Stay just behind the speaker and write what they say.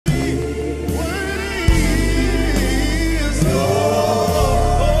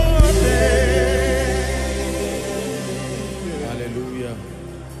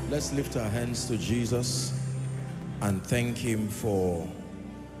let's lift our hands to Jesus and thank him for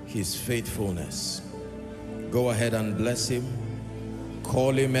his faithfulness. Go ahead and bless him.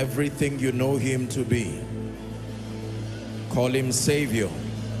 Call him everything you know him to be. Call him Savior.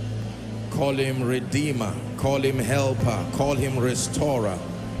 Call him Redeemer. Call him Helper. Call him Restorer.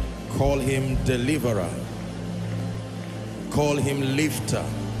 Call him Deliverer. Call him Lifter.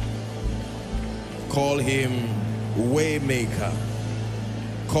 Call him Waymaker.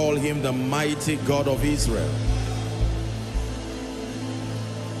 Call him the mighty God of Israel.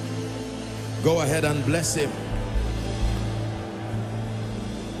 Go ahead and bless him.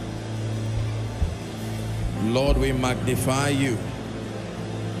 Lord, we magnify you.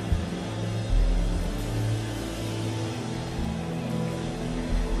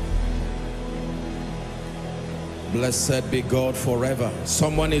 Blessed be God forever.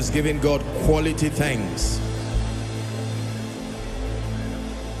 Someone is giving God quality thanks.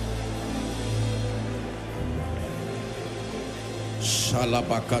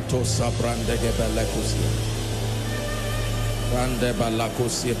 Shalabakato sabrandege belekusi. Rande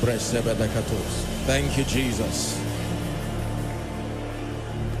balakusi bresebedekatos. Thank you, Jesus.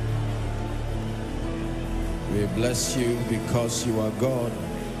 We bless you because you are God.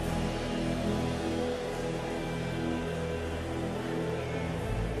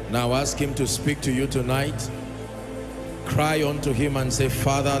 Now ask him to speak to you tonight. Cry unto him and say,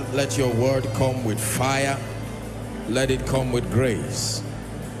 Father, let your word come with fire. Let it come with grace.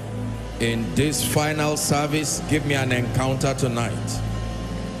 In this final service, give me an encounter tonight.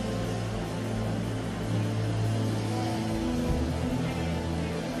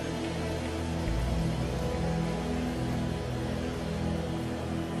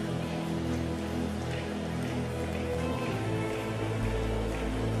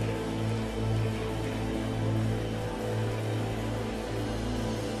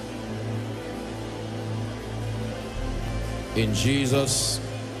 In Jesus'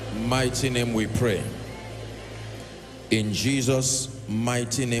 mighty name we pray. In Jesus'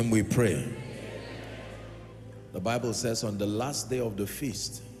 mighty name we pray. The Bible says on the last day of the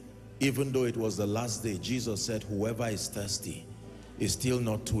feast, even though it was the last day, Jesus said, whoever is thirsty, is still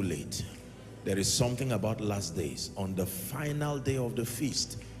not too late. There is something about last days. On the final day of the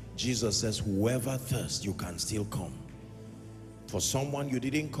feast, Jesus says, whoever thirsts, you can still come. For someone, you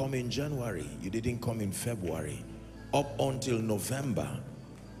didn't come in January, you didn't come in February. Up until November,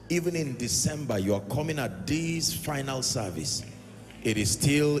 even in December, you are coming at this final service. It is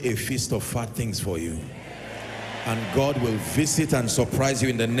still a feast of fat things for you. And God will visit and surprise you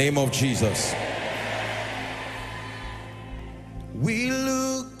in the name of Jesus. We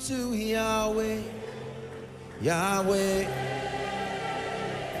look to Yahweh, Yahweh.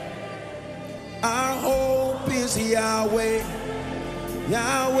 Our hope is Yahweh,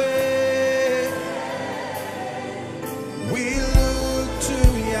 Yahweh. We look to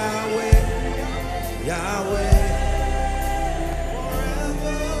Yahweh, Yahweh,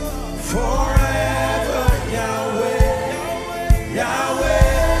 forever, Yahweh, Yahweh.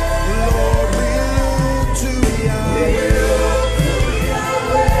 Lord, we look to Yahweh,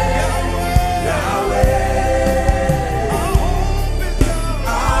 Yahweh.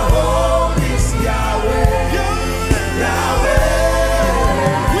 Our hope is Yahweh, Yahweh.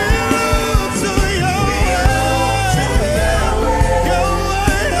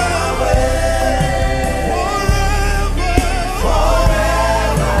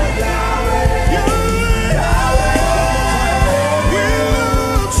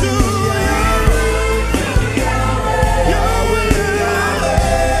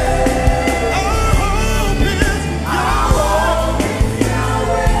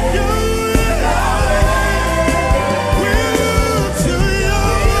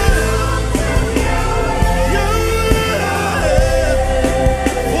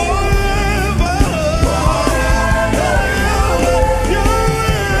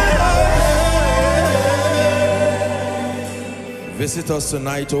 Visit us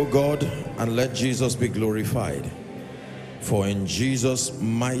tonight, O God, and let Jesus be glorified. For in Jesus'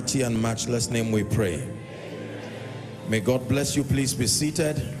 mighty and matchless name we pray. May God bless you. Please be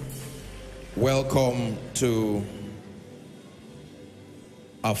seated. Welcome to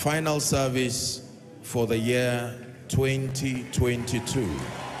our final service for the year 2022.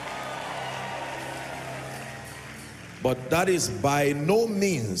 But that is by no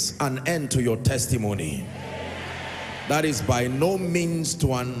means an end to your testimony. That is by no means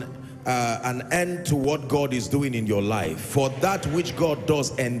to an end to what God is doing in your life. For that which God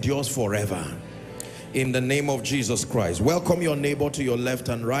does endures forever. In the name of Jesus Christ. Welcome your neighbor to your left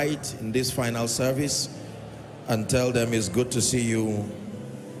and right in this final service and tell them it's good to see you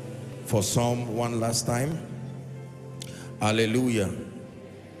for some one last time. Hallelujah.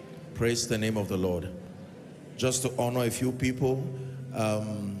 Praise the name of the Lord. Just to honor a few people,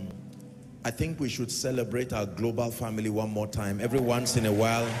 I think we should celebrate our global family one more time. Every once in a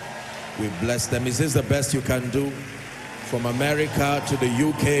while, we bless them. Is this the best you can do? From America to the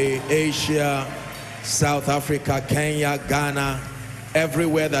UK, Asia, South Africa, Kenya, Ghana,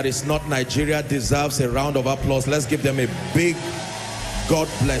 everywhere that is not Nigeria deserves a round of applause. Let's give them a big God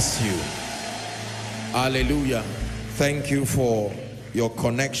bless you. Hallelujah. Thank you for your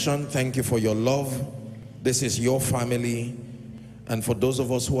connection. Thank you for your love. This is your family. And for those of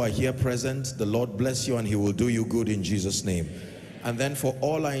us who are here present, the Lord bless you and he will do you good in Jesus' name. And then for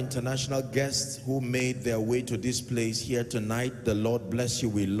all our international guests who made their way to this place here tonight, the Lord bless you.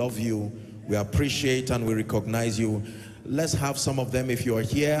 We love you. We appreciate and we recognize you. Let's have some of them. If you are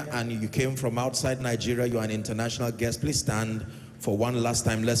here and you came from outside Nigeria, you are an international guest, please stand for one last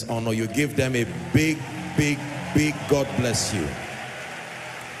time. Let's honor you. Give them a big, big, big God bless you.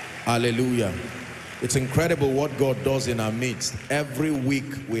 Hallelujah. It's incredible what God does in our midst. Every week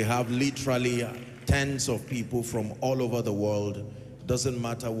we have literally tens of people from all over the world. Doesn't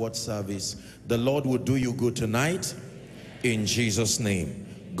matter what service. The Lord will do you good tonight in Jesus' name.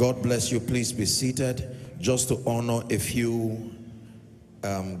 God bless you. Please be seated. Just to honor a few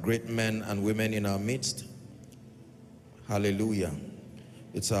great men and women in our midst. Hallelujah.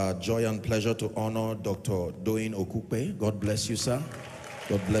 It's our joy and pleasure to honor Dr. Doyin Okupe. God bless you, sir.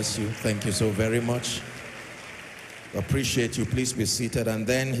 God bless you. Thank you so very much. Appreciate you. Please be seated. And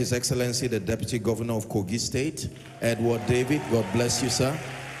then His Excellency, the Deputy Governor of Kogi State, Edward David. God bless you, sir.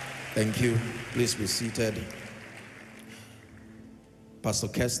 Thank you. Please be seated. Pastor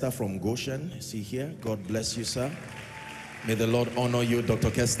Kester from Goshen, is he here? God bless you, sir. May the Lord honor you,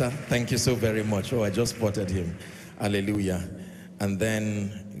 Dr. Kester. Thank you so very much. Oh, I just spotted him. Hallelujah. And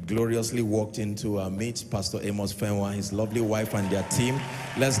then gloriously walked into our midst, Pastor Amos Fenwa, his lovely wife and their team.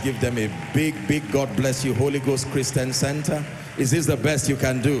 Let's give them a big, big God bless you, Holy Ghost Christian Center. Is this the best you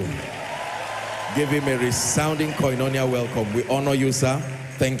can do? Give him a resounding Koinonia welcome. We honor you, sir.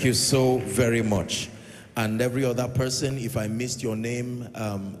 Thank you so very much. And every other person, if I missed your name,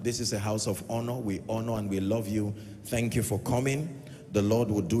 this is a house of honor. We honor and we love you. Thank you for coming. The Lord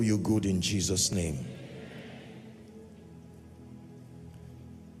will do you good in Jesus' name.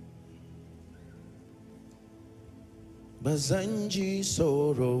 Bazanji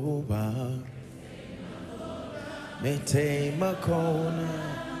soroba mete makona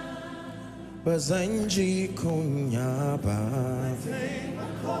Bazanji kunyaba.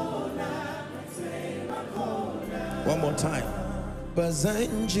 One more time.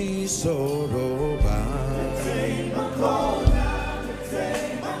 Bazanji soroba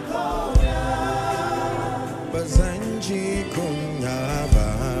Bazanji kunyaba.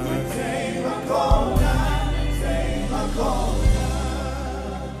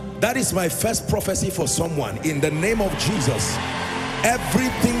 That is my first prophecy for someone. In the name of Jesus,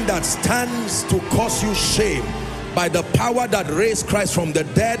 everything that stands to cause you shame, by the power that raised Christ from the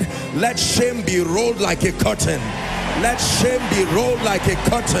dead, let shame be rolled like a curtain. Let shame be rolled like a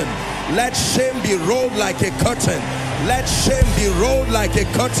curtain. Let shame be rolled like a curtain. Let shame be rolled like a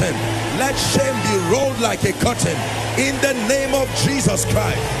curtain. Let shame be rolled like a curtain. In the name of Jesus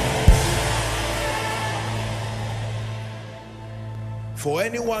Christ. For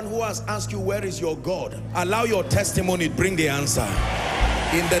anyone who has asked you, where is your God? Allow your testimony to bring the answer.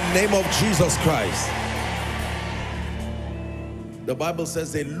 In the name of Jesus Christ. The Bible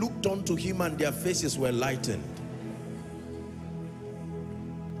says they looked unto him and their faces were lightened.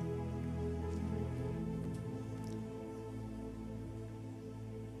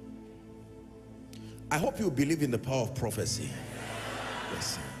 I hope you believe in the power of prophecy.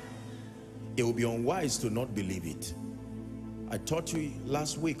 Yes. It will be unwise to not believe it. I taught you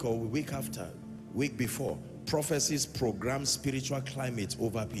last week or week after, week before, prophecies program spiritual climates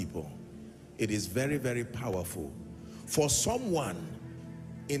over people. It is very, very powerful. For someone,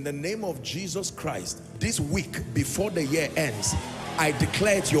 in the name of Jesus Christ, this week before the year ends, I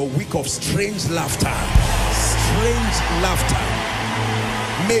declare it your week of strange laughter. Strange laughter.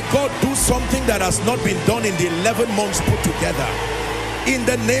 May God do something that has not been done in the 11 months put together. In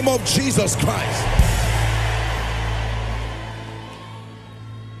the name of Jesus Christ.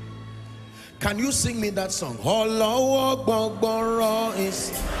 Can you sing me that song?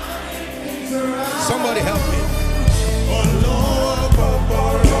 Somebody help me.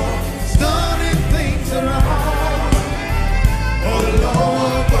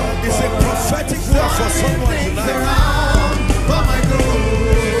 It's a prophetic word for someone tonight.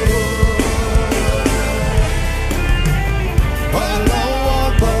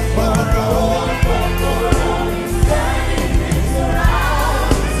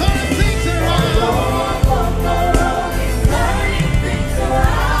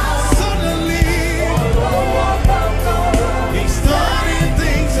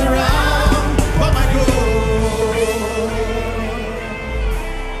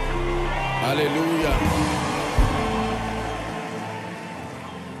 Hallelujah.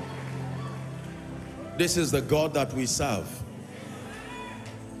 This is the God that we serve,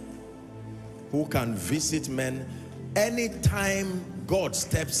 who can visit men. Anytime God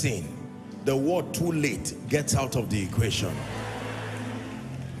steps in, the word too late gets out of the equation.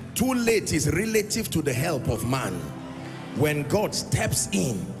 Too late is relative to the help of man. When God steps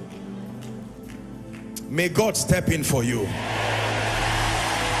in, may God step in for you.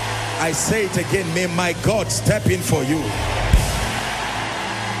 I say it again, may my God step in for you.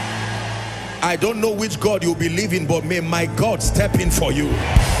 I don't know which God you believe in, but may my God step in for you.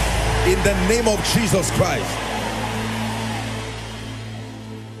 In the name of Jesus Christ.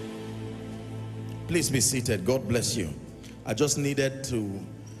 Please be seated. God bless you. I just needed to,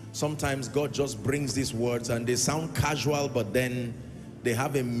 sometimes God just brings these words and they sound casual, but then they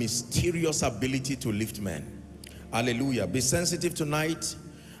have a mysterious ability to lift men. Hallelujah. Be sensitive tonight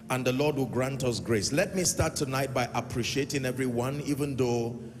and the Lord will grant us grace. Let me start tonight by appreciating everyone, even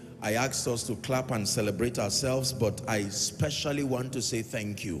though I asked us to clap and celebrate ourselves, but I especially want to say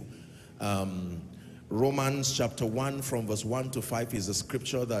thank you. Romans chapter 1 from verse 1 to 5 is a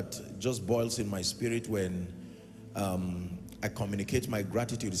scripture that just boils in my spirit when I communicate my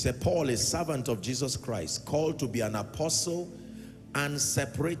gratitude. It said, Paul, a servant of Jesus Christ, called to be an apostle and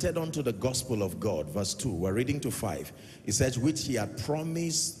separated unto the gospel of God. Verse 2, we're reading to 5. It says, which he had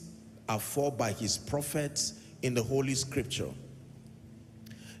promised afore by his prophets in the Holy Scripture.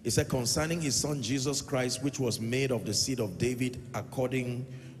 It said, concerning his son Jesus Christ, which was made of the seed of David according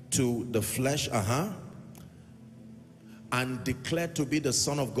to the flesh, and declared to be the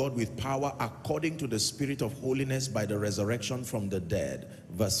Son of God with power according to the Spirit of holiness by the resurrection from the dead.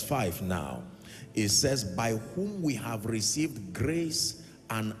 Verse 5 now. It says, by whom we have received grace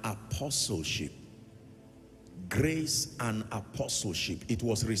and apostleship. Grace and apostleship. It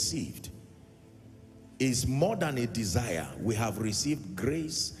was received. It's more than a desire. We have received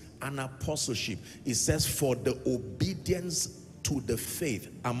grace and apostleship. It says, for the obedience to the faith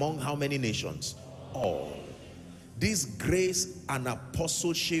among how many nations? All. This grace and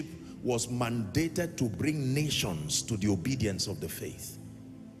apostleship was mandated to bring nations to the obedience of the faith.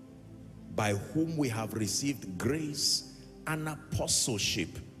 By whom we have received grace and apostleship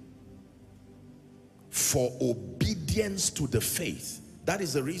for obedience to the faith. That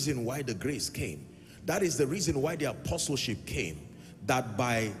is the reason why the grace came. That is the reason why the apostleship came. That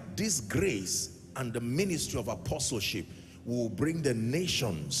by this grace and the ministry of apostleship, we will bring the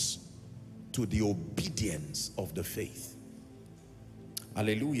nations to the obedience of the faith.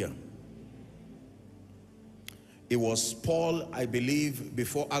 Hallelujah. It was Paul, I believe,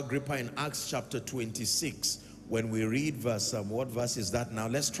 before Agrippa in Acts chapter 26, when we read verse, what verse is that now?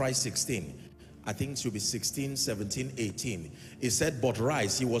 Let's try 16. I think it should be 16, 17, 18. He said, but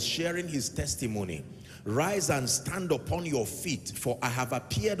rise. He was sharing his testimony. Rise and stand upon your feet, for I have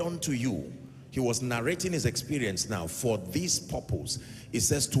appeared unto you. He was narrating his experience now. For this purpose, it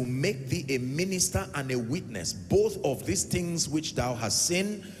says, to make thee a minister and a witness, both of these things which thou hast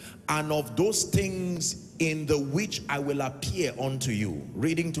seen, and of those things in the which I will appear unto you.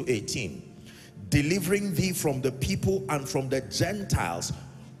 Reading to 18. Delivering thee from the people and from the Gentiles,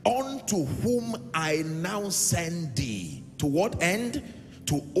 unto whom I now send thee. To what end?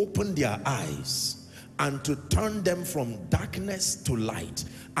 To open their eyes, and to turn them from darkness to light,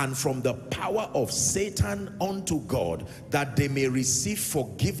 and from the power of Satan unto God, that they may receive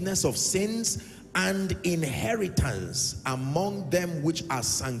forgiveness of sins and inheritance among them which are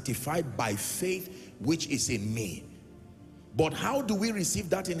sanctified by faith which is in me. But how do we receive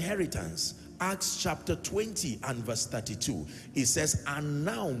that inheritance? Acts chapter 20 and verse 32. It says, and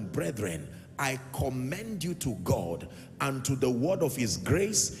now, brethren, I commend you to God and to the word of his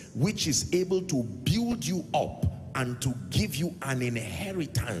grace, which is able to build you up and to give you an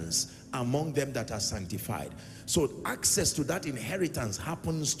inheritance among them that are sanctified. So access to that inheritance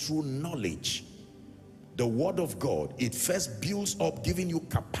happens through knowledge. The word of God, it first builds up, giving you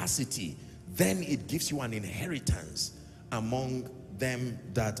capacity, then it gives you an inheritance among them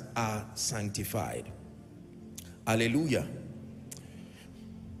that are sanctified. Hallelujah.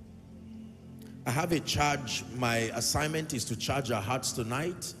 I have a charge. My assignment is to charge our hearts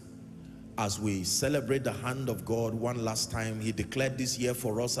tonight as we celebrate the hand of God one last time. He declared this year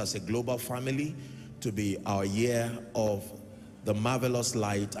for us as a global family to be our year of the marvelous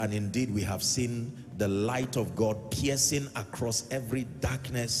light, and indeed we have seen the light of God piercing across every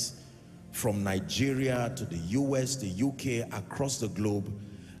darkness, from Nigeria to the US, the UK, across the globe,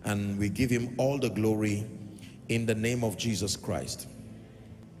 and we give him all the glory in the name of Jesus Christ.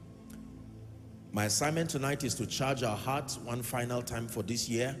 My assignment tonight is to charge our hearts one final time for this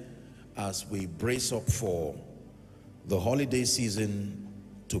year as we brace up for the holiday season,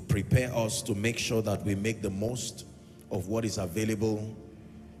 to prepare us to make sure that we make the most of what is available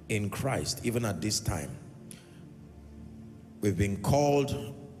in Christ, even at this time. We've been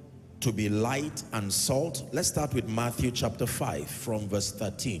called to be light and salt. Let's start with Matthew chapter 5 from verse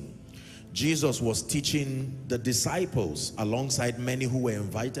 13. Jesus was teaching the disciples alongside many who were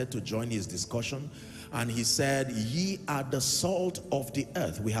invited to join his discussion, and he said, ye are the salt of the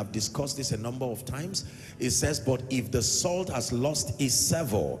earth. We have discussed this a number of times. It says, but if the salt has lost its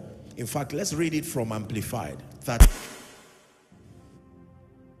savor. In fact, let's read it from Amplified.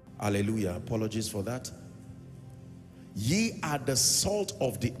 Hallelujah. Apologies for that. Ye are the salt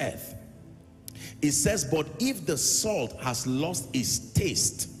of the earth. It says, but if the salt has lost its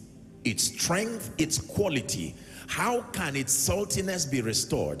taste, its strength, its quality, how can its saltiness be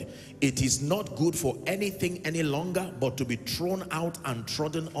restored? It is not good for anything any longer but to be thrown out and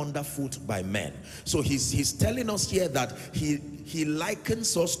trodden underfoot by men. So he's telling us here that he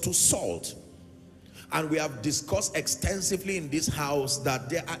likens us to salt. And we have discussed extensively in this house that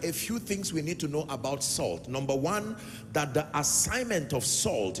there are a few things we need to know about salt. Number one, that the assignment of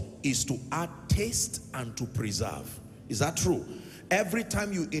salt is to add taste and to preserve. Is that true? Every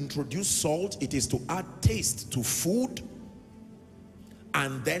time you introduce salt, it is to add taste to food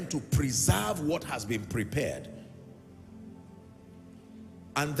and then to preserve what has been prepared.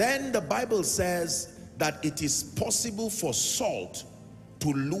 And then the Bible says that it is possible for salt to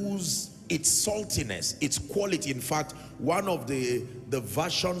lose its saltiness, its quality. In fact, one of the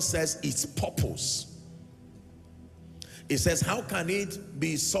version says its purpose. It says, how can it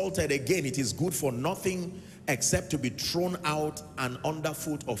be salted again? It is good for nothing except to be thrown out and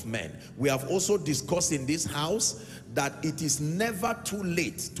underfoot of men. We have also discussed in this house that it is never too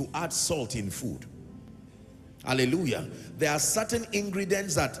late to add salt in food. Hallelujah. There are certain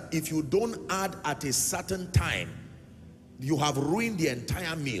ingredients that if you don't add at a certain time, you have ruined the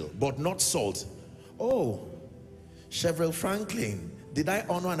entire meal, but not salt. Oh, Cheryl Franklin, did I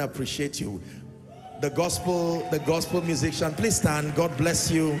honor and appreciate you? The gospel musician, please stand. God bless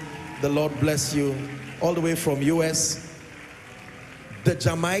you. The Lord bless you. All the way from US. The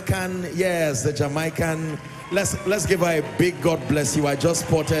Jamaican, yes, the Jamaican. Let's give her a big God bless you. I just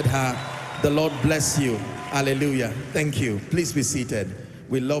spotted her. The Lord bless you. Hallelujah. Thank you. Please be seated.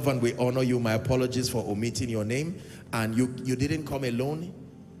 We love and we honor you. My apologies for omitting your name. And you didn't come alone.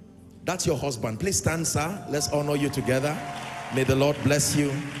 That's your husband. Please stand, sir. Let's honor you together. May the Lord bless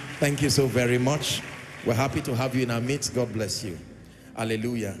you. Thank you so very much. We're happy to have you in our midst. God bless you.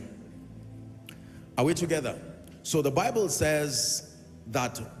 Hallelujah. Are we together? So the Bible says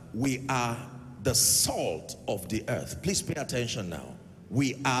that we are the salt of the earth. Please pay attention now.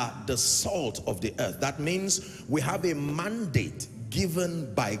 We are the salt of the earth. That means we have a mandate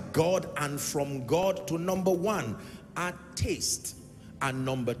given by God and from God to, number one, add taste, and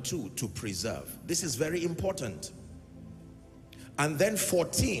number two, to preserve. This is very important. And then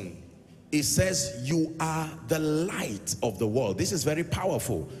 14, it says you are the light of the world. This is very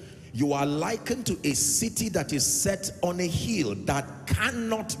powerful. You are likened to a city that is set on a hill that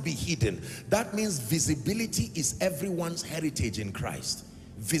cannot be hidden. That means visibility is everyone's heritage in Christ.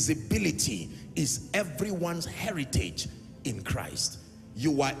 Visibility is everyone's heritage in Christ.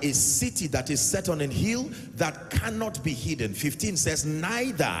 You are a city that is set on a hill that cannot be hidden. 15 says,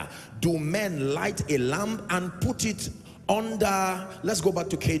 neither do men light a lamp and put it under, let's go back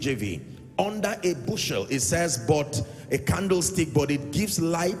to KJV, under a bushel. It says, but a candlestick, but it gives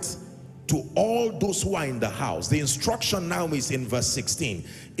light to all those who are in the house. The instruction now is in verse 16.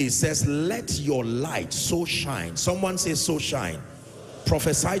 It says, let your light so shine. Someone says, so shine.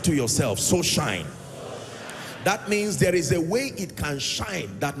 Prophesy to yourself, so shine. That means there is a way it can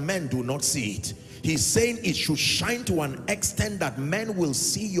shine that men do not see it. He's saying it should shine to an extent that men will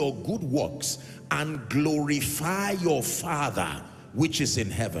see your good works and glorify your Father which is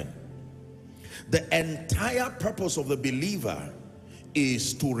in heaven. The entire purpose of the believer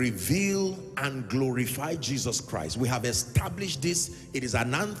is to reveal and glorify Jesus Christ. We have established this. It is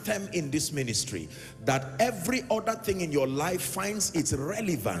an anthem in this ministry that every other thing in your life finds its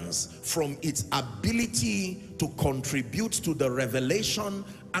relevance from its ability to contribute to the revelation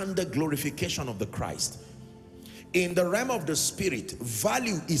and the glorification of the Christ. In the realm of the spirit,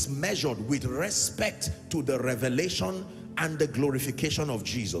 value is measured with respect to the revelation and the glorification of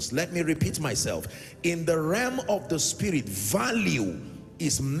Jesus. Let me repeat myself. In the realm of the spirit, value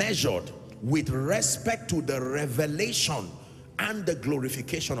is measured with respect to the revelation and the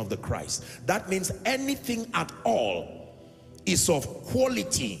glorification of the Christ. That means anything at all is of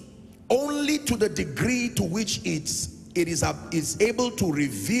quality only to the degree to which it is able to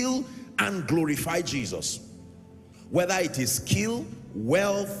reveal and glorify Jesus. Whether it is skill,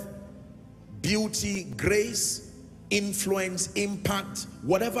 wealth, beauty, grace, influence, impact,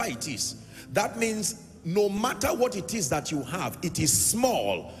 whatever it is. That means no matter what it is that you have, it is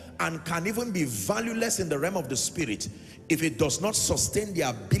small and can even be valueless in the realm of the spirit if it does not sustain the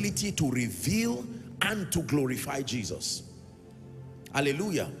ability to reveal and to glorify Jesus.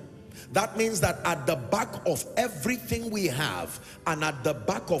 Hallelujah. That means that at the back of everything we have and at the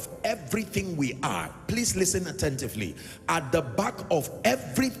back of everything we are, please listen attentively, at the back of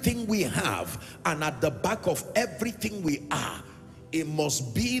everything we have and at the back of everything we are, it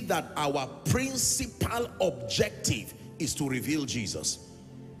must be that our principal objective is to reveal Jesus.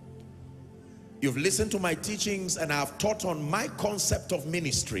 You've listened to my teachings and I have taught on my concept of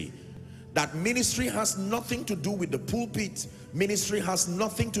ministry. That ministry has nothing to do with the pulpit. Ministry has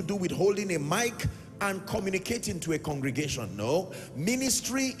nothing to do with holding a mic and communicating to a congregation. No,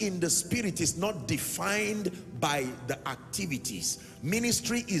 ministry in the spirit is not defined by the activities.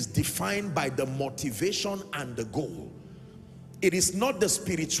 Ministry is defined by the motivation and the goal. It is not the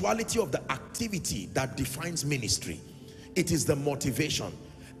spirituality of the activity that defines ministry. It is the motivation.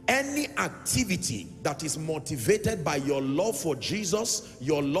 Any activity that is motivated by your love for Jesus,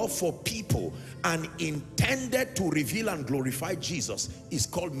 your love for people, and intended to reveal and glorify Jesus is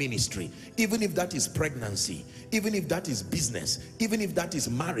called ministry. Even if that is pregnancy, even if that is business, even if that is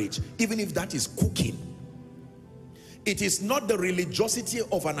marriage, even if that is cooking. It is not the religiosity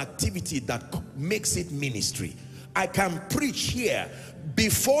of an activity that makes it ministry. I can preach here.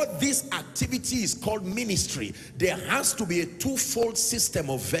 Before this activity is called ministry, there has to be a twofold system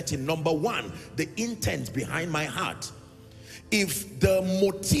of vetting. Number one, the intent behind my heart. If the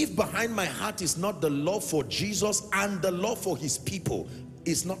motive behind my heart is not the love for Jesus and the love for his people,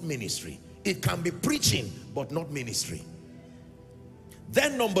 it's not ministry. It can be preaching, but not ministry.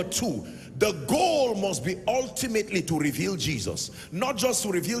 Then number two, the goal must be ultimately to reveal Jesus. Not just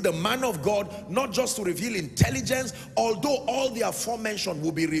to reveal the man of God, not just to reveal intelligence, although all the aforementioned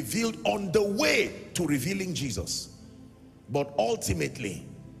will be revealed on the way to revealing Jesus. But ultimately,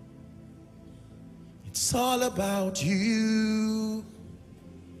 it's all about you,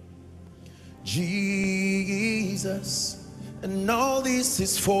 Jesus, and all this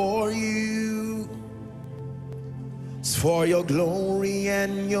is for you. It's for your glory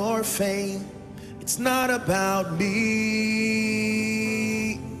and your fame. It's not about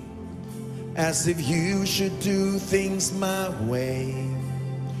me, as if you should do things my way.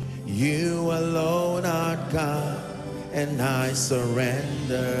 You alone are God, and I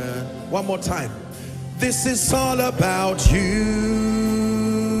surrender. One more time. This is all about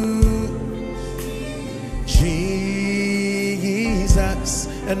you, Jesus,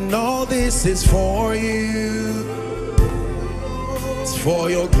 and all this is for you. It's for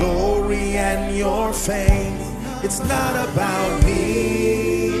your glory and your fame. It's not about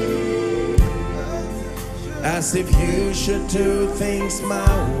me, as if you should do things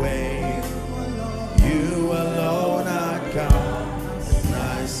my way. You alone are God, and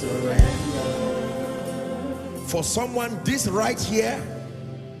I surrender. For someone, this right here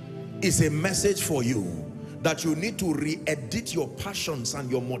is a message for you, that you need to re-edit your passions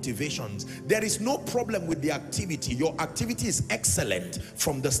and your motivations. There is no problem with the activity. Your activity is excellent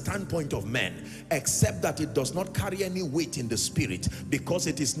from the standpoint of men, except that it does not carry any weight in the spirit, because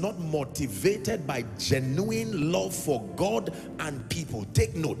it is not motivated by genuine love for God and people.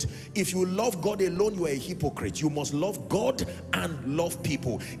 Take note, if you love God alone, you are a hypocrite. You must love God and love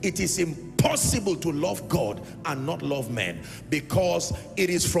people. It is impossible to love God and not love men, because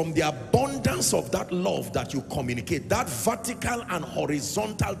it is from the abundance of that love that you communicate. That vertical and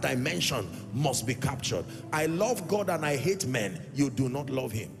horizontal dimension must be captured. I love God and I hate men. You do not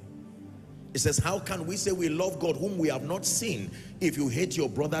love him. It says, how can we say we love God whom we have not seen if you hate your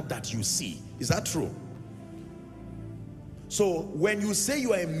brother that you see? Is that true? So when you say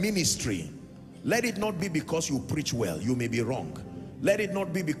you are in ministry, let it not be because you preach well. You may be wrong. Let it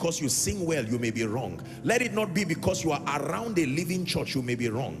not be because you sing well. You may be wrong. Let it not be because you are around a living church. You may be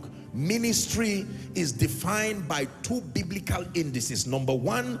wrong. Ministry is defined by two biblical indices. Number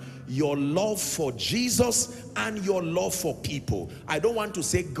one, your love for Jesus and your love for people. I don't want to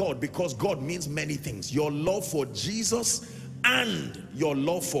say God, because God means many things. Your love for Jesus and your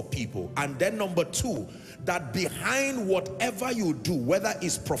love for people. And then number two, that behind whatever you do, whether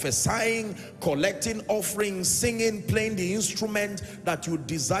it's prophesying, collecting offerings, singing, playing the instrument, that you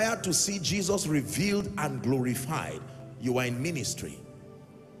desire to see Jesus revealed and glorified. You are in ministry.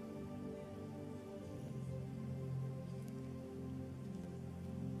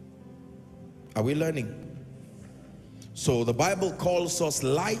 Are we learning? So the Bible calls us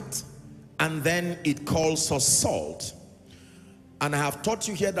light and then it calls us salt. And I have taught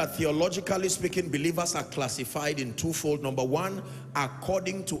you here that theologically speaking, believers are classified in twofold. Number one,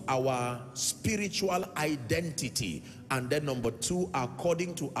 according to our spiritual identity. And then number two,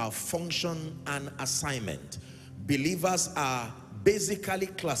 according to our function and assignment. Believers are basically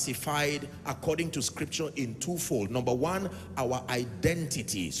classified according to scripture in twofold. Number one, our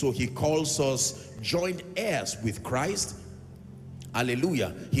identity. So he calls us joint heirs with Christ.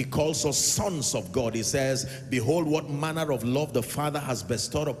 Hallelujah. He calls us sons of God. He says, behold what manner of love the Father has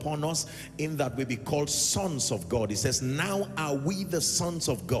bestowed upon us, in that we be called sons of God. He says, now are we the sons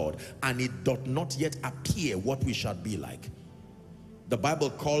of God, and it doth not yet appear what we shall be like. The Bible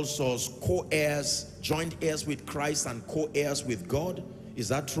calls us co-heirs, joint heirs with Christ and co-heirs with God. Is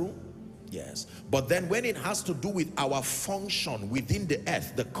that true? Yes. But then when it has to do with our function within the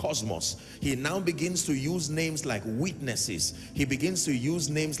earth, the cosmos, he now begins to use names like witnesses. He begins to use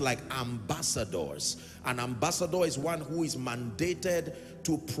names like ambassadors. An ambassador is one who is mandated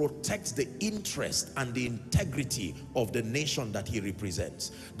to protect the interest and the integrity of the nation that he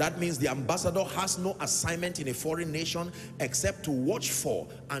represents. That means the ambassador has no assignment in a foreign nation except to watch for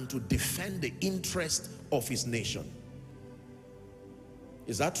and to defend the interest of his nation.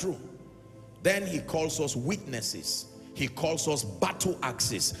 Is that true? Then he calls us witnesses. He calls us battle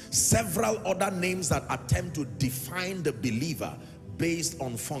axes. Several other names that attempt to define the believer based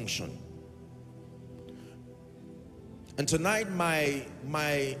on function. And tonight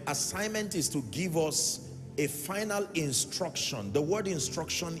my assignment is to give us a final instruction. The word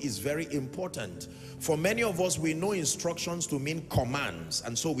instruction is very important. For many of us, we know instructions to mean commands,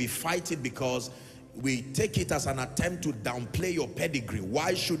 and so we fight it because we take it as an attempt to downplay your pedigree.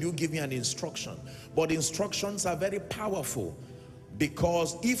 Why should you give me an instruction? But instructions are very powerful,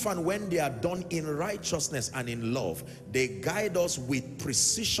 because if and when they are done in righteousness and in love, they guide us with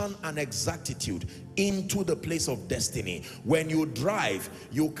precision and exactitude into the place of destiny. When you drive,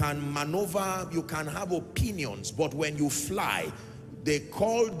 you can maneuver, you can have opinions, but when you fly, they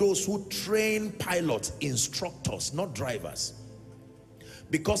call those who train pilots instructors, not drivers.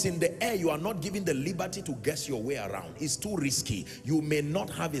 Because in the air, you are not given the liberty to guess your way around. It's too risky. You may not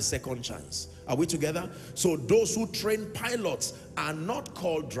have a second chance. Are we together? So those who train pilots are not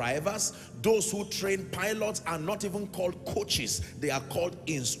called drivers. Those who train pilots are not even called coaches. They are called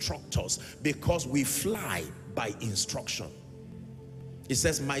instructors, because we fly by instruction. It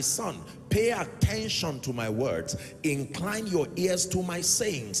says, my son, pay attention to my words. Incline your ears to my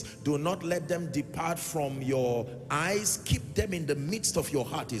sayings. Do not let them depart from your eyes. Keep them in the midst of your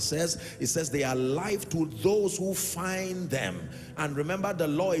heart. It says they are life to those who find them. And remember, the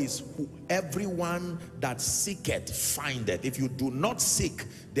law is everyone that seeketh findeth. If you do not seek,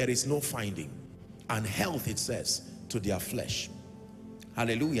 there is no finding. And health, it says, to their flesh.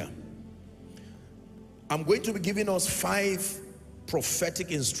 Hallelujah. I'm going to be giving us 5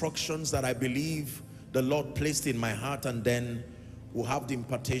 prophetic instructions that I believe the Lord placed in my heart, and then we'll have the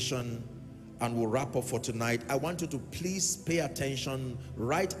impartation and we'll wrap up for tonight. I want you to please pay attention,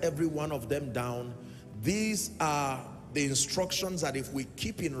 write every one of them down. These are the instructions that if we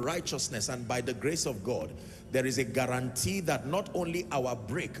keep in righteousness and by the grace of God, there is a guarantee that not only our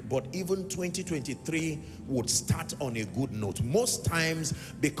break, but even 2023 would start on a good note. Most times,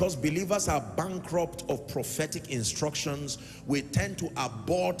 because believers are bankrupt of prophetic instructions, we tend to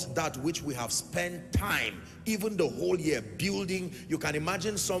abort that which we have spent time, even the whole year, building. You can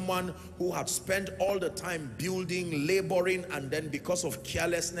imagine someone who had spent all the time building, laboring, and then because of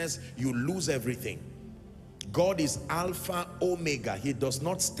carelessness, you lose everything. God is Alpha, Omega. He does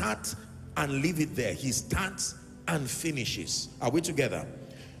not start and leave it there. He starts and finishes. Are we together?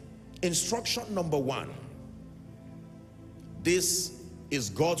 Instruction number 1. This is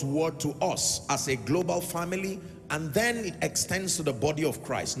God's word to us as a global family, and then it extends to the body of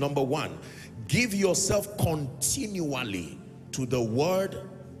Christ. Number 1, give yourself continually to the word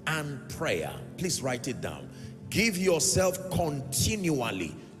and prayer. Please write it down. Give yourself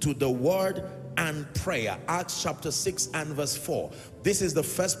continually to the word and prayer. Acts chapter 6 and verse 4. This is the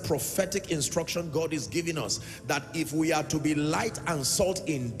first prophetic instruction God is giving us, that if we are to be light and salt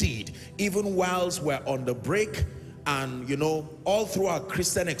indeed, even whilst we're on the break, and you know, all through our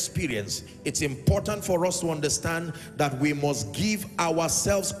Christian experience, it's important for us to understand that we must give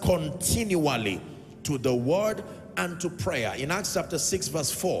ourselves continually to the word and to prayer. In Acts chapter 6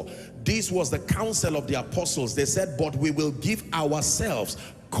 verse 4, this was the counsel of the apostles. They said, but we will give ourselves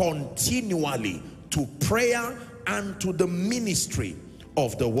continually to prayer and to the ministry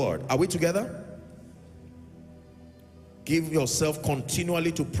of the word. Are we together? Give yourself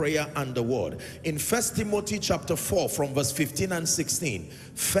continually to prayer and the word. In 1 Timothy chapter 4 from verse 15 and 16.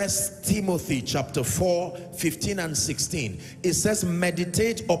 1 Timothy chapter 4, 15 and 16. It says,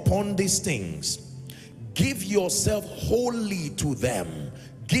 meditate upon these things. Give yourself wholly to them.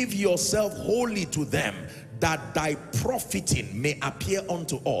 Give yourself wholly to them, that thy profiting may appear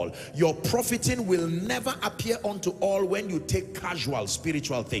unto all. Your profiting will never appear unto all when you take casual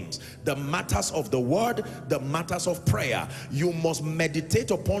spiritual things. The matters of the word, the matters of prayer. You must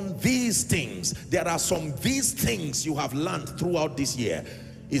meditate upon these things. There are these things you have learned throughout this year.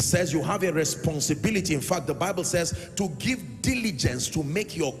 It says you have a responsibility. In fact, the Bible says to give diligence to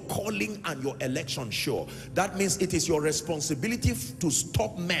make your calling and your election sure. That means it is your responsibility to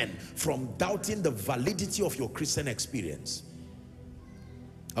stop men from doubting the validity of your Christian experience.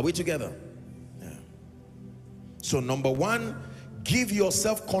 Are we together? Yeah. So number one, give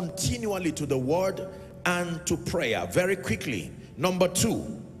yourself continually to the word and to prayer. Very quickly. Number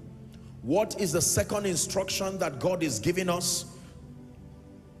two, what is the second instruction that God is giving us?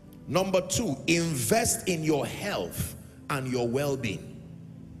 Number two, invest in your health and your well-being.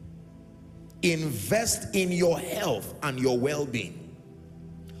 Invest in your health and your well-being.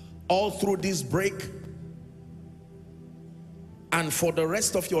 All through this break and for the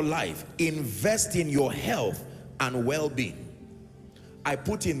rest of your life, invest in your health and well-being. I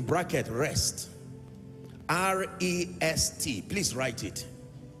put in bracket rest. R-E-S-T. Please write it.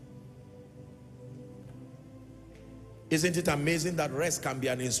 Isn't it amazing that rest can be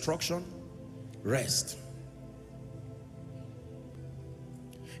an instruction? Rest.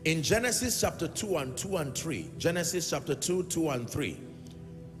 In Genesis chapter 2 and 2 and 3, Genesis chapter 2, 2 and 3,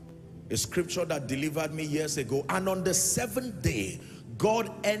 a scripture that delivered me years ago. And on the seventh day, God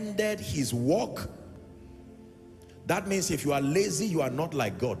ended his work. That means if you are lazy, you are not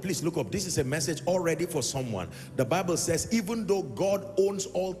like God. Please look up. This is a message already for someone. The Bible says, even though God owns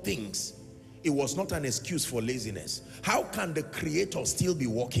all things, it was not an excuse for laziness. How can the Creator still be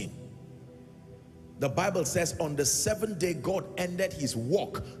working? The Bible says on the seventh day God ended his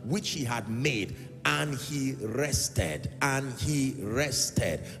work which he had made, and he rested, and he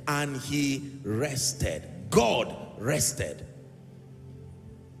rested, and he rested. God rested.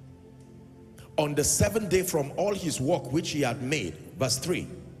 On the seventh day from all his work which he had made. Verse 3.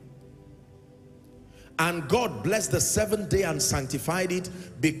 And God blessed the seventh day and sanctified it,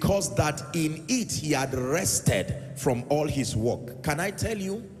 because that in it he had rested from all his work. Can I tell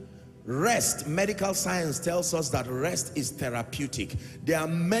you, rest, medical science tells us that rest is therapeutic. There are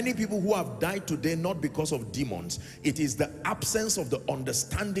many people who have died today not because of demons. It is the absence of the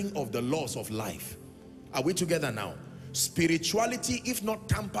understanding of the laws of life. Are we together now? Spirituality, if not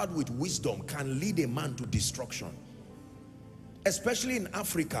tampered with wisdom, can lead a man to destruction. Especially in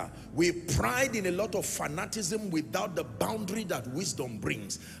Africa, we pride in a lot of fanaticism without the boundary that wisdom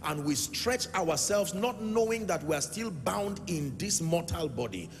brings, and we stretch ourselves not knowing that we are still bound in this mortal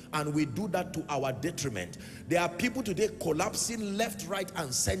body, and we do that to our detriment. There are people today collapsing left, right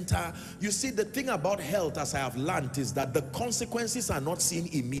and center. You see, the thing about health, as I have learned, is that the consequences are not seen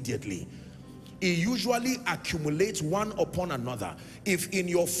immediately. It usually accumulates one upon another. If in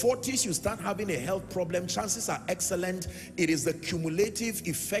your 40s you start having a health problem, chances are excellent it is the cumulative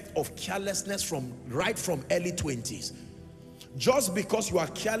effect of carelessness right from early 20s. Just because you are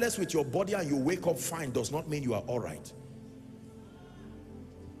careless with your body and you wake up fine does not mean you are all right.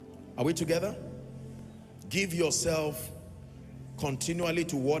 Are we together? Give yourself continually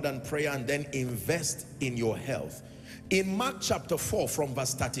to word and prayer, and then invest in your health. In Mark chapter 4 from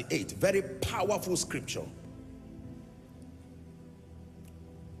verse 38, very powerful scripture.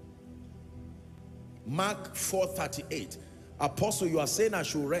 Mark 4:38. Apostle, you are saying I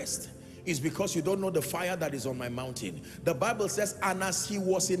should rest. It's because you don't know the fire that is on my mountain. The Bible says, and as he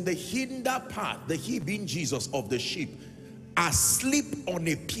was in the hinder part, the he being Jesus, of the sheep, asleep on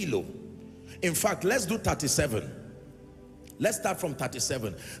a pillow. In fact, let's do 37. Let's start from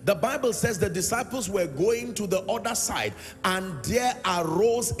 37. The Bible says the disciples were going to the other side, and there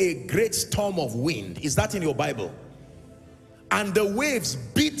arose a great storm of wind. Is that in your Bible? And the waves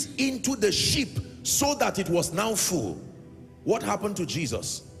beat into the ship so that it was now full. What happened to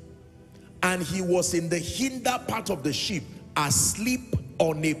Jesus? And he was in the hinder part of the ship, asleep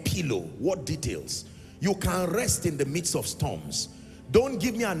on a pillow. What details? You can rest in the midst of storms. Don't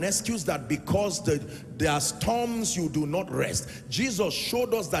give me an excuse that because there are storms you do not rest. Jesus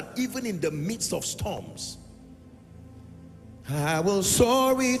showed us that even in the midst of storms, I will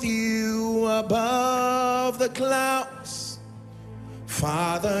soar with you above the clouds.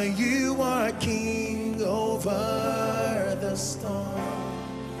 Father, you are king over the storm,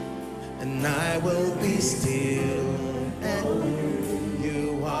 and I will be still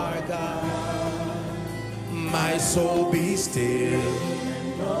You are God. My soul be still.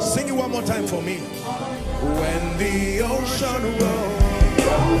 Sing it one more time for me. When the ocean rolls,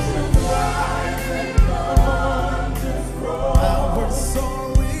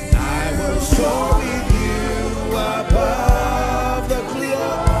 I will soar with you above the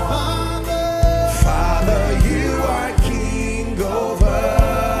clouds. Father, you are king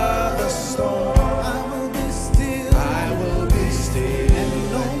over the storm. I will be still. I will be still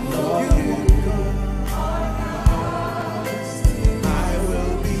and know you. I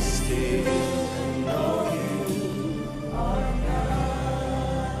will be still and know you.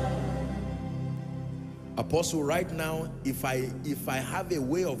 Apostle, right now, if I have a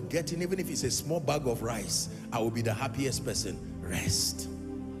way of getting, even if it's a small bag of rice, I will be the happiest person. Rest.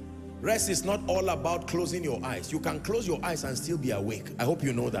 Rest is not all about closing your eyes. You can close your eyes and still be awake. I hope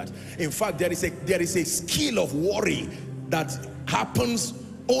you know that. In fact, there is a skill of worry that happens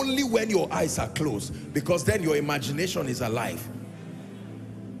only when your eyes are closed, because then your imagination is alive.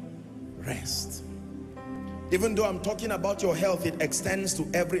 Rest. Even though I'm talking about your health, it extends to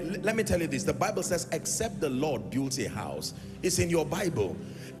every... Let me tell you this. The Bible says, except the Lord builds a house. It's in your Bible.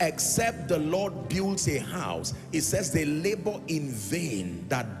 Except the Lord builds a house, it says they labor in vain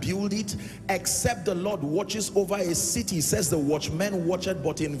that build it. Except the Lord watches over a city, it says the watchman watcheth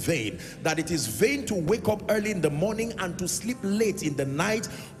but in vain. That it is vain to wake up early in the morning and to sleep late in the night,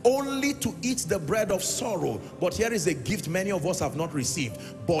 only to eat the bread of sorrow. But here is a gift many of us have not received.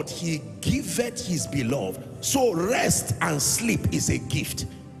 But he giveth his beloved. So rest and sleep is a gift.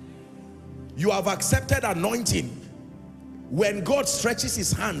 You have accepted anointing. When God stretches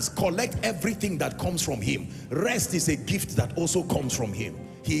his hands, collect everything that comes from him. Rest is a gift that also comes from him.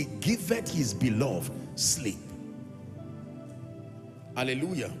 He giveth his beloved sleep.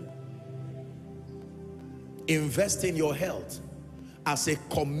 Hallelujah. Invest in your health as a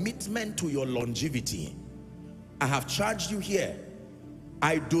commitment to your longevity. I have charged you here.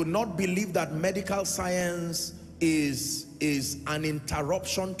 I do not believe that medical science is an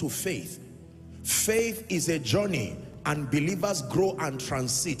interruption to faith. Faith is a journey, and believers grow and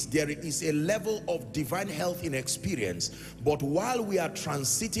transit. There is a level of divine health in experience, but while we are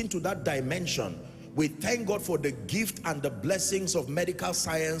transiting to that dimension, we thank God for the gift and the blessings of medical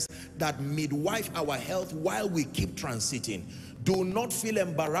science that midwife our health while we keep transiting. Do not feel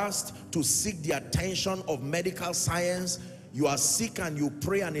embarrassed to seek the attention of medical science. You are sick and you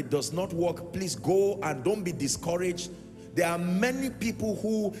pray and it does not work. Please go and don't be discouraged. There are many people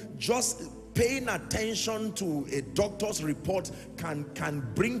who just paying attention to a doctor's report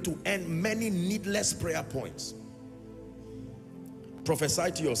can bring to end many needless prayer points.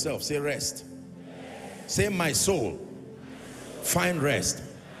 Prophesy to yourself. Say rest. Say my soul, find rest.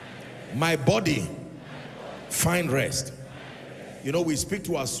 My body, find rest. You know, we speak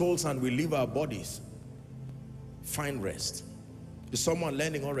to our souls and we leave our bodies. Find rest. Is someone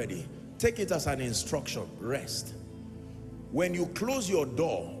learning already? Take it as an instruction. Rest. When you close your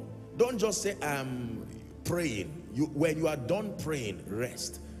door, don't just say, I'm praying. When you are done praying,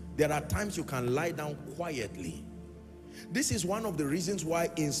 rest. There are times you can lie down quietly. This is one of the reasons why,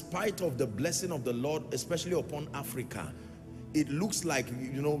 in spite of the blessing of the Lord, especially upon Africa, it looks like,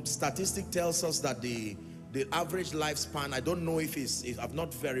 you know, statistic tells us that the average lifespan, I don't know if I've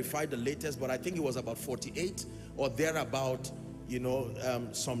not verified the latest, but I think it was about 48 or thereabout, you know,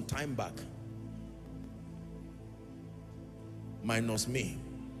 some time back. Minus me.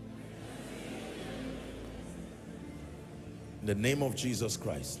 In the name of Jesus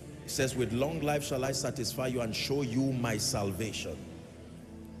Christ. It says, with long life shall I satisfy you and show you my salvation.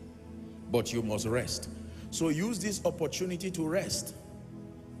 But you must rest. So use this opportunity to rest.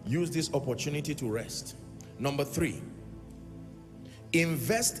 Use this opportunity to rest. Number 3,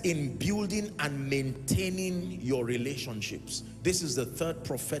 invest in building and maintaining your relationships. This is the third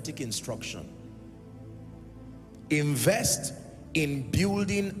prophetic instruction. Invest in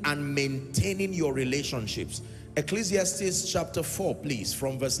building and maintaining your relationships. Ecclesiastes chapter 4, please,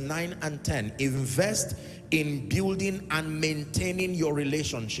 from verse 9 and 10. Invest in building and maintaining your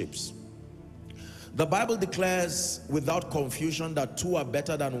relationships. The Bible declares without confusion that two are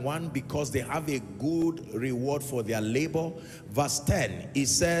better than one because they have a good reward for their labor. Verse 10, it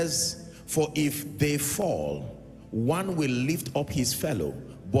says, for if they fall, one will lift up his fellow.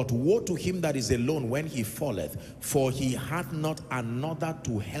 But woe to him that is alone when he falleth, for he hath not another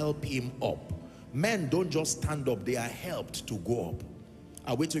to help him up. Men don't just stand up, they are helped to go up.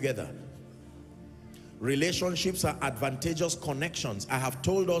 Are we together? Relationships are advantageous connections. I have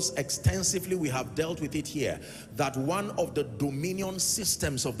told us extensively, we have dealt with it here, that one of the dominion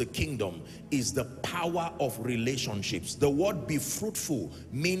systems of the kingdom is the power of relationships. The word be fruitful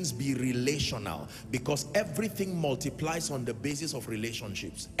means be relational, because everything multiplies on the basis of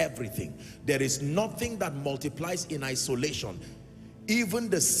relationships. Everything. There is nothing that multiplies in isolation. Even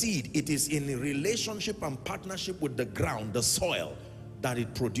the seed, it is in relationship and partnership with the ground, the soil, that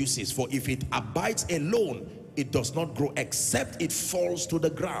it produces. For if it abides alone, it does not grow, except it falls to the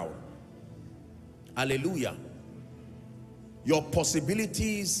ground. Hallelujah. Your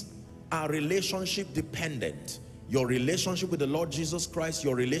possibilities are relationship dependent. Your relationship with the Lord Jesus Christ,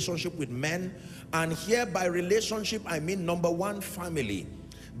 your relationship with men. And here by relationship, I mean number one, family.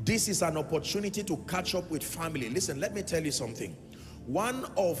 This is an opportunity to catch up with family. Listen, let me tell you something. One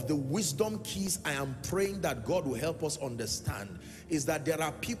of the wisdom keys I am praying that God will help us understand is that there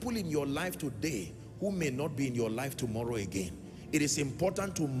are people in your life today who may not be in your life tomorrow again. It is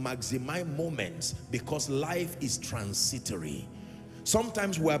important to maximize moments, because life is transitory.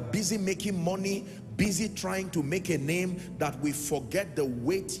 Sometimes we are busy making money, busy trying to make a name, that we forget the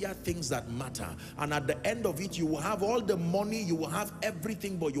weightier things that matter. And at the end of it, you will have all the money, you will have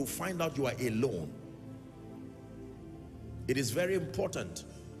everything, but you'll find out you are alone. It is very important.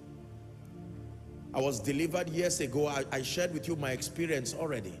 I was delivered years ago. I shared with you my experience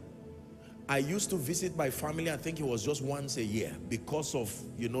already. I used to visit my family, I think it was just once a year, because of,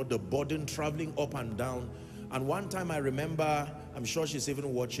 you know, the burden traveling up and down. And one time I remember, I'm sure she's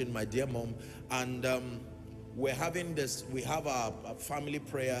even watching, my dear mom, and we're having this, we have a family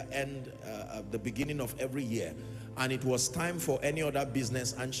prayer and at the beginning of every year, and it was time for any other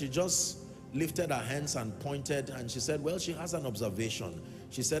business, and she just lifted her hands and pointed, and she said, well, she has an observation.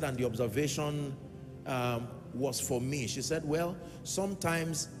 She said, and the observation was for me. She said, well,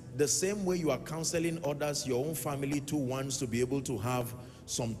 sometimes the same way you are counseling others, your own family too wants to be able to have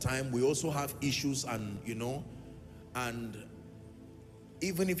some time. We also have issues, and you know, and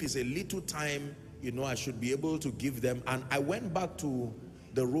even if it's a little time, you know, I should be able to give them. And I went back to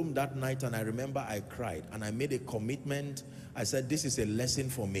the room that night, and I remember I cried, and I made a commitment. I said, this is a lesson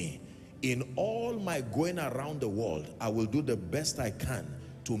for me. In all my going around the world, I will do the best I can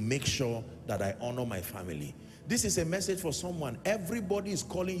to make sure that I honor my family. This is a message for someone. Everybody is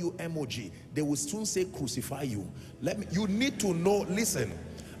calling you emoji. They will soon say crucify you. You need to know, listen,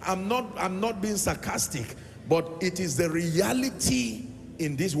 I'm not being sarcastic, but it is the reality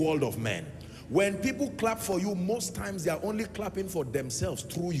in this world of men. When people clap for you, most times they are only clapping for themselves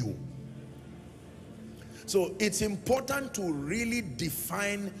through you. So it's important to really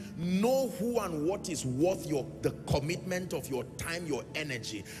define, know who and what is worth the commitment of your time, your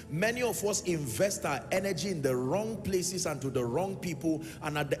energy. Many of us invest our energy in the wrong places and to the wrong people,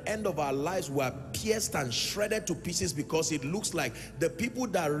 and at the end of our lives we are pierced and shredded to pieces, because it looks like the people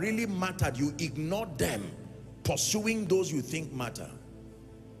that really mattered, you ignored them, pursuing those you think matter.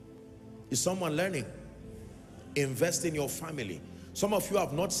 Is someone learning? Invest in your family. Some of you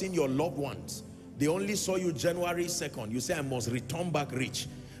have not seen your loved ones. They only saw you January 2nd. You say, I must return back rich.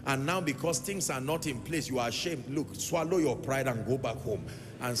 And now because things are not in place, you are ashamed. Look, swallow your pride and go back home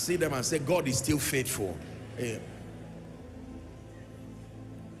and see them and say, God is still faithful.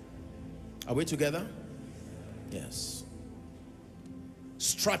 Are we together? Yes.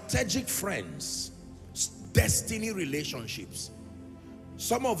 Strategic friends, destiny relationships.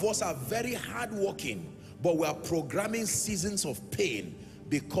 Some of us are very hardworking, but we are programming seasons of pain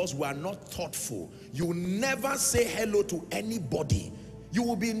because we are not thoughtful. You never say hello to anybody. You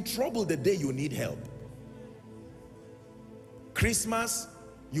will be in trouble the day you need help. Christmas,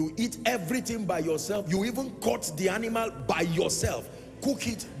 you eat everything by yourself. You even cut the animal by yourself. Cook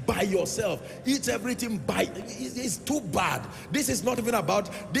it by yourself. Eat everything by, it's too bad. This is not even about,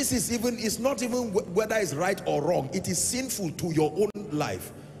 it's not even whether it's right or wrong. It is sinful to your own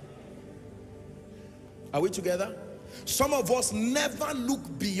life. Are we together? Some of us never look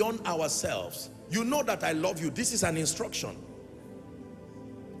beyond ourselves. You know that I love you. This is an instruction.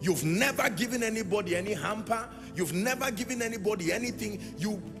 You've never given anybody any hamper. You've never given anybody anything.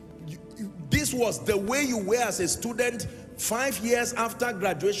 This was the way you were as a student. 5 years after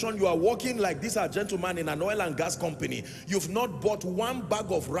graduation, you are working like this, a gentleman in an oil and gas company. You've not bought one bag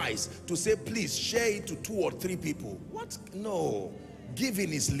of rice to say, please share it to 2 or 3 people. What? No.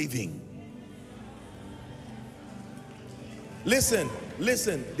 Giving is living. Listen,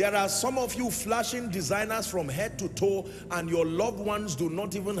 there are some of you flashing designers from head to toe, and your loved ones do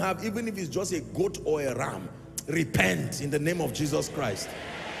not even have, even if it's just a goat or a ram. Repent in the name of Jesus Christ.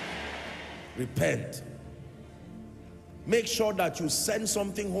 Repent. Make sure that you send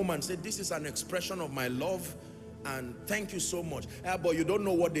something home and say, this is an expression of my love and thank you so much. But you don't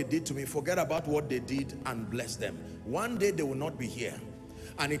know what they did to me. Forget about what they did and bless them. One day they will not be here.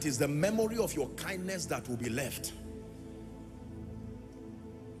 And it is the memory of your kindness that will be left.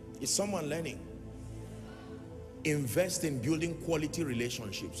 Is someone learning? Invest in building quality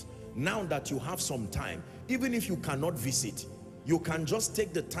relationships. Now that you have some time, even if you cannot visit, you can just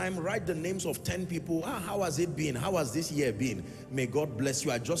take the time, write the names of 10 people. How has it been? How has this year been? May God bless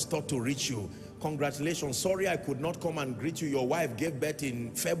you. I just thought to reach you. Congratulations. Sorry I could not come and greet you. Your wife gave birth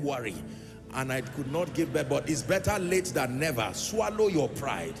in February and I could not give birth, but it's better late than never. Swallow your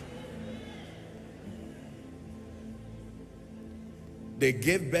pride. They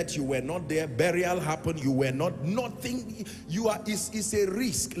gave birth, you were not there. Burial happened, you were not. Nothing. It's a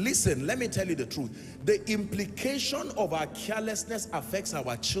risk. Listen, let me tell you the truth. The implication of our carelessness affects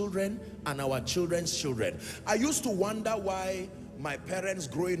our children and our children's children. I used to wonder why my parents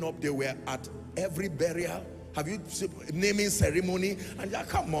growing up, they were at every burial. Have you seen naming ceremony? And yeah,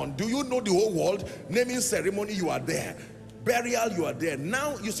 come on, do you know the whole world? Naming ceremony, you are there. Burial, you are there.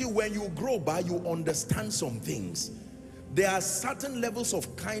 Now, you see, when you grow by, you understand some things. There are certain levels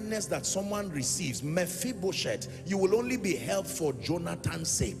of kindness that someone receives. Mephibosheth, you will only be helped for Jonathan's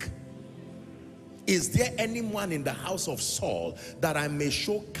sake. Is there anyone in the house of Saul that I may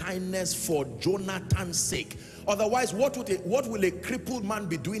show kindness for Jonathan's sake? Otherwise, what will a crippled man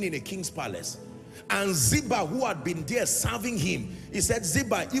be doing in a king's palace? And Ziba, who had been there serving him, he said,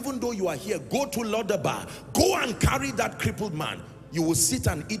 Ziba, even though you are here, go to Lodabar, go and carry that crippled man. You will sit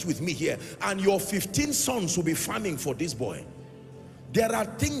and eat with me here, and your 15 sons will be farming for this boy. There are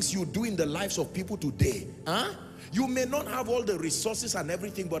things you do in the lives of people today. You may not have all the resources and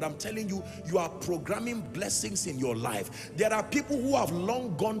everything, but I'm telling you, you are programming blessings in your life. There are people who have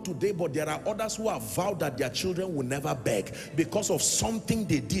long gone today, but there are others who have vowed that their children will never beg because of something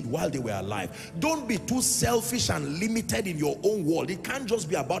they did while they were alive. Don't be too selfish and limited in your own world. It can't just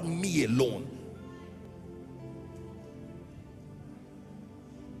be about me alone.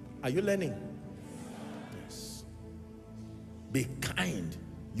 Are you learning? Yes. Be kind.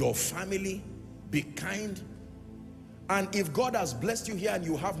 Your family, be kind. And if God has blessed you here and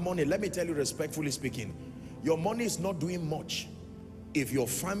you have money, let me tell you respectfully speaking, your money is not doing much if your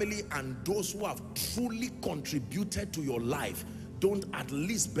family and those who have truly contributed to your life don't at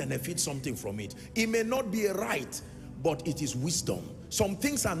least benefit something from it. It may not be a right, but it is wisdom. Some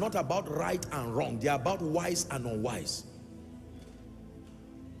things are not about right and wrong. They are about wise and unwise.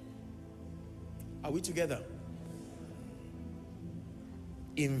 Are we together?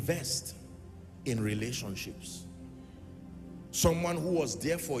 Invest in relationships. Someone who was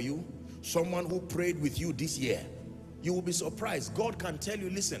there for you, someone who prayed with you this year, you will be surprised. God can tell you,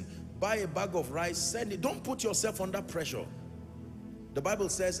 listen, buy a bag of rice, send it. Don't put yourself under pressure. The Bible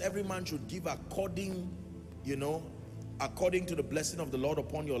says every man should give according, according to the blessing of the Lord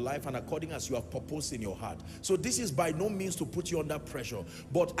upon your life and according as you have purposed in your heart. So this is by no means to put you under pressure.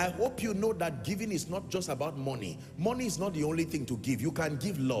 But I hope you know that giving is not just about money. Money is not the only thing to give. You can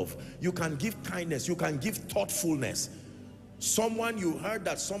give love. You can give kindness. You can give thoughtfulness. You heard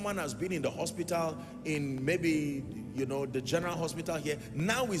that someone has been in the hospital, in maybe, the general hospital here.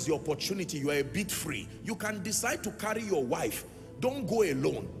 Now is the opportunity. You are a bit free. You can decide to carry your wife. Don't go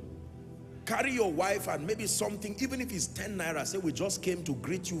alone. Carry your wife and maybe something, even if it's 10 naira, say we just came to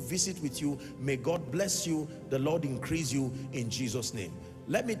greet you, visit with you. May God bless you. The Lord increase you in Jesus' name.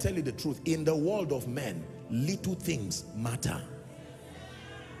 Let me tell you the truth. In the world of men, little things matter.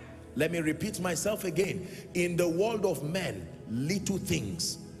 Let me repeat myself again. In the world of men, little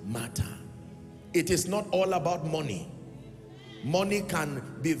things matter. It is not all about money. Money can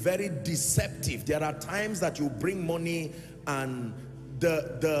be very deceptive. There are times that you bring money and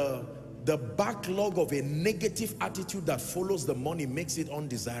the backlog of a negative attitude that follows the money makes it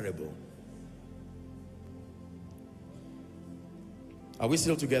undesirable. Are we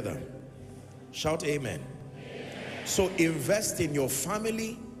still together? Shout amen. Amen. So invest in your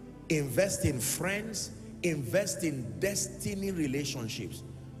family, invest in friends, invest in destiny relationships.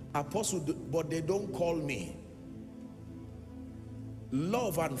 Apostle, but they don't call me.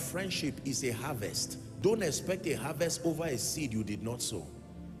 Love and friendship is a harvest. Don't expect a harvest over a seed you did not sow.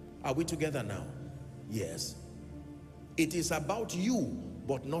 Are we together now? Yes. It is about you,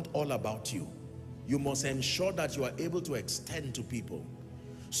 but not all about you. You must ensure that you are able to extend to people.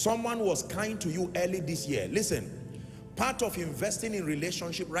 Someone was kind to you early this year. Listen, part of investing in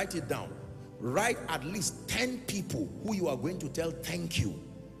relationship, write it down. Write at least 10 people who you are going to tell thank you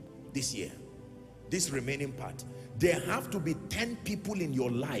this year. This remaining part. There have to be 10 people in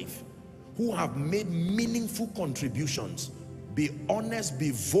your life who have made meaningful contributions. Be honest,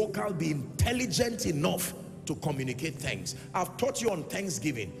 be vocal, be intelligent enough to communicate thanks. I've taught you on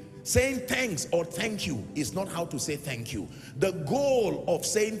Thanksgiving. Saying thanks or thank you is not how to say thank you. The goal of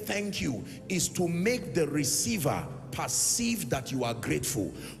saying thank you is to make the receiver perceive that you are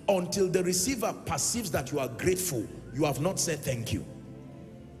grateful. Until the receiver perceives that you are grateful, you have not said thank you.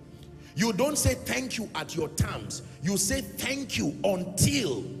 You don't say thank you at your terms. You say thank you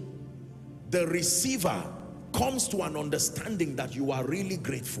until the receiver comes to an understanding that you are really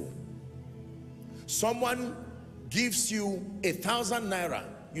grateful. Someone gives you 1,000 naira,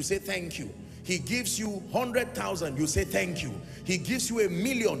 you say thank you. He gives you 100,000, you say thank you. He gives you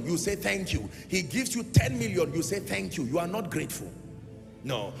 1,000,000, you say thank you. He gives you 10 million, you say thank you. You are not grateful.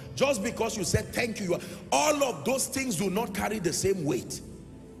 No, just because you said thank you, all of those things do not carry the same weight.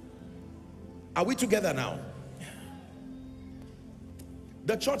 Are we together now?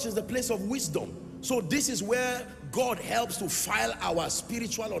 The church is the place of wisdom. So this is where God helps to file our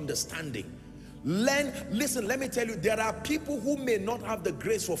spiritual understanding. Listen, let me tell you, there are people who may not have the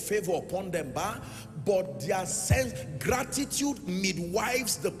grace for favor upon them, but their sense, gratitude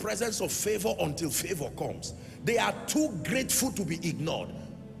midwives the presence of favor until favor comes. They are too grateful to be ignored.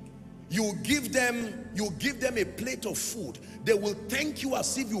 You give them a plate of food, they will thank you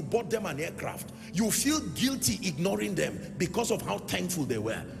as if you bought them an aircraft. You feel guilty ignoring them because of how thankful they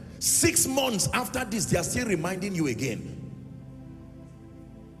were. 6 months after this, they are still reminding you again.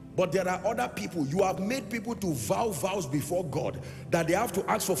 But there are other people, you have made people to vow vows before God that they have to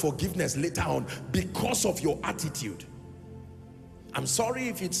ask for forgiveness later on because of your attitude. I'm sorry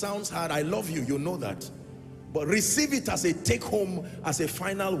if it sounds hard, I love you, you know that. But receive it as a take home, as a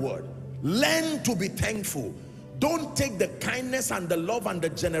final word. Learn to be thankful. Don't take the kindness and the love and the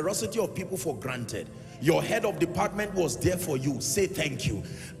generosity of people for granted. Your head of department was there for you. Say thank you.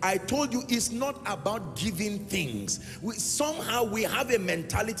 I told you it's not about giving things. Somehow we have a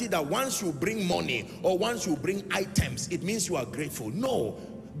mentality that once you bring money or once you bring items, it means you are grateful. No,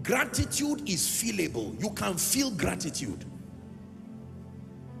 gratitude is feelable. You can feel gratitude.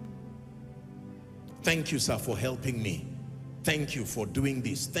 Thank you, sir, for helping me. Thank you for doing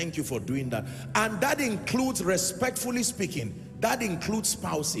this. Thank you for doing that. And that includes, respectfully speaking, that includes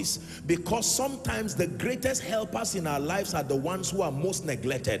spouses, because sometimes the greatest helpers in our lives are the ones who are most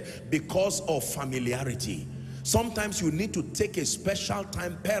neglected because of familiarity. Sometimes you need to take a special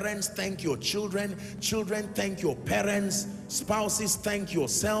time. Parents, thank your children. Children, thank your parents. Spouses, thank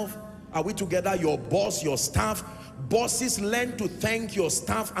yourself. Are we together? Your boss, your staff. Bosses, learn to thank your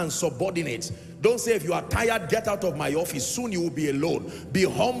staff and subordinates. Don't say, if you are tired, get out of my office. Soon you will be alone. Be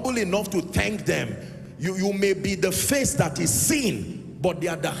humble enough to thank them. You may be the face that is seen, but they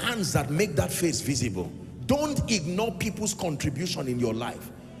are the hands that make that face visible. Don't ignore people's contribution in your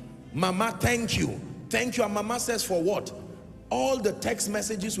life. Mama, thank you. Thank you. And mama says, for what? All the text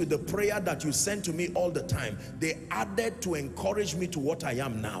messages with the prayer that you send to me all the time, they added to encourage me to what I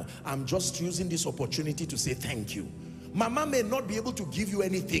am now. I'm just using this opportunity to say thank you. Mama may not be able to give you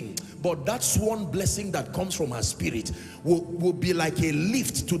anything, but that sworn blessing that comes from her spirit will be like a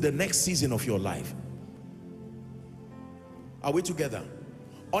lift to the next season of your life. Are we together?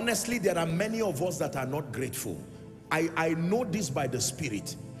 Honestly, there are many of us that are not grateful. I know this by the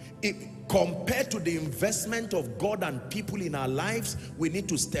Spirit. Compared to the investment of God and people in our lives, we need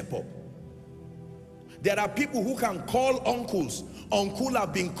to step up. There are people who can call uncles. Uncle,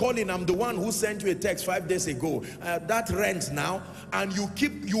 I've been calling, I'm the one who sent you a text 5 days ago. That rent now. And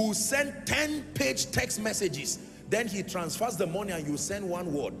you send 10-page text messages. Then he transfers the money and you send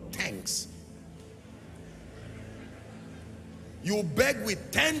one word, thanks. You beg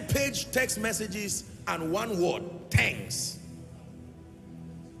with 10-page text messages and one word, thanks.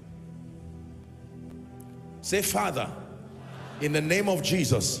 Say, Father, in the name of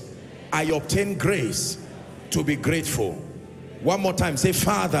Jesus, I obtain grace to be grateful. One more time, say,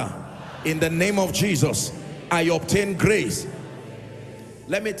 Father, in the name of Jesus, I obtain grace.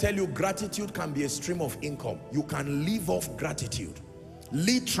 Let me tell you, gratitude can be a stream of income. You can live off gratitude.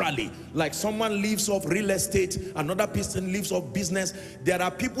 Literally, like someone lives off real estate, another person lives off business. There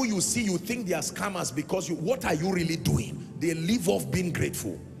are people you see, you think they are scammers because what are you really doing? They live off being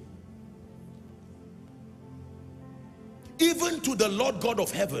grateful. Even to the Lord God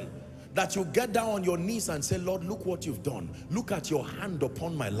of heaven, that you get down on your knees and say, Lord, look what you've done. Look at your hand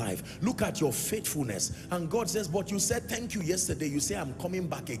upon my life. Look at your faithfulness. And God says, but you said thank you yesterday. You say, I'm coming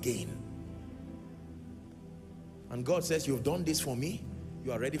back again. And God says, you've done this for me.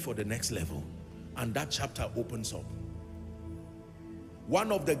 You are ready for the next level. And that chapter opens up.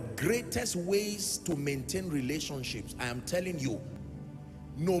 One of the greatest ways to maintain relationships, I am telling you,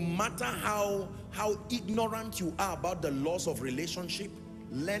 No matter how ignorant you are about the laws of relationship,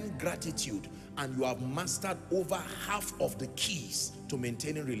 learn gratitude and you have mastered over half of the keys to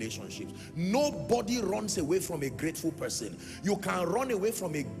maintaining relationships. Nobody runs away from a grateful person. You can run away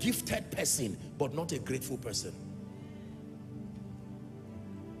from a gifted person, but not a grateful person.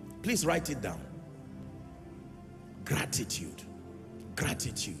 Please write it down. Gratitude,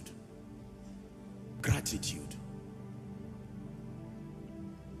 gratitude, gratitude.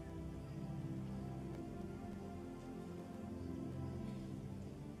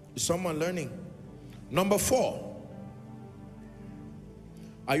 Is someone learning? Number 4.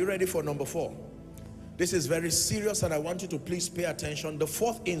 Are you ready for number 4? This is very serious and I want you to please pay attention. The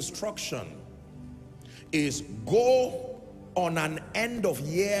 4th instruction is go on an end of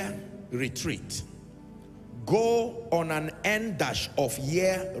year retreat. Go on an end of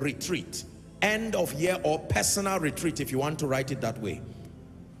year retreat. End of year or personal retreat if you want to write it that way.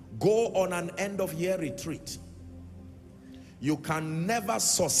 Go on an end of year retreat. You can never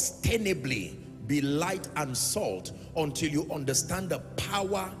sustainably be light and salt until you understand the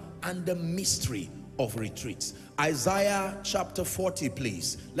power and the mystery of retreats. Isaiah chapter 40,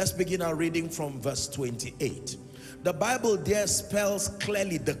 please. Let's begin our reading from verse 28. The Bible there spells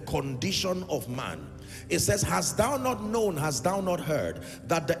clearly the condition of man. It says, hast thou not known, hast thou not heard,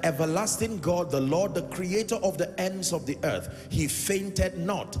 that the everlasting God, the Lord, the creator of the ends of the earth, he fainted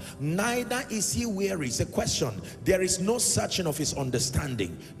not, neither is he weary. It's a question. There is no searching of his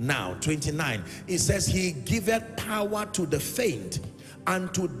understanding. Now, 29, it says, he giveth power to the faint,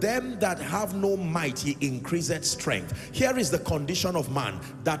 and to them that have no might he increaseth strength. Here is the condition of man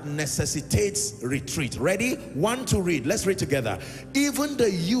that necessitates retreat. Ready? 1 to read. Let's read together. Even the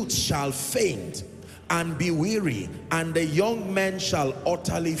youth shall faint and be weary, and the young men shall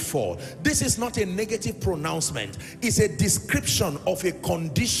utterly fall. This is not a negative pronouncement. It's a description of a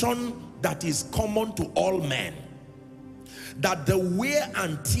condition that is common to all men. That the wear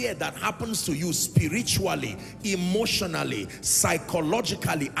and tear that happens to you spiritually, emotionally,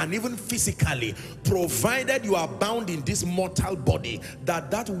 psychologically, and even physically, provided you are bound in this mortal body,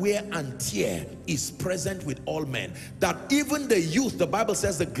 that wear and tear is present with all men. That even the youth, the Bible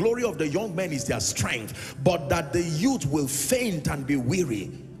says the glory of the young men is their strength, but that the youth will faint and be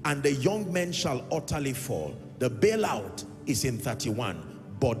weary, and the young men shall utterly fall. The bailout is in 31.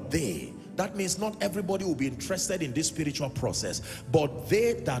 But they, that means not everybody will be interested in this spiritual process, but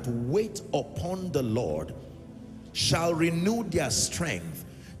they that wait upon the Lord shall renew their strength.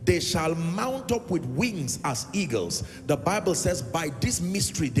 They shall mount up with wings as eagles. The Bible says by this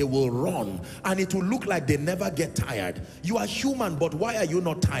mystery they will run, and it will look like they never get tired. You are human, but why are you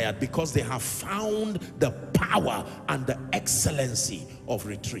not tired? Because they have found the power and the excellency of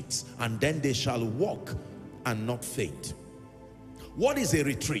retreats. And then they shall walk and not faint. What is a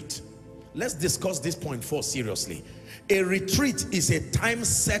retreat? Let's discuss this point 4 seriously. A retreat is a time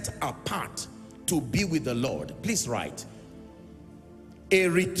set apart to be with the Lord. Please write. A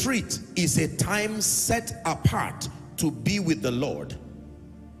retreat is a time set apart to be with the Lord,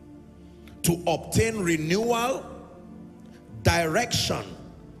 to obtain renewal, direction,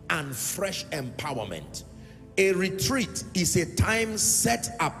 and fresh empowerment. A retreat is a time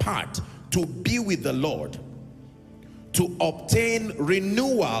set apart to be with the Lord, to obtain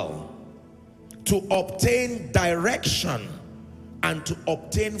renewal, to obtain direction, and to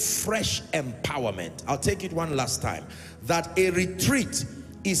obtain fresh empowerment. I'll take it one last time. That a retreat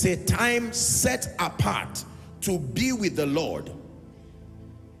is a time set apart to be with the Lord,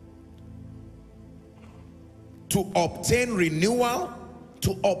 to obtain renewal,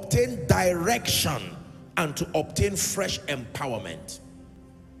 to obtain direction, and to obtain fresh empowerment.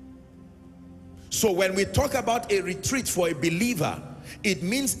 So when we talk about a retreat for a believer, it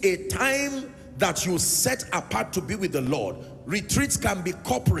means a time that you set apart to be with the Lord. Retreats can be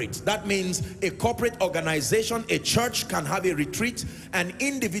corporate. That means a corporate organization, a church can have a retreat. An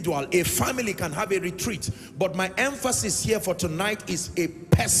individual, a family can have a retreat. But my emphasis here for tonight is a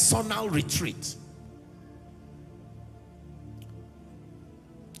personal retreat.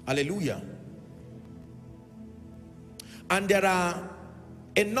 Hallelujah. And there are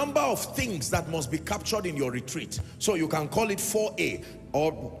a number of things that must be captured in your retreat. So you can call it 4A,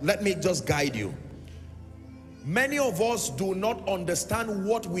 or let me just guide you. Many of us do not understand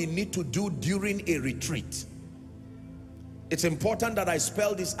what we need to do during a retreat. It's important that I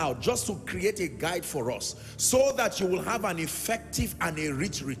spell this out just to create a guide for us so that you will have an effective and a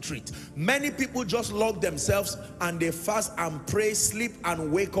rich retreat. Many people just lock themselves and they fast and pray, sleep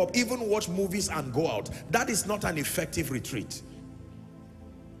and wake up, even watch movies and go out. That is not an effective retreat.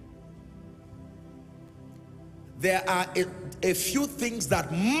 there are a few things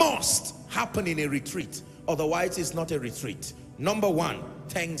that must happen in a retreat, otherwise it's not a retreat. Number one,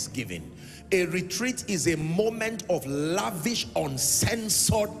 thanksgiving. A retreat is a moment of lavish,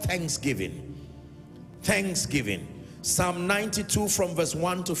 uncensored thanksgiving. Thanksgiving. Psalm 92 from verse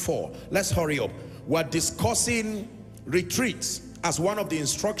 1 to 4. Let's hurry up. We're discussing retreats as one of the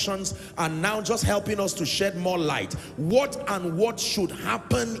instructions, and now just helping us to shed more light. What should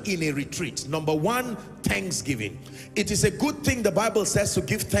happen in a retreat? Number one, thanksgiving. It is a good thing, the Bible says, to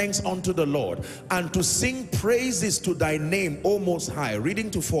give thanks unto the Lord and to sing praises to thy name, O Most High. Reading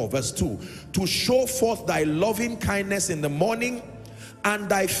to 4 verse 2. To show forth thy loving kindness in the morning and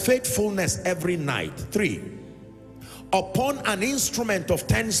thy faithfulness every night. 3. Upon an instrument of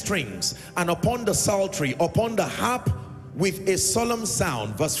 10 strings, and upon the psaltery, upon the harp, with a solemn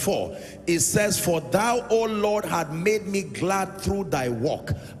sound. Verse 4, it says, for thou, O Lord, had made me glad through thy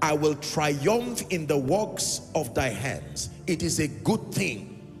work. I will triumph in the works of thy hands. It is a good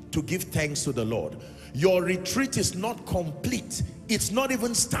thing to give thanks to the Lord. Your retreat is not complete. It's not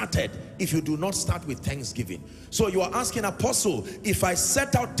even started if you do not start with thanksgiving. So you are asking, Apostle, if I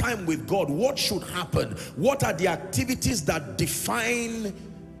set out time with God, what should happen? What are the activities that define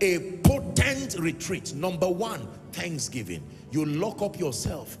a potent retreat? Number one, thanksgiving. You lock up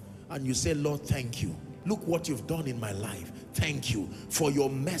yourself and you say, Lord, thank you. Look what you've done in my life. Thank you for your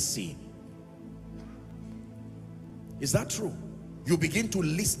mercy. Is that true? You begin to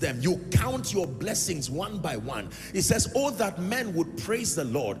list them. You count your blessings one by one. It says, oh, that men would praise the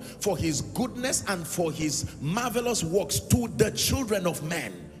Lord for his goodness and for his marvelous works to the children of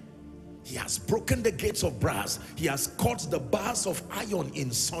men. He has broken the gates of brass. He has cut the bars of iron in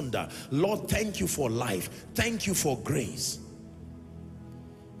sunder. Lord, thank you for life. Thank you for grace.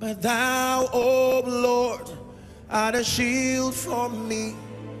 But thou, O Lord, art a shield for me.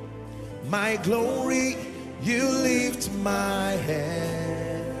 My glory, you lift my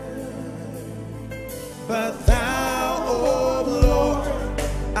head. But thou, O Lord,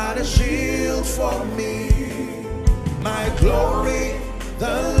 art a shield for me. My glory,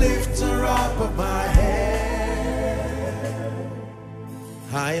 the lifter up of my head.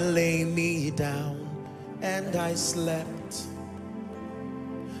 I lay me down and I slept.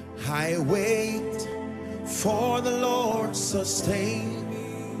 I wait for the Lord sustain me.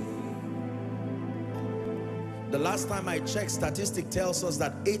 The last time I checked, statistic tells us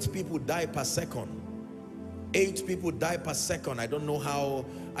that 8 people die per second. 8 people die per second. I don't know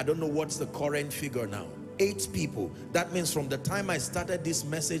what's the current figure now. 8 people. That means from the time I started this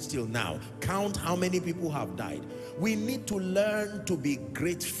message till now, count how many people have died. We need to learn to be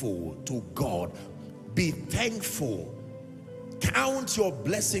grateful to God. Be thankful. Count your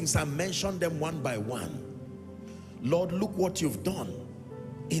blessings and mention them one by one. Lord, look what you've done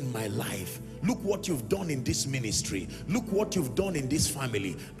in my life. Look what you've done in this ministry. Look what you've done in this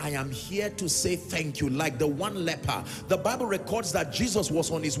family. I am here to say thank you. Like the one leper, the Bible records that Jesus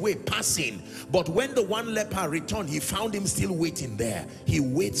was on his way passing, but when the one leper returned, he found him still waiting there. He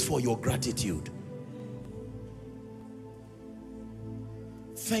waits for your gratitude.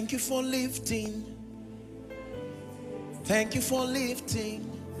 Thank you for lifting. Thank you for lifting.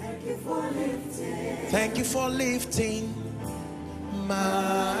 Thank you for lifting. Thank you for lifting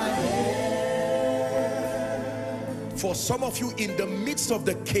my head. For some of you, in the midst of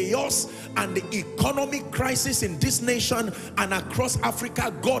the chaos and the economic crisis in this nation and across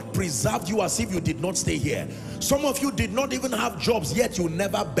Africa, God preserved you as if you did not stay here. Some of you did not even have jobs, yet you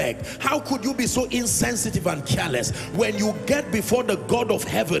never begged. How could you be so insensitive and careless? When you get before the God of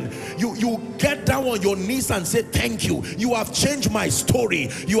heaven, you get down on your knees and say, thank you. You have changed my story.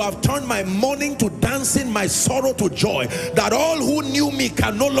 You have turned my mourning to dancing, my sorrow to joy. That all who knew me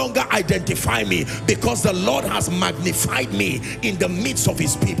can no longer identify me, because the Lord has magnified me in the midst of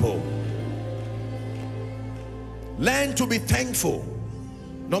his people. Learn to be thankful.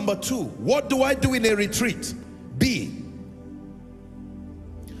 Number 2, what do I do in a retreat? B,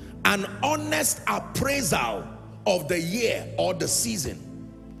 an honest appraisal of the year or the season.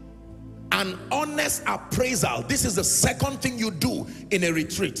 An honest appraisal. This is the second thing you do in a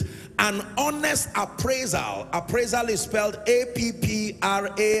retreat. An honest appraisal. Appraisal is spelled A-P-P-R-A-I-S-A-L.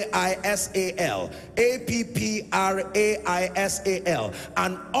 A-P-P-R-A-I-S-A-L.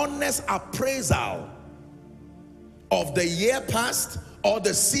 An honest appraisal of the year past or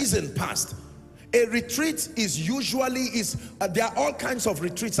the season past. A retreat is usually, there are all kinds of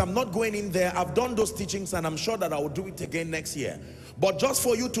retreats. I'm not going in there. I've done those teachings and I'm sure that I will do it again next year. But just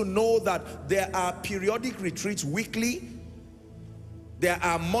for you to know that there are periodic retreats weekly, There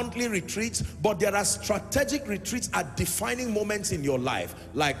are monthly retreats, but there are strategic retreats at defining moments in your life,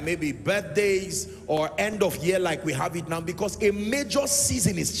 like maybe birthdays or end of year like we have it now, because a major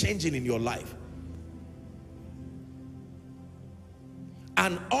season is changing in your life.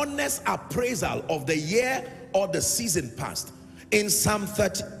 An honest appraisal of the year or the season past. In Psalm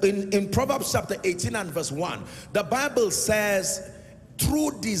 30, in Proverbs chapter 18 and verse 1, the Bible says,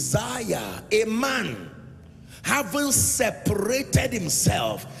 through desire, a man, having separated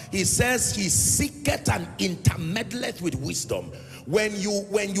himself, he says, he seeketh and intermeddleth with wisdom. When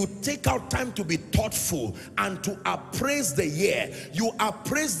you take out time to be thoughtful and to appraise the year, you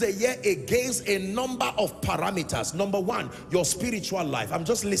appraise the year against a number of parameters. Number one, your spiritual life. I'm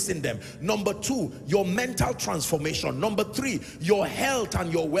just listing them. Number two, your mental transformation. Number three, your health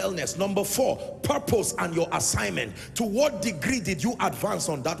and your wellness. Number four, purpose and your assignment. To what degree did you advance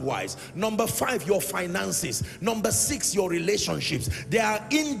on that wise? Number five, your finances. Number six, your relationships. There are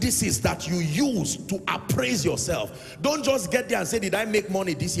indices that you use to appraise yourself. Don't just get there and say, did I make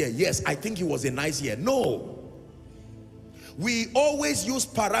money this year? Yes, I think it was a nice year. No. We always use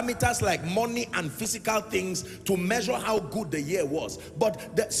parameters like money and physical things to measure how good the year was.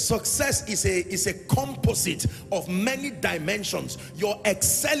 But the success is a composite of many dimensions. Your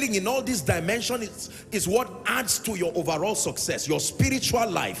excelling in all these dimensions is what adds to your overall success. Your spiritual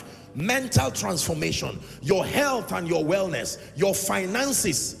life, mental transformation, your health and your wellness, your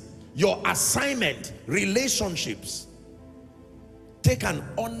finances, your assignment, relationships. Take an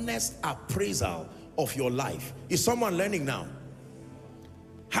honest appraisal of your life. Is someone learning now?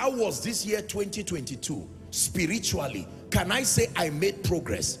 How was this year 2022 spiritually? Can I say I made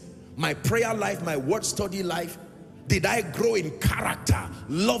progress? My prayer life, my word study life, did I grow in character,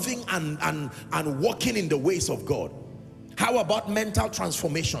 loving and walking in the ways of God? How about mental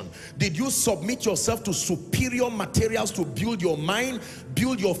transformation? Did you submit yourself to superior materials to build your mind,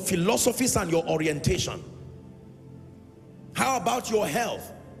 build your philosophies and your orientation? How about your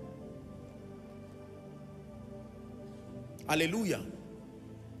health? Hallelujah.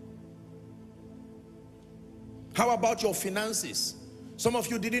 How about your finances? Some of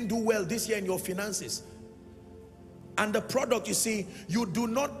you didn't do well this year in your finances. And the product, you see, you do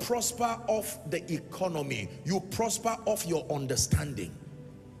not prosper off the economy. You prosper off your understanding.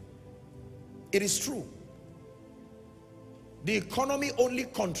 It is true. The economy only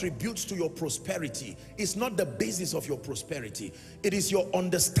contributes to your prosperity. It's not the basis of your prosperity. It is your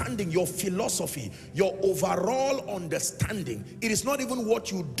understanding, your philosophy, your overall understanding. It is not even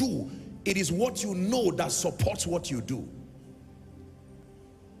what you do. It is what you know that supports what you do.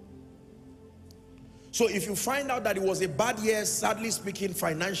 So if you find out that it was a bad year, sadly speaking,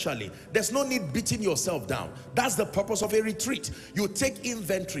 financially, there's no need beating yourself down. That's the purpose of a retreat. You take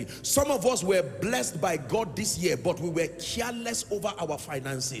inventory. Some of us were blessed by God this year, but we were careless over our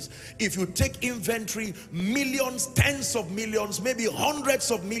finances. If you take inventory, millions, tens of millions, maybe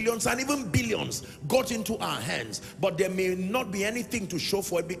hundreds of millions, and even billions got into our hands, but there may not be anything to show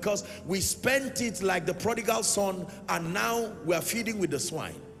for it because we spent it like the prodigal son, and now we are feeding with the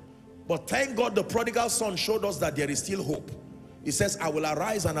swine. But thank God the prodigal son showed us that there is still hope. He says, I will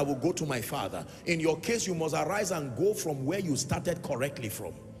arise and I will go to my father. In your case, you must arise and go from where you started correctly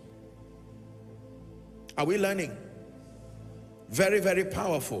from. Are we learning? Very, very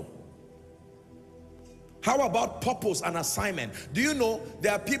powerful. How about purpose and assignment? Do you know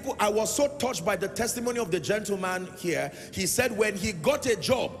there are people, I was so touched by the testimony of the gentleman here. He said when he got a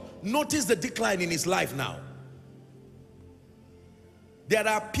job, notice the decline in his life now. There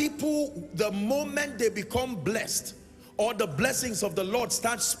are people, the moment they become blessed or the blessings of the Lord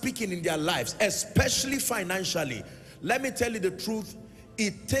start speaking in their lives, especially financially, let me tell you the truth,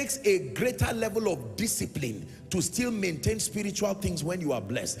 it takes a greater level of discipline to still maintain spiritual things when you are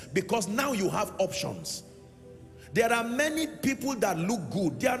blessed, because now you have options. There are many people that look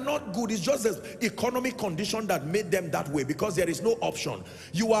good. They are not good. It's just the economic condition that made them that way, because there is no option.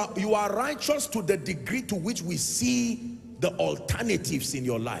 You are righteous to the degree to which we see the alternatives in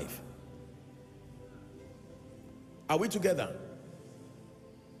your life. Are we together?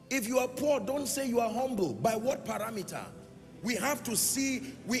 If you are poor, don't say you are humble. By what parameter? We have to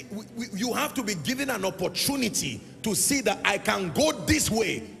see, you have to be given an opportunity to see that I can go this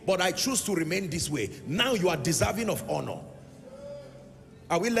way, but I choose to remain this way. Now you are deserving of honor.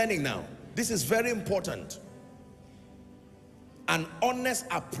 Are we learning now? This is very important. An honest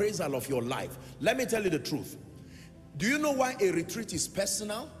appraisal of your life. Let me tell you the truth. Do you know why a retreat is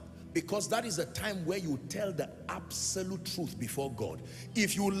personal? Because that is a time where you tell the absolute truth before God.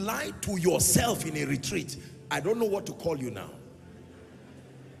 If you lie to yourself in a retreat, I don't know what to call you now.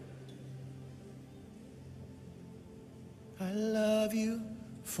 I I love you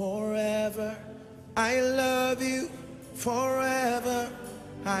forever. I love you forever.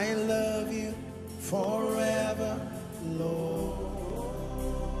 I love you forever, Lord.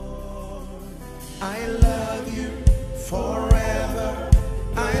 I love you forever.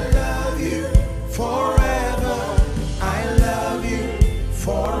 I love you forever. I love you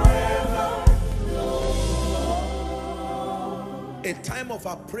forever, Lord. A time of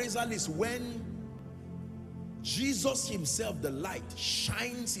appraisal is when Jesus himself, the light,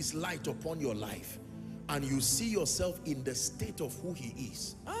 shines his light upon your life and you see yourself in the state of who he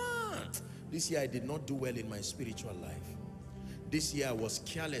is. This year I did not do well in my spiritual life. This year I was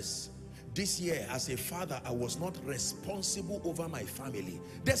careless. This year as a father I was not responsible over my family.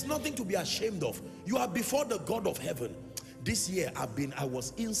 There's nothing to be ashamed of. You are before the God of heaven. This year I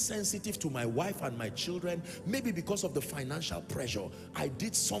was insensitive to my wife and my children, maybe because of the financial pressure. I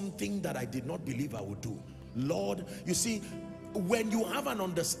did something that I did not believe I would do. Lord, you see, when you have an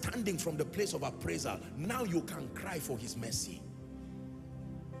understanding from the place of appraisal, now you can cry for his mercy.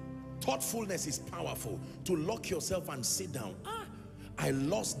 Thoughtfulness is powerful. To lock yourself and sit down. I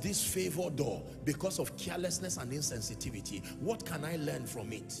lost this favor door because of carelessness and insensitivity. What can I learn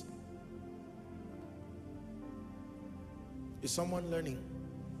from it? Is someone learning?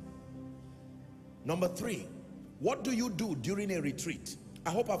 Number 3, what do you do during a retreat? I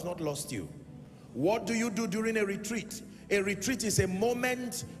hope I've not lost you. What do you do during a retreat? A retreat is a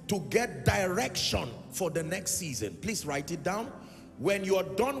moment to get direction for the next season. Please write it down. When you're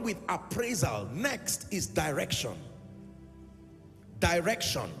done with appraisal, next is direction.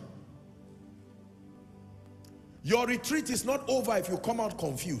 Direction. Your retreat is not over if you come out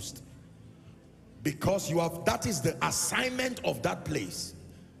confused, because you have, that is the assignment of that place.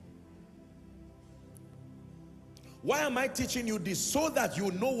 Why am I teaching you this? So that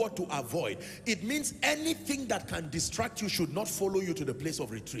you know what to avoid. It means anything that can distract you should not follow you to the place of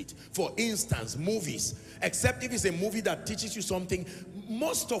retreat. For instance, movies. Except if it's a movie that teaches you something.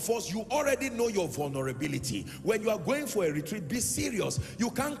 Most of us, you already know your vulnerability. When you are going for a retreat, be serious. You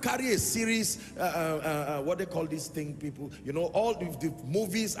can't carry a series, what they call this thing, people, you know, all the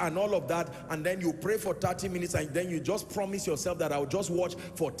movies and all of that, and then you pray for 30 minutes and then you just promise yourself that I'll just watch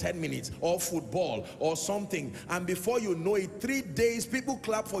for 10 minutes, or football or something. And before you know it, 3 days, people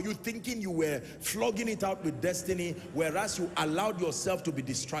clap for you thinking you were flogging it out with destiny, whereas you allowed yourself to be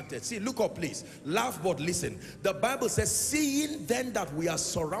distracted. See, look up please. Laugh but listen. The Bible says, seeing then that we are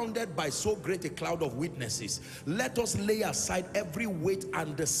surrounded by so great a cloud of witnesses, let us lay aside every weight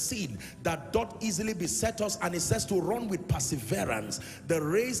and the sin that doth easily beset us, and it says to run with perseverance the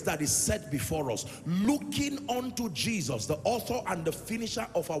race that is set before us, looking unto Jesus, the author and the finisher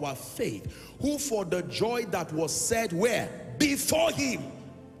of our faith, who for the joy that was set where? Before him,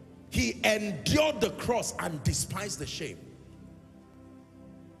 he endured the cross and despised the shame.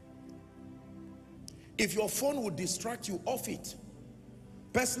 If your phone would distract you, off it.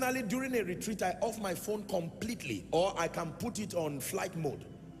 Personally, during a retreat, I off my phone completely, or I can put it on flight mode.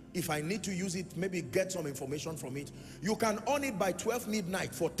 If I need to use it, maybe get some information from it. You can on it by 12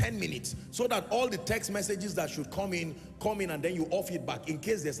 midnight for 10 minutes, so that all the text messages that should come in, and then you off it back in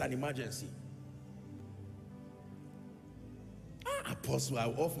case there's an emergency. Apostle, I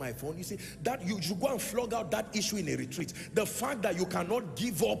off my phone. You see, that you should go and flog out that issue in a retreat. The fact that you cannot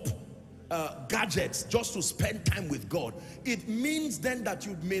give up gadgets just to spend time with God, it means then that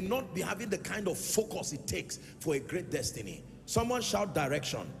you may not be having the kind of focus it takes for a great destiny. Someone shout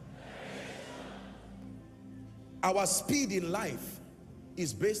direction. Our speed in life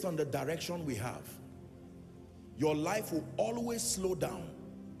is based on the direction we have. Your life will always slow down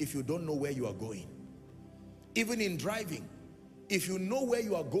if you don't know where you are going. Even in driving, if you know where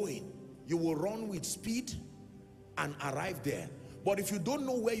you are going, you will run with speed and arrive there. But if you don't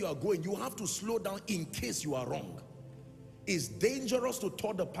know where you are going, you have to slow down in case you are wrong. It's dangerous to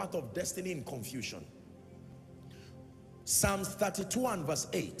tread the path of destiny in confusion. Psalms 32 and verse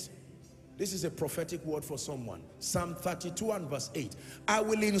 8. This is a prophetic word for someone. Psalm 32 and verse 8. I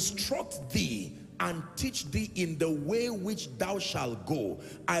will instruct thee and teach thee in the way which thou shalt go.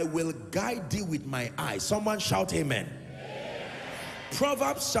 I will guide thee with my eye. Someone shout amen.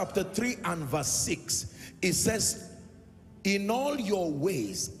 Proverbs chapter 3 and verse 6. It says, in all your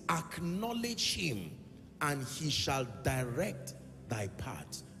ways acknowledge him, and he shall direct thy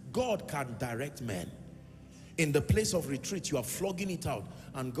paths. God can direct men. In the place of retreat, you are flogging it out,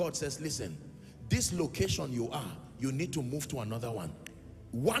 and God says, listen, this location you are, you need to move to another one.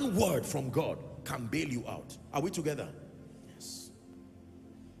 One word from God can bail you out. Are we together? Yes.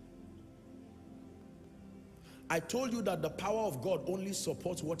 I told you that the power of God only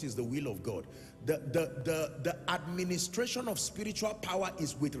supports what is the will of God. The administration of spiritual power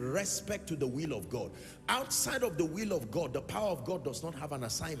is with respect to the will of God. Outside of the will of God, the power of God does not have an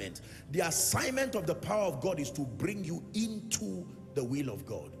assignment. The assignment of the power of God is to bring you into the will of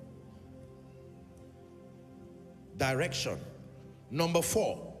God. Direction. Number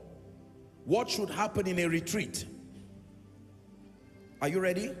 4, what should happen in a retreat? Are you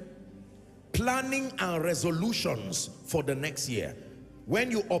ready? Planning and resolutions for the next year. When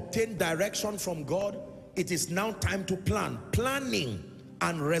you obtain direction from God, it is now time to plan. Planning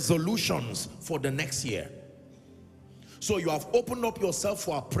and resolutions for the next year. So you have opened up yourself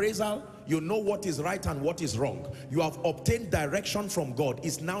for appraisal. You know what is right and what is wrong. You have obtained direction from God.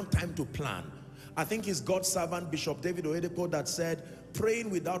 It's now time to plan. I think it's God's servant Bishop David Oyedepo that said, praying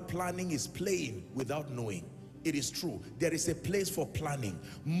without planning is playing without knowing. It is true. There is a place for planning.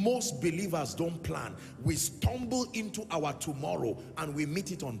 Most believers don't plan. We stumble into our tomorrow and we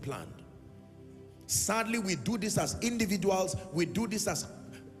meet it unplanned. Sadly, we do this as individuals. We do this as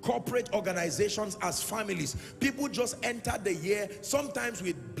corporate organizations, as families. People just enter the year sometimes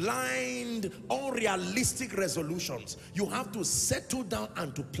with blind, unrealistic resolutions. You have to settle down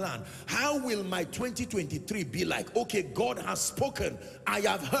and to plan. How will my 2023 be like? Okay, God has spoken. I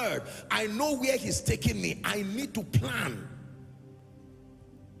have heard. I know where he's taking me. I need to plan.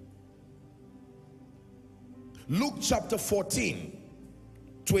 Luke chapter 14.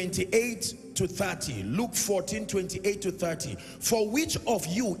 28 to 30. Luke 14, 28 to 30. For which of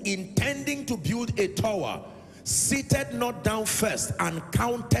you, intending to build a tower, seated not down first and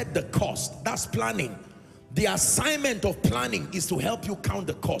counted the cost? That's planning. The assignment of planning is to help you count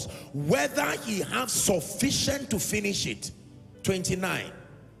the cost, whether he have sufficient to finish it. 29.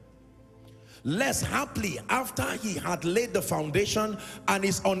 Lest haply after he had laid the foundation and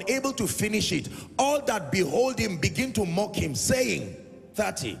is unable to finish it, all that behold him begin to mock him, saying,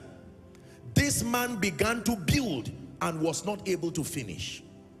 30. This man began to build and was not able to finish.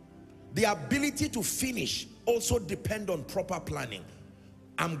 The ability to finish also depends on proper planning.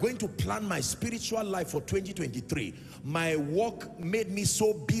 I'm going to plan my spiritual life for 2023. My work made me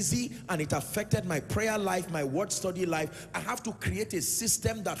so busy and it affected my prayer life, my word study life. I have to create a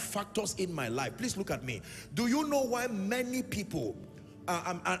system that factors in my life. Please look at me. Do you know why many people,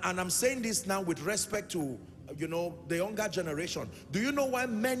 and I'm saying this now with respect to, you know, the younger generation. Do you know why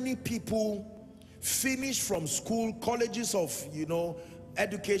many people finish from school, colleges of, you know,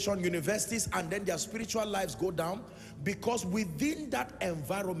 education, universities, and then their spiritual lives go down? Because within that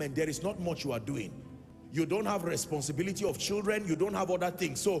environment, there is not much you are doing. You don't have responsibility of children. You don't have other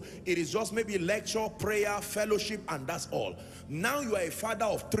things. So it is just maybe lecture, prayer, fellowship, and that's all. Now you are a father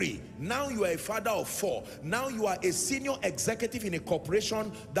of 3. Now you are a father of 4. Now you are a senior executive in a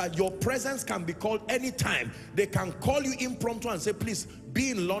corporation that your presence can be called anytime. They can call you impromptu and say, please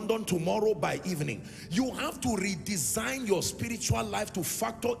be in London tomorrow by evening. You have to redesign your spiritual life to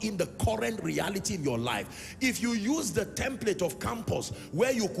factor in the current reality in your life. If you use the template of campus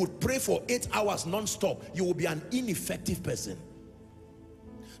where you could pray for 8 hours non-stop, you will be an ineffective person.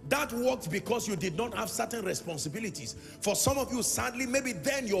 That worked because you did not have certain responsibilities. For some of you, sadly, maybe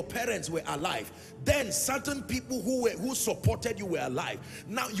then your parents were alive. Then certain people who supported you were alive.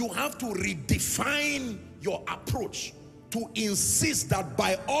 Now you have to redefine your approach to insist that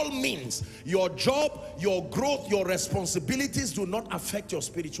by all means, your job, your growth, your responsibilities do not affect your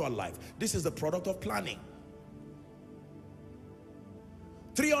spiritual life. This is the product of planning.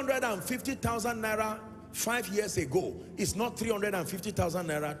 350,000 naira 5 years ago is not 350,000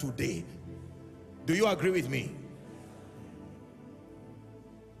 naira today. Do you agree with me?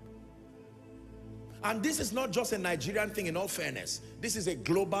 And this is not just a Nigerian thing, in all fairness. This is a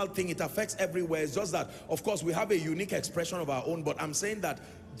global thing. It affects everywhere. It's just that, of course, we have a unique expression of our own, but I'm saying that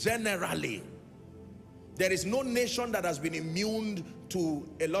generally, there is no nation that has been immune to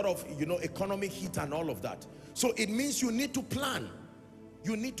a lot of, you know, economic heat and all of that. So it means you need to plan.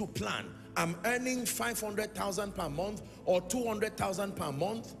 You need to plan. I'm earning 500,000 per month or 200,000 per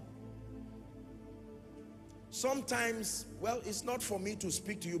month. Sometimes, well, it's not for me to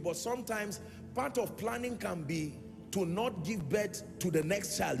speak to you, but sometimes part of planning can be to not give birth to the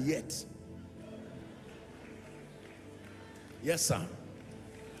next child yet. Yes, sir.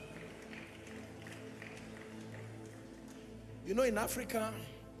 You know, in Africa,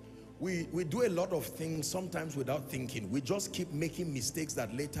 we do a lot of things sometimes without thinking. We just keep making mistakes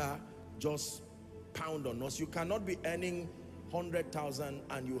that later just pound on us. You cannot be earning 100,000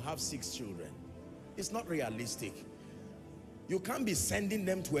 and you have 6 children. It's not realistic. You can't be sending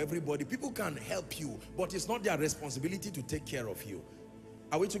them to everybody. People can help you, but it's not their responsibility to take care of you.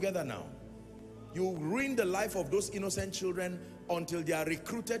 Are we together now? You ruin the life of those innocent children until they are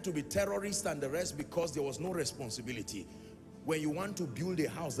recruited to be terrorists and the rest because there was no responsibility. When you want to build a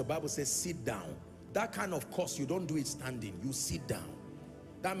house, the Bible says sit down. That kind of course, you don't do it standing, you sit down.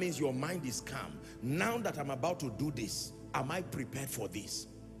 That means your mind is calm. Now that I'm about to do this, am I prepared for this?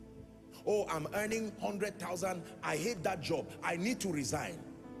 Oh, I'm earning 100,000. I hate that job. I need to resign.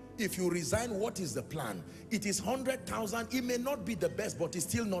 If you resign, what is the plan? It is 100,000. It may not be the best, but it's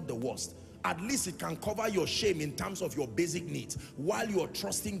still not the worst. At least it can cover your shame in terms of your basic needs while you are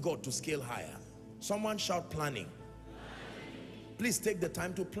trusting God to scale higher. Someone shout planning. Please take the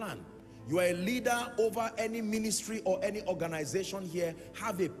time to plan. You are a leader over any ministry or any organization here.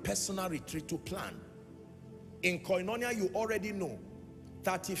 Have a personal retreat to plan. In Koinonia, you already know,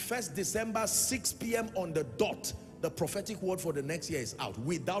 31st December, 6 p.m. on the dot, the prophetic word for the next year is out.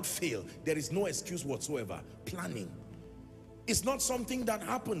 Without fail, there is no excuse whatsoever. Planning. It's not something that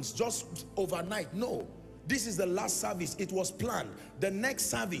happens just overnight. No. This is the last service. It was planned. The next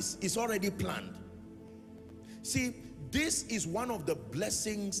service is already planned. See, this is one of the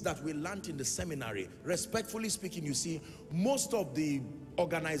blessings that we learned in the seminary. Respectfully speaking, you see, most of the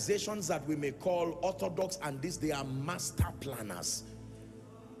organizations that we may call orthodox and this, they are master planners.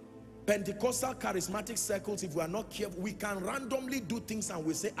 Pentecostal charismatic circles, if we are not careful, we can randomly do things and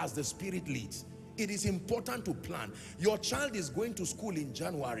we say as the Spirit leads. It is important to plan. Your child is going to school in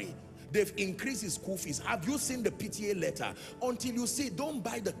January. They've increased his school fees. Have you seen the PTA letter? Until you see, don't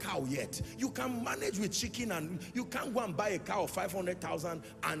buy the cow yet. You can manage with chicken, and you can't go and buy a cow of 500,000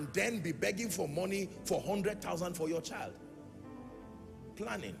 and then be begging for money for 100,000 for your child.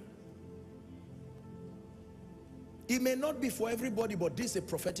 Planning. It may not be for everybody, but this is a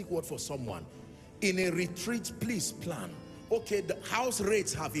prophetic word for someone. In a retreat, please plan. Okay, the house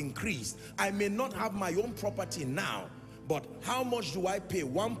rates have increased. I may not have my own property now, but how much do I pay?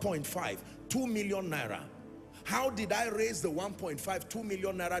 1.5, 2 million naira. How did I raise the 1.5, 2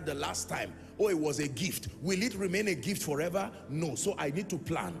 million naira the last time? Oh, it was a gift. Will it remain a gift forever? No. So I need to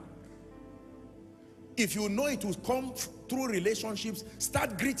plan. If you know it will come through relationships,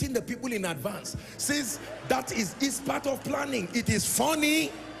 start greeting the people in advance. Since that is part of planning. It is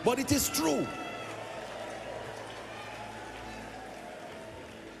funny, but it is true.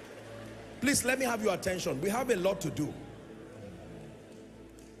 Please let me have your attention. We have a lot to do.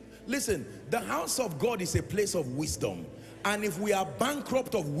 Listen, the house of God is a place of wisdom. And if we are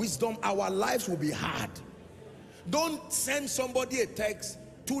bankrupt of wisdom, our lives will be hard. Don't send somebody a text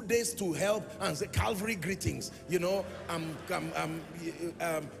 2 days to help and say Calvary greetings. You know, I'm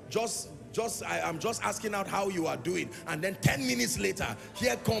just asking out how you are doing. And then 10 minutes later,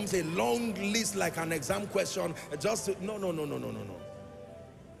 here comes a long list like an exam question. No.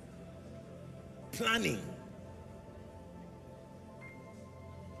 Planning.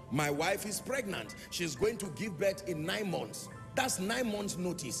 My wife is pregnant. She's going to give birth in 9 months. That's 9 months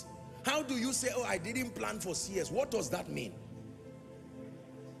notice. How do you say, oh, I didn't plan for CS? What does that mean?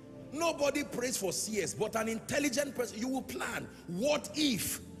 Nobody prays for CS, but an intelligent person, you will plan. What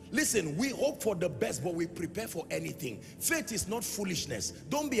if? Listen, we hope for the best, but we prepare for anything. Faith is not foolishness.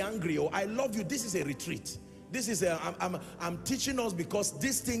 Don't be angry. Oh, I love you. This is a retreat. This is I'm teaching us because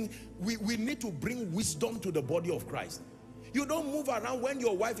this thing, we need to bring wisdom to the body of Christ. You don't move around when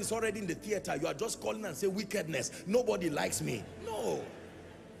your wife is already in the theater. You are just calling and say wickedness. Nobody likes me. No.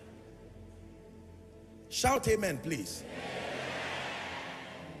 Shout amen, please.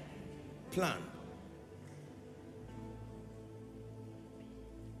 Plan.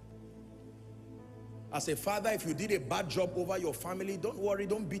 As a father, if you did a bad job over your family, don't worry,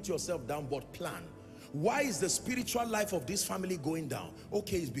 don't beat yourself down, but plan. Why is the spiritual life of this family going down?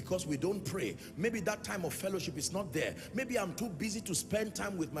 Okay, it's because we don't pray. Maybe that time of fellowship is not there. Maybe I'm too busy to spend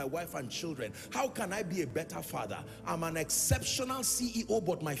time with my wife and children. How can I be a better father? I'm an exceptional CEO,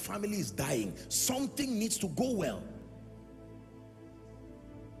 but my family is dying. Something needs to go well.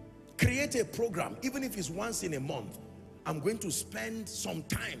 Create a program, even if it's once in a month. I'm going to spend some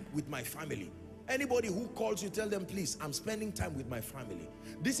time with my family. Anybody who calls you, tell them, please, I'm spending time with my family.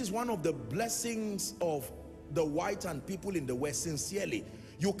 This is one of the blessings of the white and people in the West, sincerely.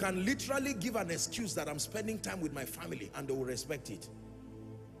 You can literally give an excuse that I'm spending time with my family and they will respect it.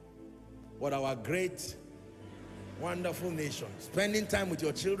 What our great, wonderful nation. Spending time with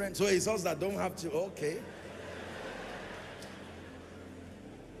your children. So it's us that don't have to, okay.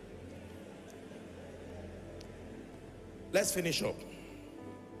 Let's finish up.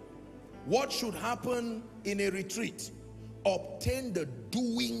 What should happen in a retreat? Obtain the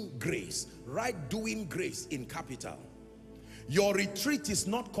doing grace. Write doing grace in capital. Your retreat is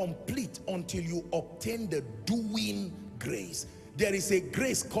not complete until you obtain the doing grace. there is a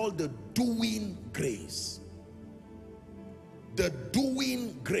grace called the doing grace. The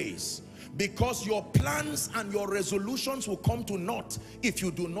doing grace. Because your plans and your resolutions will come to naught if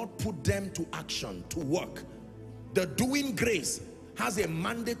you do not put them to action, to work. The doing grace has a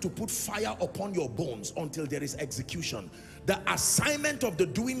mandate to put fire upon your bones until there is execution. The assignment of the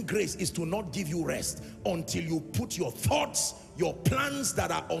doing grace is to not give you rest until you put your thoughts, your plans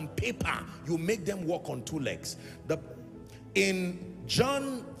that are on paper, you make them walk on two legs. In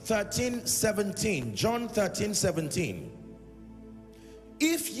John 13:17, John 13:17,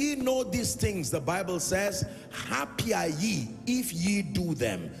 if ye know these things, the Bible says, happy are ye if ye do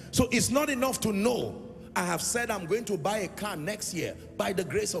them. So it's not enough to know. I have said I'm going to buy a car next year by the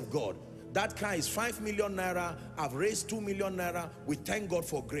grace of God. That car is 5 million naira. I've raised 2 million naira. We thank God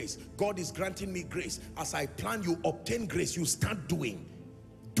for grace. God is granting me grace. As I plan, you obtain grace. You start doing.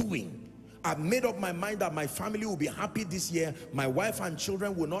 I've made up my mind that my family will be happy this year. My wife and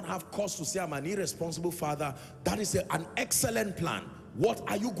children will not have cause to say I'm an irresponsible father. That is an excellent plan. What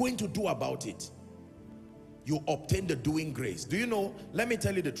are you going to do about it? You obtain the doing grace. Do you know, let me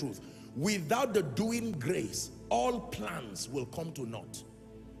tell you the truth. Without the doing grace, all plans will come to naught.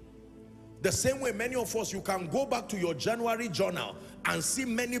 The same way many of us, you can go back to your January journal and see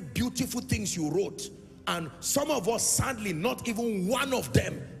many beautiful things you wrote. And some of us, sadly, not even one of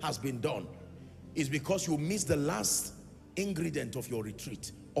them has been done. It's because you missed the last ingredient of your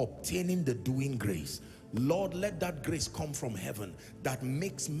retreat, obtaining the doing grace. Lord, let that grace come from heaven that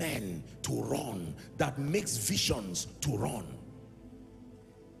makes men to run, that makes visions to run.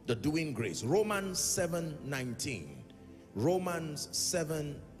 The doing grace. Romans 7:19. Romans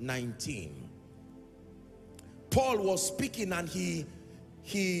 7:19. Paul was speaking and he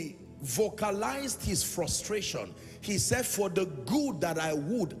vocalized his frustration. He said, for the good that I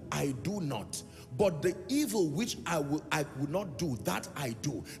would, I do not. But the evil which I would not do, that I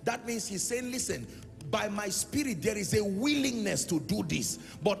do. That means he's saying, listen, by my spirit there is a willingness to do this,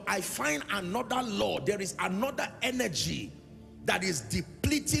 but I find another law, there is another energy that is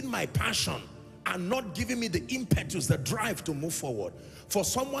depleting my passion and not giving me the impetus, the drive to move forward. For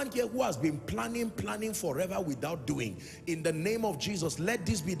someone here who has been planning forever without doing, in the name of Jesus, let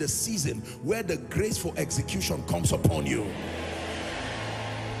this be the season where the grace for execution comes upon you.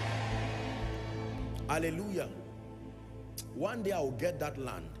 Hallelujah. One day I will get that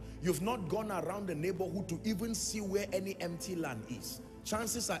land. You've not gone around the neighborhood to even see where any empty land is.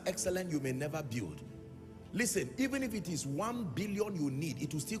 Chances are excellent you may never build. Listen, even if it is 1 billion you need,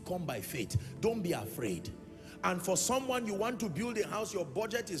 it will still come by faith. Don't be afraid. And for someone, you want to build a house, your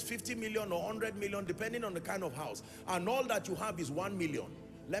budget is 50 million or 100 million, depending on the kind of house, and all that you have is 1 million.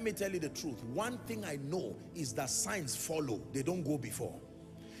 Let me tell you the truth. One thing I know is that signs follow. They don't go before.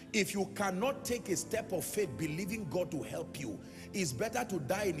 If you cannot take a step of faith believing God to help you, it's better to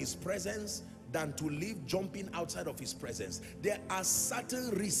die in his presence than to live jumping outside of his presence. There are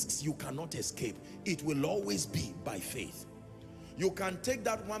certain risks you cannot escape. It will always be by faith. You can take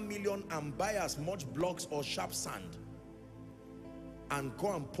that 1 million and buy as much blocks or sharp sand and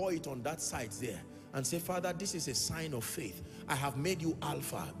go and pour it on that site there and say, Father, this is a sign of faith. I have made you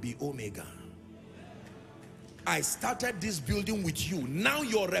Alpha, be Omega. I started this building with you. Now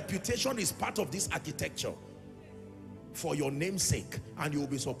your reputation is part of this architecture for your name's sake, and you will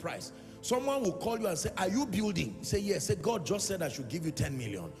be surprised. Someone will call you and say, are you building? Say, yes. Say, God just said I should give you 10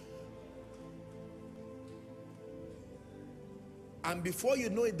 million. And before you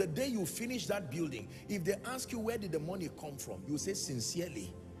know it, the day you finish that building, if they ask you where did the money come from, you say,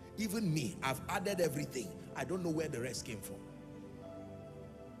 sincerely, even me, I've added everything. I don't know where the rest came from.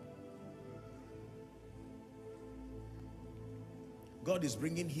 God is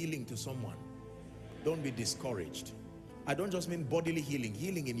bringing healing to someone. Don't be discouraged. I don't just mean bodily healing,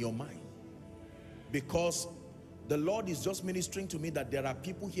 healing in your mind. Because the Lord is just ministering to me that there are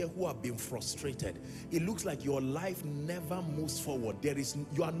people here who have been frustrated. It looks like your life never moves forward.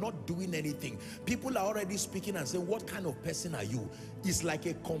 You are not doing anything. People are already speaking and saying, what kind of person are you? It's like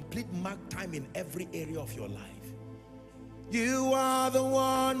a complete mark time in every area of your life. You are the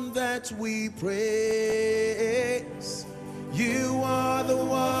one that we praise. You are the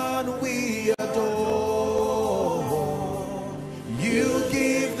one we adore. You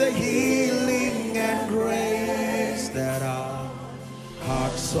give the healing and grace that our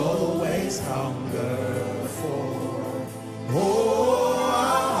hearts always hunger for. Oh,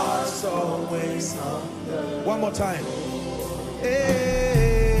 our hearts always hunger. One more time.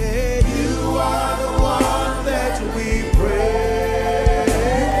 Hey, you are the one that we praise.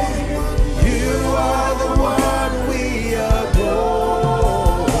 You are the one we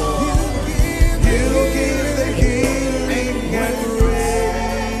adore. You give the healing and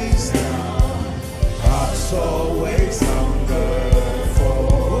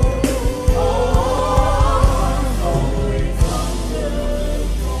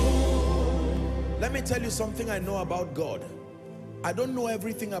something I know about God. I don't know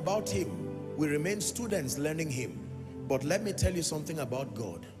everything about him. We remain students learning him. But let me tell you something about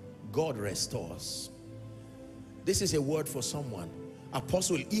God. God restores. This is a word for someone.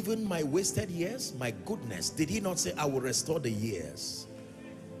 Apostle, even my wasted years, my goodness, did he not say, I will restore the years?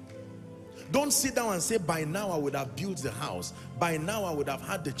 Don't sit down and say, by now I would have built the house. By now I would have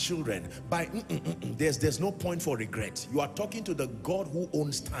had the children. There's no point for regret. You are talking to the God who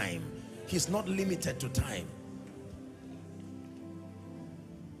owns time. He's not limited to time.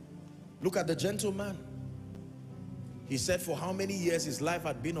 Look at the gentleman. He said for how many years his life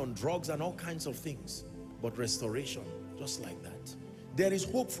had been on drugs and all kinds of things. But restoration, just like that. There is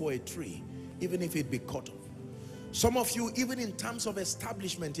hope for a tree, even if it be cut off. Some of you, even in terms of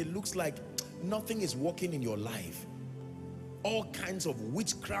establishment, it looks like nothing is working in your life. All kinds of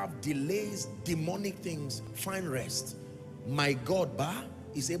witchcraft, delays, demonic things. Find rest. My God,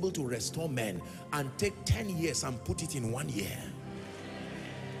 is able to restore men and take 10 years and put it in 1 year.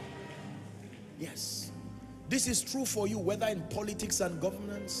 Yes. This is true for you, whether in politics and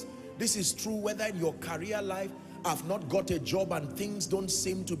governance. This is true whether in your career life. I've not got a job and things don't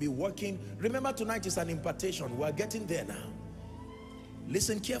seem to be working. Remember, tonight is an impartation. We're getting there now.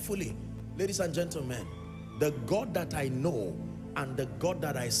 Listen carefully, ladies and gentlemen. The God that I know and the God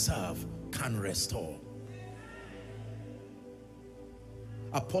that I serve can restore.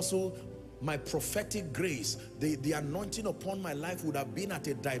 Apostle, my prophetic grace, the anointing upon my life would have been at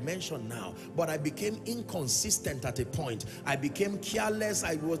a dimension now, but I became inconsistent at a point. I became careless.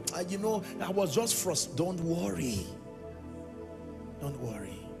 I was just frustrated. Don't worry. Don't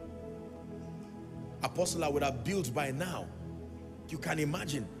worry. Apostle, I would have built by now. You can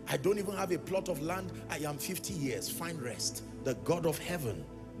imagine, I don't even have a plot of land. I am 50 years. Find rest. The God of heaven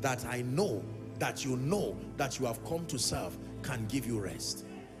that I know that you have come to serve can give you rest.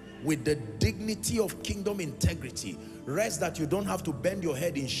 With the dignity of kingdom integrity. Rest that you don't have to bend your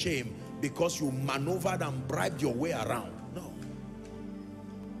head in shame because you maneuvered and bribed your way around. No.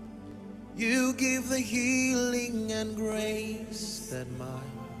 You give the healing and grace that my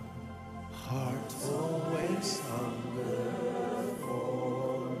heart always hunger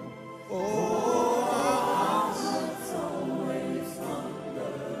for. Oh, our hearts always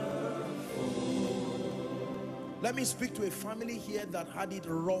hunger for. Let me speak to a family here that had it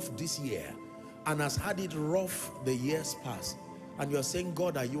rough this year and has had it rough the years past. And you're saying,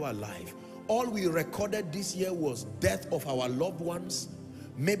 God, are you alive? All we recorded this year was death of our loved ones,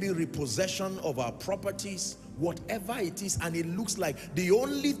 maybe repossession of our properties, whatever it is. And it looks like the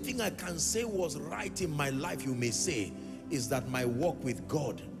only thing I can say was right in my life, you may say, is that my walk with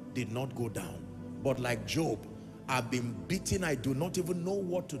God did not go down. But like Job, I've been beaten. I do not even know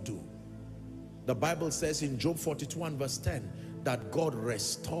what to do. The Bible says in Job 42 and verse 10 that God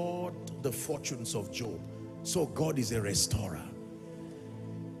restored the fortunes of Job. So God is a restorer.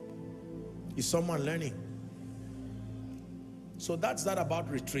 Is someone learning? So that's that about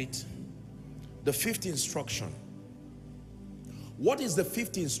retreat. The fifth instruction. What is the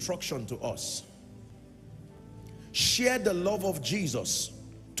fifth instruction to us? Share the love of Jesus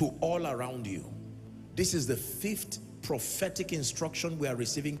to all around you. This is the fifth prophetic instruction we are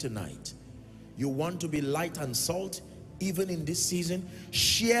receiving tonight. You want to be light and salt even in this season?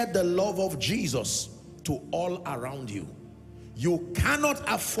 Share the love of Jesus to all around you. You cannot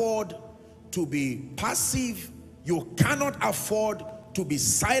afford to be passive. You cannot afford to be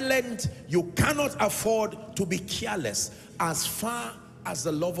silent. You cannot afford to be careless as far as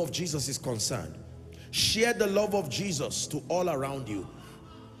the love of Jesus is concerned. Share the love of Jesus to all around you.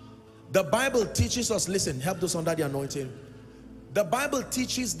 The Bible teaches us, listen, help those under the anointing. The Bible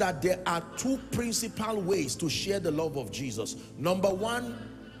teaches that there are two principal ways to share the love of Jesus. Number one,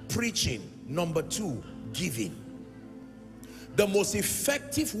 preaching. Number two, giving. The most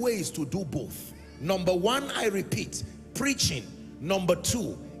effective ways to do both. Number one, I repeat, preaching. Number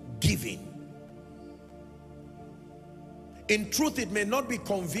two, giving. In truth, it may not be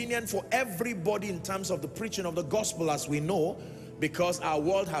convenient for everybody in terms of the preaching of the gospel, as we know, because our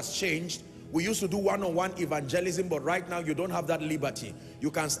world has changed. We used to do one-on-one evangelism, but right now you don't have that liberty. You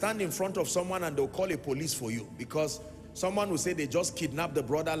can stand in front of someone and they'll call a police for you because someone will say they just kidnapped the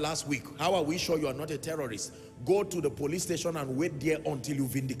brother last week. How are we sure you are not a terrorist? Go to the police station and wait there until you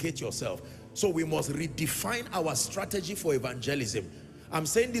vindicate yourself. So we must redefine our strategy for evangelism. I'm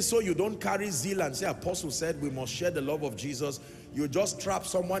saying this so you don't carry zeal and say, Apostle said we must share the love of Jesus. You just trap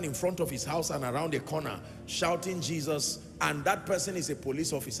someone in front of his house and around a corner shouting Jesus, and that person is a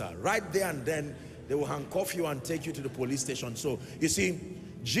police officer. Right there and then they will handcuff you and take you to the police station. So you see,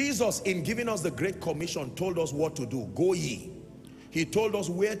 Jesus, in giving us the Great Commission, told us what to do. Go ye. He told us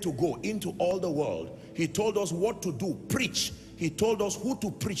where to go, into all the world. He told us what to do, preach. He told us who to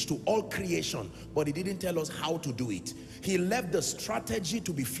preach to, all creation, but he didn't tell us how to do it. He left the strategy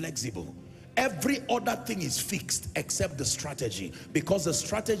to be flexible. Every other thing is fixed except the strategy, because the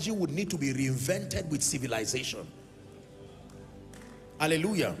strategy would need to be reinvented with civilization.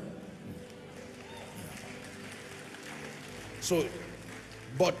 Hallelujah. So,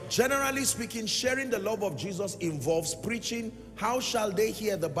 but generally speaking, sharing the love of Jesus involves preaching. How shall they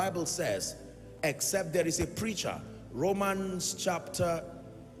hear, the Bible says, except there is a preacher? Romans chapter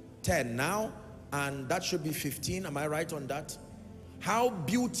 10 now, and that should be 15. Am I right on that? How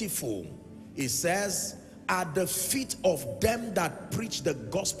beautiful, it says, are the feet of them that preach the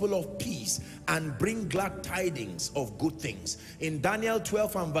gospel of peace and bring glad tidings of good things. In Daniel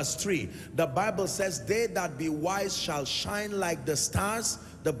 12 and verse 3, the Bible says, they that be wise shall shine like the stars,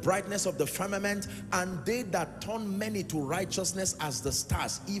 the brightness of the firmament, and they that turn many to righteousness as the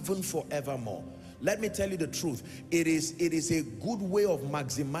stars, even forevermore. Let me tell you the truth. It is a good way of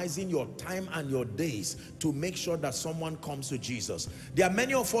maximizing your time and your days to make sure that someone comes to Jesus. There are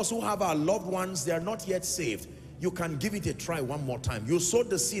many of us who have our loved ones, they are not yet saved. You can give it a try one more time. You sowed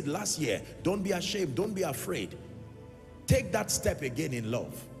the seed last year. Don't be ashamed. Don't be afraid. Take that step again in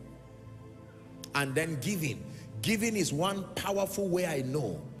love. And then giving. Giving is one powerful way I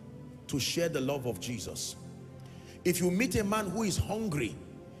know to share the love of Jesus. If you meet a man who is hungry,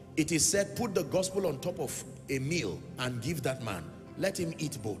 it is said, put the gospel on top of a meal and give that man. Let him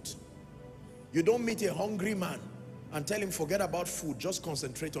eat both. You don't meet a hungry man and tell him, forget about food, just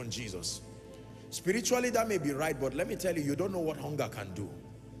concentrate on Jesus. Spiritually, that may be right, but let me tell you, you don't know what hunger can do.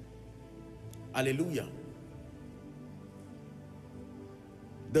 Hallelujah.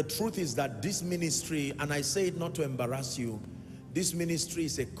 The truth is that this ministry, and I say it not to embarrass you, this ministry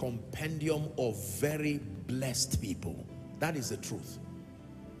is a compendium of very blessed people. That is the truth.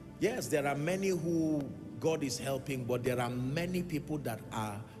 Yes, there are many who God is helping, but there are many people that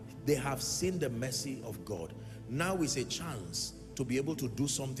they have seen the mercy of God. Now is a chance to be able to do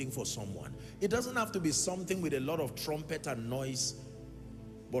something for someone. It doesn't have to be something with a lot of trumpet and noise,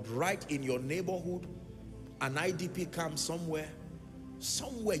 but right in your neighborhood, an IDP camp somewhere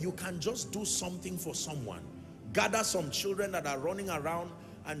you can just do something for someone. Gather some children that are running around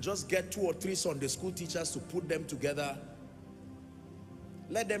and just get 2 or 3 Sunday school teachers to put them together.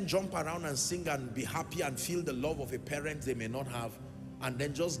 Let them jump around and sing and be happy and feel the love of a parent they may not have, and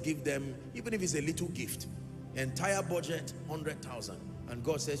then just give them, even if it's a little gift. Entire budget, 100,000. And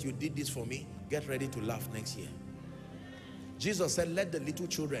God says, you did this for me, get ready to laugh next year. Jesus said, let the little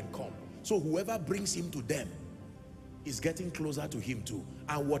children come. So whoever brings him to them is getting closer to him too.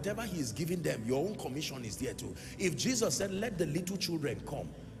 And whatever he is giving them, your own commission is there too. If Jesus said, let the little children come,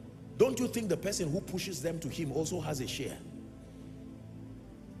 don't you think the person who pushes them to him also has a share?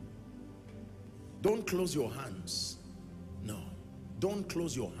 Don't close your hands. No, don't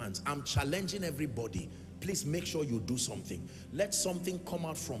close your hands. I'm challenging everybody. Please make sure you do something. Let something come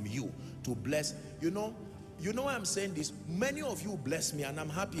out from you to bless. You know why I'm saying this? Many of you bless me and I'm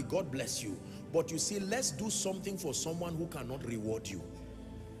happy. God bless you. But you see, let's do something for someone who cannot reward you.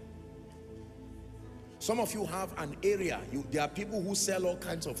 Some of you have an area. There are people who sell all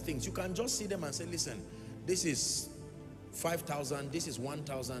kinds of things. You can just see them and say, listen, this is 5,000, this is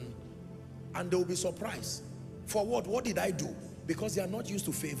 1,000. And they will be surprised. For what? What did I do? Because they are not used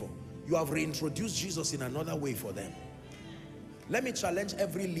to favor. You have reintroduced Jesus in another way for them. Let me challenge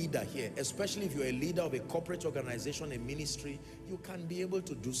every leader here, especially if you're a leader of a corporate organization, a ministry, you can be able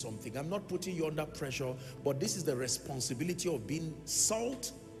to do something. I'm not putting you under pressure, but this is the responsibility of being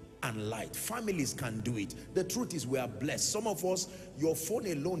salt and light. Families can do it. The truth is we are blessed. Some of us, your phone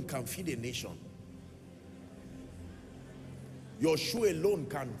alone can feed a nation. Your shoe alone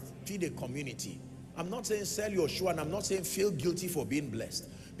can feed a community. I'm not saying sell your shoe, and I'm not saying feel guilty for being blessed.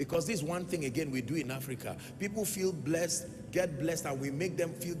 Because this is one thing again we do in Africa. People feel blessed, get blessed, and we make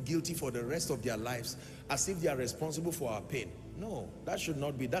them feel guilty for the rest of their lives as if they are responsible for our pain. No, that should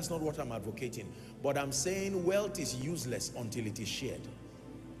not be. That's not what I'm advocating. But I'm saying wealth is useless until it is shared.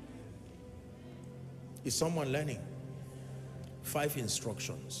 Is someone learning? 5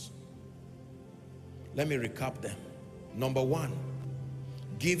 instructions. Let me recap them. Number 1,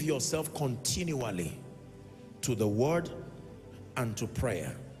 give yourself continually to the word and to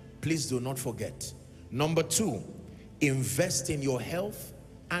prayer. Please do not forget. Number 2, invest in your health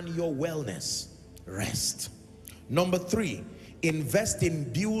and your wellness. Rest. Number 3, invest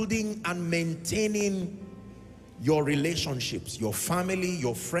in building and maintaining your relationships, your family,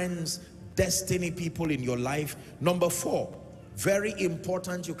 your friends, destiny people in your life. Number 4, very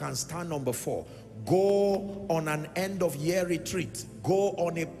important, you can start number 4. Go on an end of year retreat. Go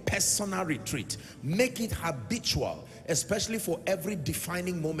on a personal retreat. Make it habitual, especially for every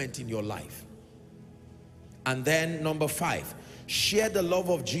defining moment in your life. And then number 5, share the love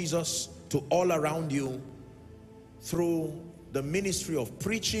of Jesus to all around you through the ministry of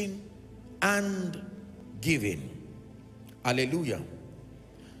preaching and giving. Hallelujah.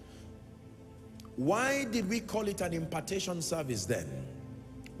 Why did we call it an impartation service then?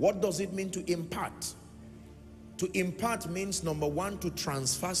 What does it mean to impart? To impart means, number 1, to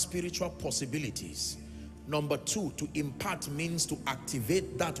transfer spiritual possibilities. Number 2, to impart means to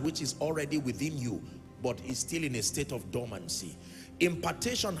activate that which is already within you but is still in a state of dormancy.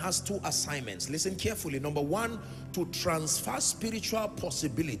 Impartation has 2 assignments. Listen carefully. Number 1, to transfer spiritual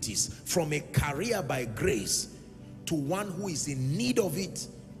possibilities from a career by grace to one who is in need of it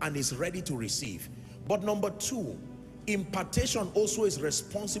and is ready to receive. But number 2, impartation also is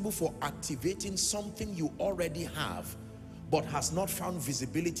responsible for activating something you already have but has not found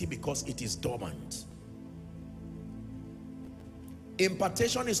visibility because it is dormant.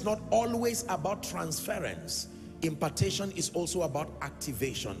 Impartation is not always about transference. Impartation is also about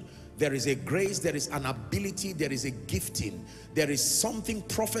activation. There is a grace, there is an ability, there is a gifting, there is something,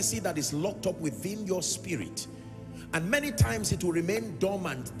 prophecy, that is locked up within your spirit. And many times it will remain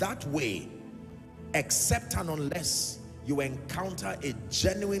dormant that way, except and unless you encounter a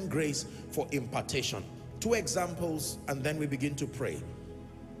genuine grace for impartation. 2 examples, and then we begin to pray.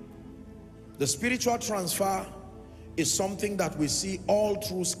 The spiritual transfer is something that we see all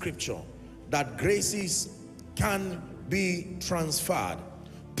through scripture, that graces can be transferred.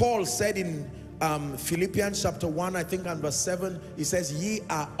 Paul said in Philippians chapter 1, I think, and verse 7, he says, ye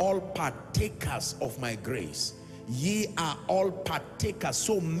are all partakers of my grace. Ye are all partakers.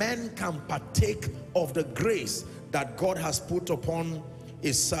 So men can partake of the grace that God has put upon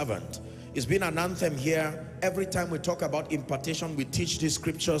his servant. It's been an anthem here. Every time we talk about impartation, we teach these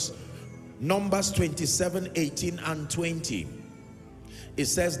scriptures. Numbers 27, 18 and 20. It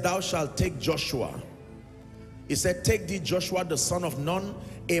says, thou shalt take Joshua. He said, take thee Joshua the son of Nun,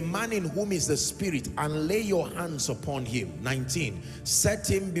 a man in whom is the Spirit, and lay your hands upon him. 19. Set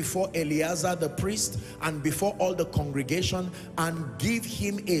him before Eleazar the priest and before all the congregation, and give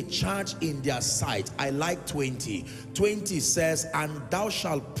him a charge in their sight. I like 20. 20 says, and thou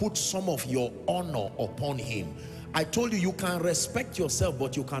shalt put some of your honor upon him. I told you, you can respect yourself,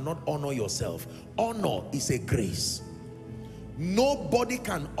 but you cannot honor yourself. Honor is a grace. Nobody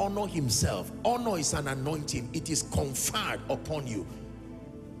can honor himself. Honor is an anointing. It is conferred upon you.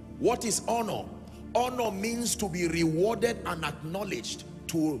 What is honor? Honor means to be rewarded and acknowledged,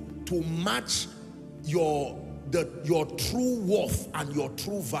 to match your true worth and your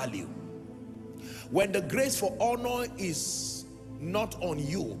true value. When the grace for honor is not on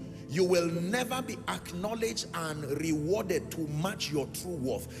you, you will never be acknowledged and rewarded to match your true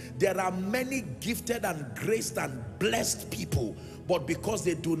worth. There are many gifted and graced and blessed people, but because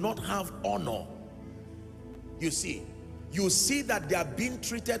they do not have honor, you see that they are being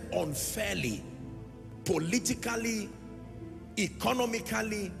treated unfairly, politically,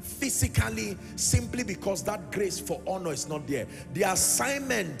 economically, physically, simply because that grace for honor is not there. The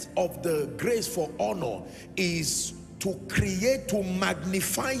assignment of the grace for honor is to create, to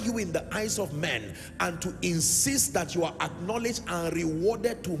magnify you in the eyes of men, and to insist that you are acknowledged and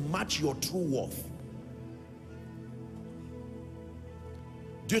rewarded to match your true worth.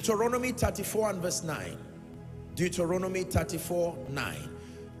 Deuteronomy 34 and verse 9. Deuteronomy 34, 9.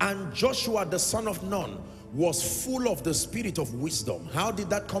 And Joshua the son of Nun was full of the spirit of wisdom. How did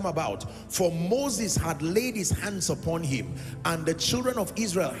that come about? For Moses had laid his hands upon him, and the children of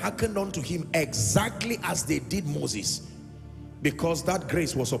Israel hearkened unto him exactly as they did Moses, because that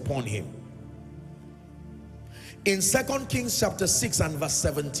grace was upon him. In 2 Kings chapter 6 and verse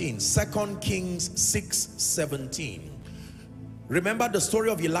 17, 2 Kings 6, 17. Remember the story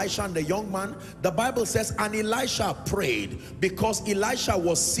of Elisha and the young man? The Bible says, and Elisha prayed, because Elisha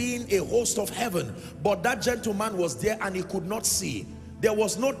was seeing a host of heaven, but that gentleman was there and he could not see. There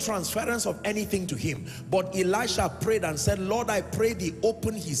was no transference of anything to him. But Elisha prayed and said, Lord, I pray thee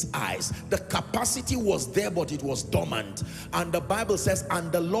open his eyes. The capacity was there, but it was dormant. And the Bible says,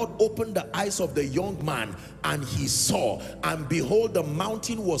 and the Lord opened the eyes of the young man, and he saw, and behold, the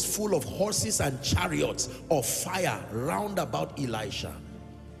mountain was full of horses and chariots of fire round about Elisha.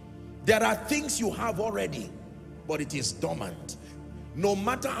 There are things you have already, but it is dormant. No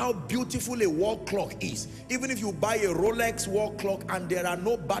matter how beautiful a wall clock is, even if you buy a Rolex wall clock and there are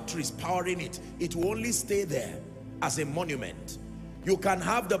no batteries powering it, it will only stay there as a monument. You can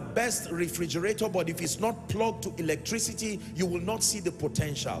have the best refrigerator, but if it's not plugged to electricity, you will not see the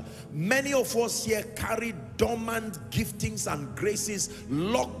potential. Many of us here carry dormant giftings and graces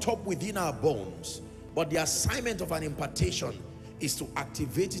locked up within our bones. But the assignment of an impartation is to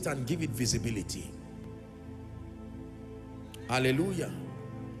activate it and give it visibility. Hallelujah.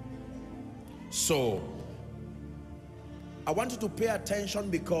 So, I want you to pay attention,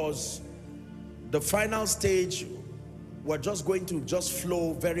 because the final stage, we're just going to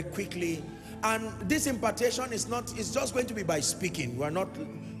flow very quickly. And this impartation is not, it's just going to be by speaking. We're not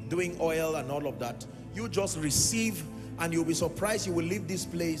doing oil and all of that. You just receive, and you'll be surprised. You will leave this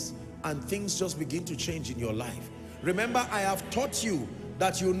place and things just begin to change in your life. Remember, I have taught you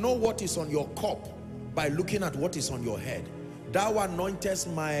that you know what is on your cup by looking at what is on your head. Thou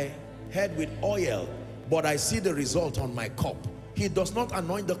anointest my head with oil, but I see the result on my cup. He does not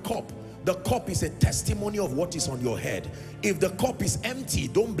anoint the cup. The cup is a testimony of what is on your head. If the cup is empty,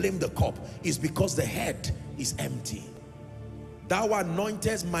 don't blame the cup. It's because the head is empty. Thou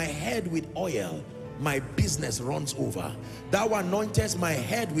anointest my head with oil, my business runs over. Thou anointest my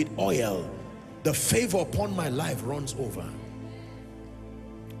head with oil, the favor upon my life runs over.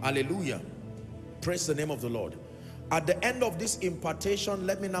 Hallelujah. Praise the name of the Lord. At the end of this impartation,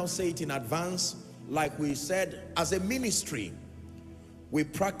 let me now say it in advance. Like we said, as a ministry, we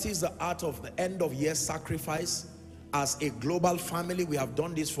practice the art of the end of year sacrifice. As a global family, we have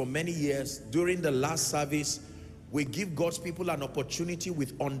done this for many years. During the last service, we give God's people an opportunity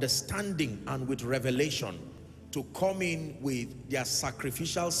with understanding and with revelation to come in with their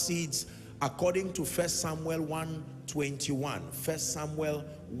sacrificial seeds according to 1 Samuel 1:21. 1 Samuel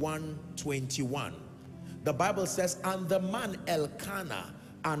 1:21. The Bible says, and the man Elkanah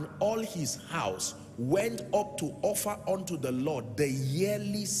and all his house went up to offer unto the Lord the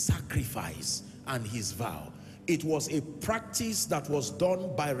yearly sacrifice and his vow. It was a practice that was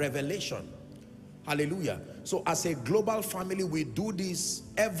done by revelation. Hallelujah. So as a global family, we do this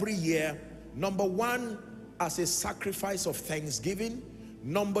every year. Number one, as a sacrifice of thanksgiving.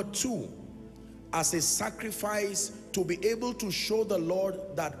 Number two, as a sacrifice to be able to show the Lord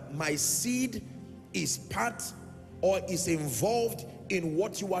that my seed is part or is involved in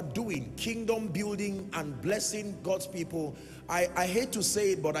what you are doing, kingdom building and blessing God's people. I hate to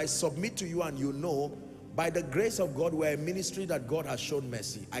say it, but I submit to you, and you know, by the grace of God, we're a ministry that God has shown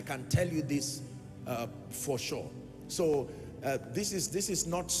mercy. I can tell you this for sure. So this is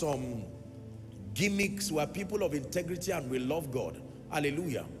not some gimmicks. We're people of integrity and we love God.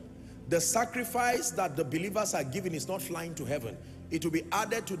 Hallelujah. The sacrifice that the believers are giving is not flying to heaven. It will be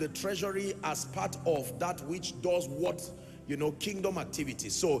added to the treasury as part of that which does what, you know, kingdom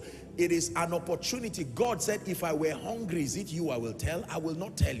activities. So it is an opportunity. God said, if I were hungry, is it you I will tell? I will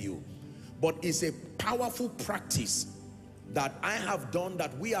not tell you. But it's a powerful practice that I have done,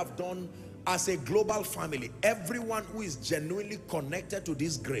 that we have done as a global family. Everyone who is genuinely connected to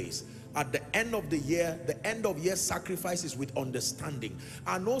this grace, at the end of the end of year sacrifice is with understanding,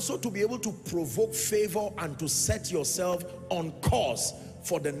 and also to be able to provoke favor and to set yourself on course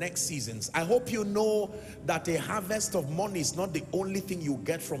for the next seasons. I hope you know that a harvest of money is not the only thing you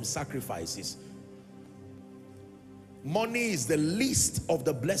get from sacrifices. Money is the least of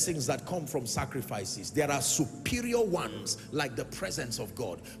the blessings that come from sacrifices. There are superior ones, like the presence of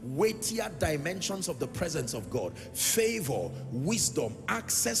God, weightier dimensions of the presence of God, favor, wisdom,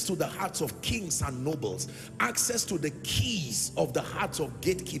 access to the hearts of kings and nobles, access to the keys of the hearts of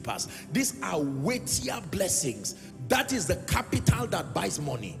gatekeepers. These are weightier blessings. That is the capital that buys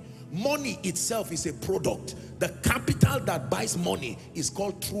money. Money itself is a product. The capital that buys money is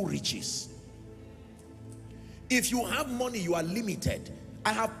called true riches. If you have money, you are limited.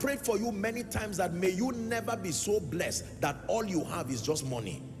 I have prayed for you many times that may you never be so blessed that all you have is just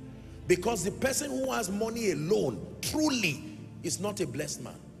money. Because the person who has money alone truly is not a blessed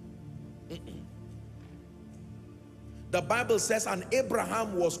man. The Bible says, and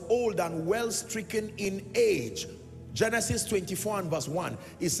Abraham was old and well stricken in age. Genesis 24 and verse 1.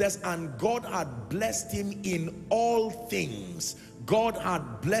 It says, and God had blessed him in all things. God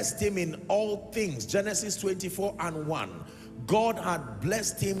had blessed him in all things. Genesis 24 and 1. God had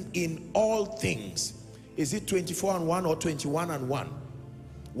blessed him in all things. Is it 24 and 1 or 21 and 1?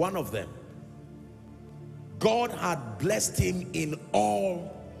 One of them. God had blessed him in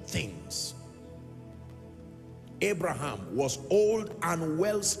all things. Abraham was old and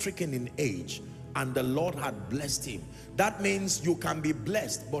well stricken in age, and the Lord had blessed him. That means you can be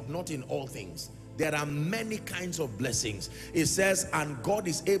blessed, but not in all things. There are many kinds of blessings. It says, and God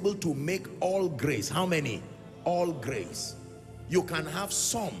is able to make all grace. How many? All grace. You can have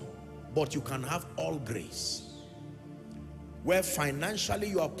some, but you can have all grace. where financially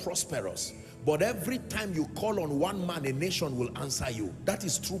you are prosperous, but every time you call on one man, a nation will answer you. That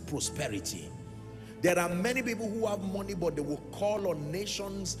is true prosperity. There are many people who have money, but they will call on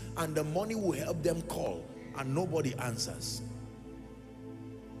nations and the money will help them call, and nobody answers.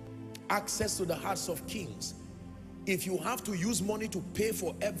 Access to the hearts of kings. If you have to use money to pay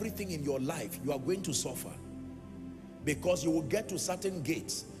for everything in your life, you are going to suffer, because you will get to certain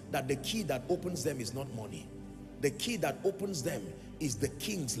gates that the key that opens them is not money. The key that opens them is the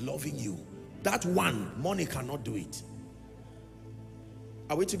kings loving you. That one, money cannot do it.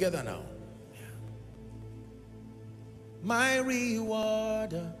 Are we together now? My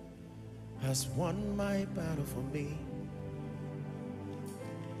rewarder has won my battle for me.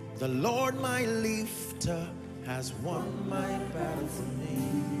 The Lord my lifter has won my battle for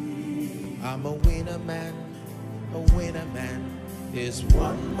me. I'm a winner man, a winner man. He's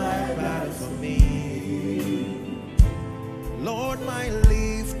won my battle for me. Lord my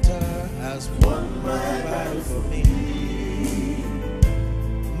lifter has won my battle for me.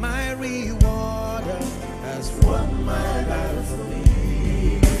 My rewarder has won my battle for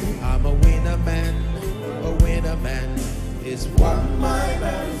me. I'm a winner man, a winner man. He's won my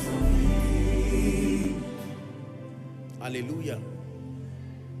battle for me. Hallelujah.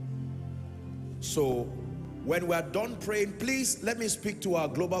 So when we are done praying, please let me speak to our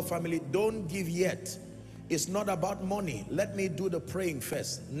global family. Don't give yet. It's not about money. Let me do the praying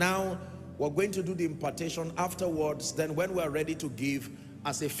first. Now we're going to do the impartation afterwards. Then when we are ready to give,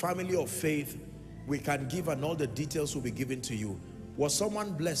 as a family of faith, we can give, and all the details will be given to you. Was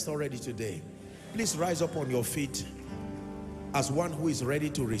someone blessed already today? Please rise up on your feet as one who is ready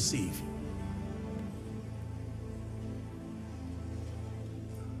to receive.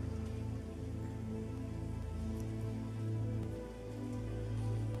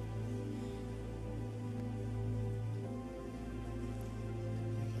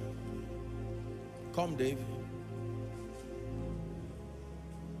 Come, Dave.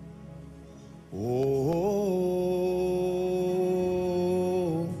 Oh,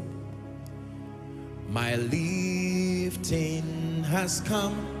 my lifting has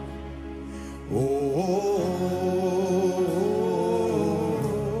come. Oh,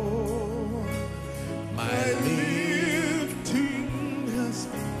 my lifting has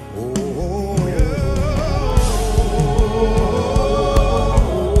come. Oh,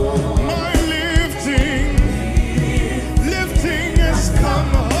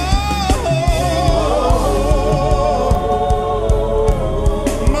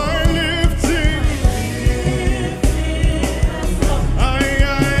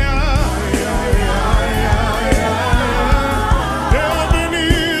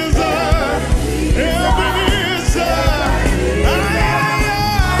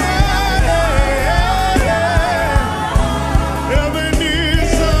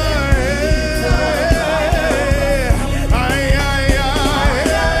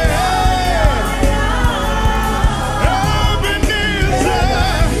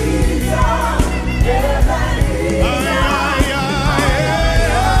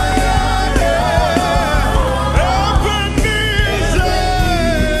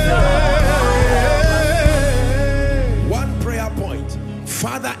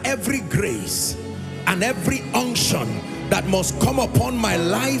 every unction that must come upon my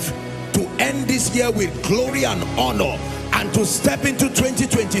life to end this year with glory and honor, and to step into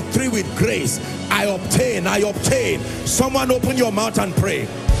 2023 with grace, I obtain, I obtain. Someone open your mouth and pray.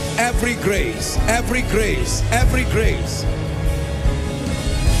 Every grace, every grace, every grace.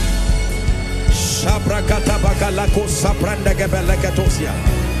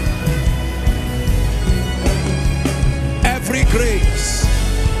 Every grace,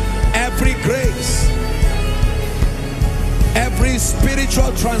 every grace, every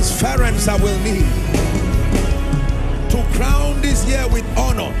spiritual transference I will need to crown this year with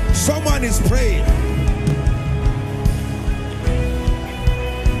honor. Someone is praying.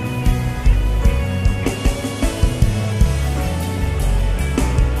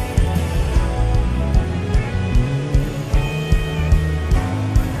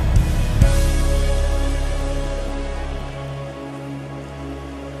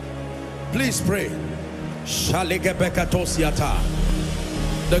 Please pray.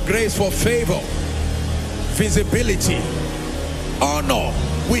 The grace for favor, visibility, honor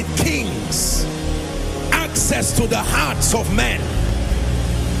with kings, access to the hearts of men,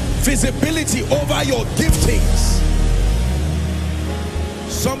 visibility over your giftings.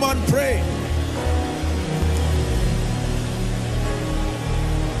 Someone pray.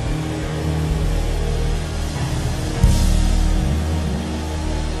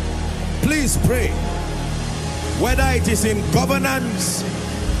 Please pray. Whether it is in governance,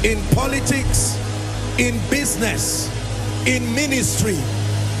 in politics, in business, in ministry,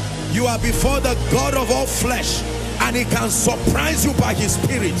 you are before the God of all flesh, and he can surprise you by his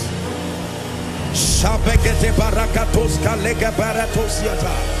spirit.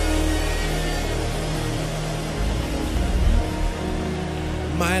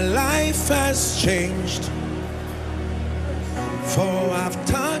 My life has changed, for I've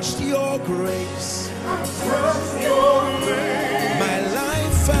touched your grace. My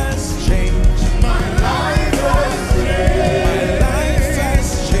life has changed. My life has changed. My life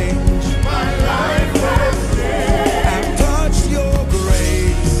has changed. My life has changed. I've touched your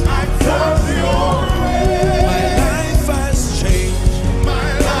grace. I've touched your grace. My life has changed. My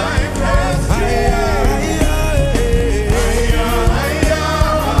life has changed.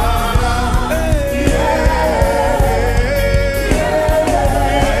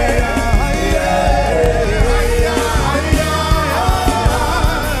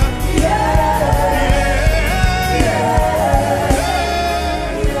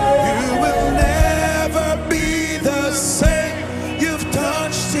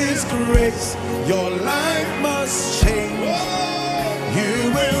 Your life must change.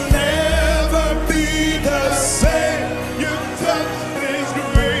 You will never be the same. You touch this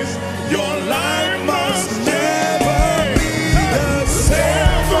grace. Your life must never be the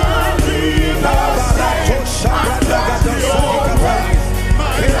same. Never be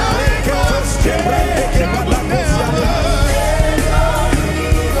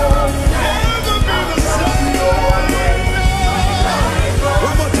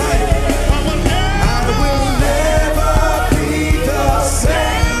same.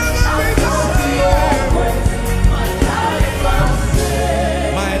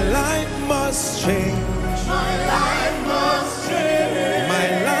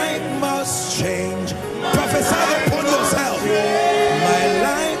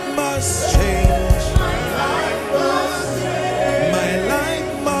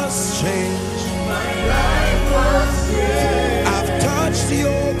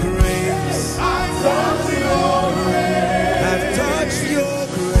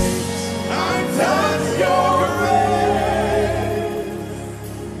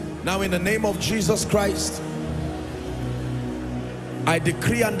 In the name of Jesus Christ, I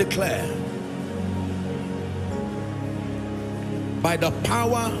decree and declare, by the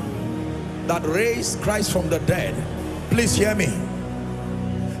power that raised Christ from the dead, please hear me,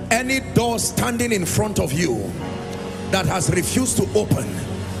 any door standing in front of you that has refused to open,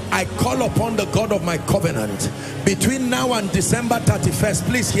 I call upon the God of my covenant between now and December 31st,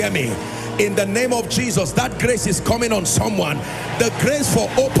 please hear me, in the name of Jesus. That grace is coming on someone, the grace for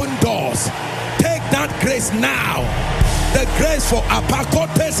open doors. Take that grace now. The grace for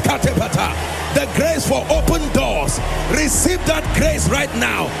apakotes katepata, the grace for open doors. Receive that grace right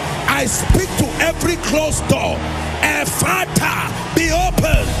now. I speak to every closed door. Ephata, be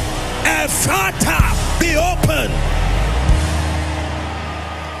open. Ephata, be open.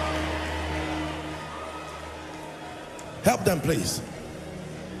 Help them, please.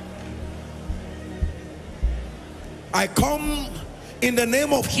 I come in the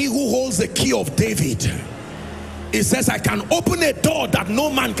name of he who holds the key of David. It says, I can open a door that no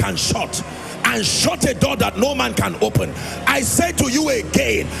man can shut, and shut a door that no man can open. I say to you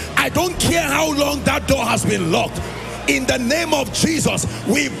again, I don't care how long that door has been locked. In the name of Jesus,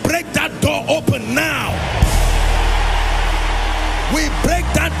 we break that door open now. We break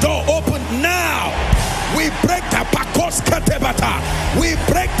that door open now. We break the pakos katebata. We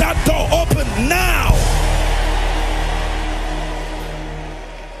break that door open now.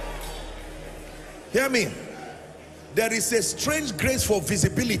 Hear me. There is a strange grace for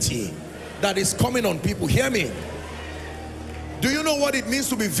visibility that is coming on people. Hear me. Do you know what it means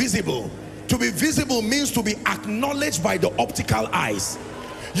to be visible? To be visible means to be acknowledged by the optical eyes.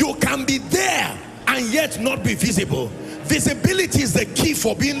 You can be there and yet not be visible. Visibility is the key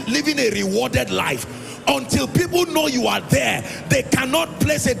for living a rewarded life. Until people know you are there, they cannot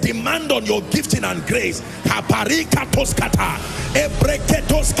place a demand on your gifting and grace. Help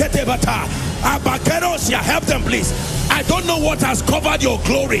them, please. I don't know what has covered your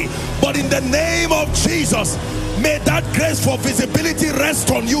glory, but in the name of Jesus, may that grace for visibility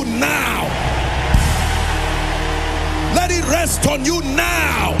rest on you now. Let it rest on you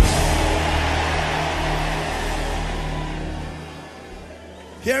now.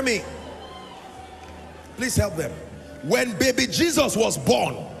 Hear me. Please help them. When baby Jesus was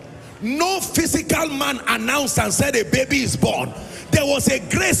born, no physical man announced and said a baby is born. There was a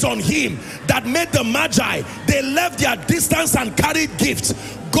grace on him that made the Magi, they left their distance and carried gifts.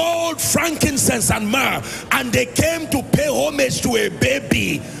 gold, frankincense, and myrrh, and they came to pay homage to a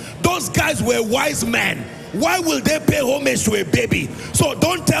baby. Those guys were wise men. Why will they pay homage to a baby? So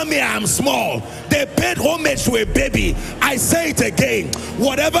don't tell me I am small. They paid homage to a baby. I say it again.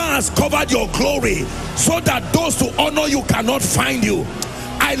 Whatever has covered your glory, so that those to honor you cannot find you,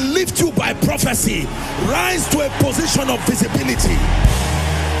 I lift you by prophecy. Rise to a position of visibility.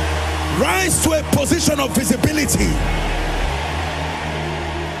 Rise to a position of visibility.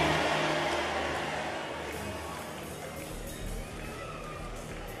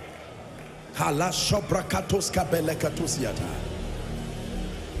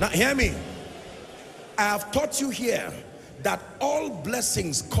 Now hear me. I have taught you here that all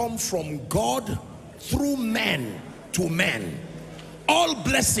blessings come from God through men to men. All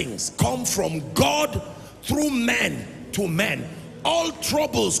blessings come from God through men to men. All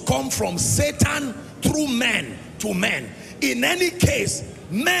troubles come from Satan through men to men. In any case,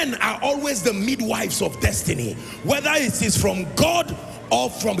 men are always the midwives of destiny, whether it is from God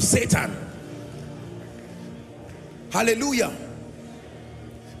or from Satan. Hallelujah.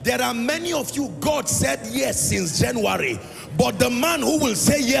 There are many of you, God said yes since January, but the man who will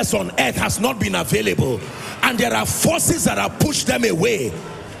say yes on earth has not been available, and there are forces that have pushed them away.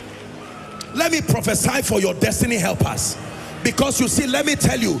 Let me prophesy for your destiny helpers, because you see, let me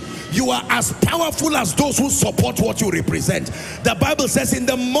tell you, you are as powerful as those who support what you represent. The Bible says, in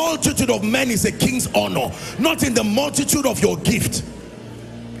the multitude of men is a king's honor, not in the multitude of your gift.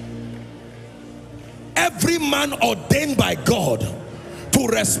 Every man ordained by God to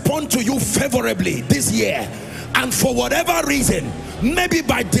respond to you favorably this year, and for whatever reason, maybe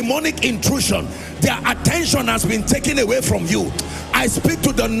by demonic intrusion, their attention has been taken away from you. I speak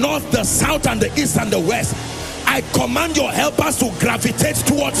to the north, the south, and the east, and the west. I command your helpers to gravitate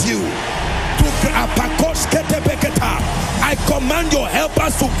towards you. I command your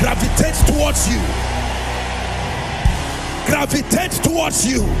helpers to gravitate towards you. Gravitate towards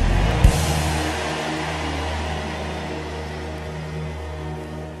you.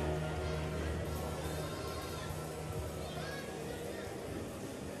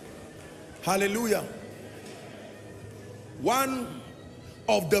 Hallelujah. One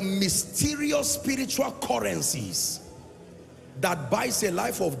of the mysterious spiritual currencies that buys a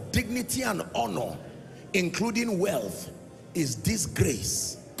life of dignity and honor, including wealth, is this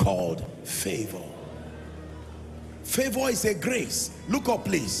grace called favor. Favor is a grace. Look up,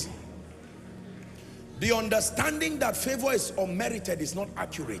 please. The understanding that favor is unmerited is not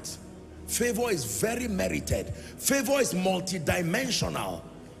accurate. Favor is very merited. Favor is multidimensional.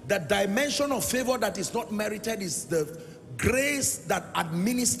 The dimension of favor that is not merited is the grace that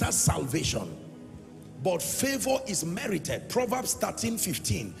administers salvation. But favor is merited. Proverbs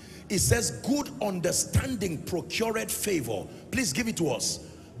 13:15. It says, good understanding procureth favor. Please give it to us.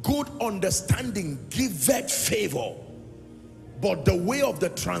 Good understanding giveth favor, but the way of the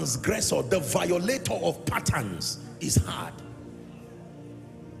transgressor, the violator of patterns, is hard.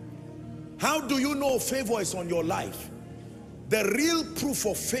 How do you know favor is on your life? The real proof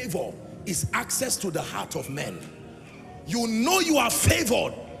of favor is access to the heart of men. You know you are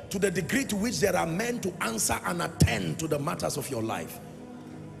favored to the degree to which there are men to answer and attend to the matters of your life.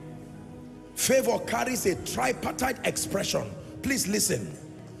 Favor carries a tripartite expression. Please listen.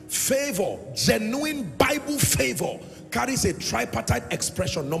 Favor, genuine Bible favor, carries a tripartite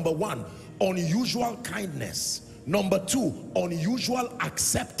expression. Number one, unusual kindness. Number two, unusual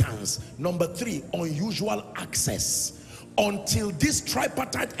acceptance. Number three, unusual access. Until this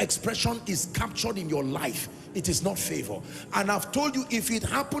tripartite expression is captured in your life, it is not favor. And I've told you, if it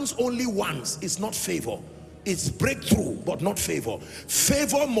happens only once, it's not favor. It's breakthrough, but not favor.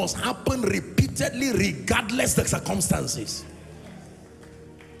 Favor must happen repeatedly, regardless the circumstances.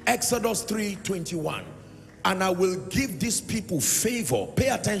 Exodus 3:21. And I will give these people favor. Pay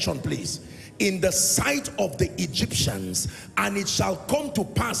attention, please. In the sight of the Egyptians, and it shall come to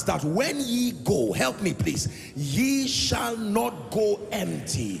pass that when ye go, help me please, ye shall not go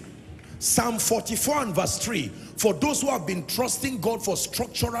empty. Psalm 44 and verse 3. For those who have been trusting God for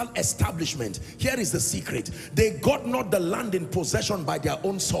structural establishment, here is the secret. They got not the land in possession by their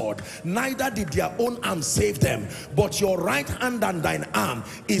own sword, neither did their own arm save them, but your right hand and thine arm.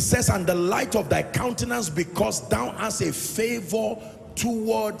 It says, and the light of thy countenance, because thou hast a favor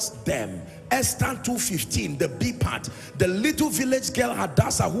towards them. Esther 2:15, the B part. The little village girl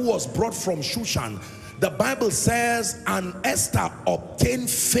Hadassah, who was brought from Shushan, the Bible says, and Esther obtained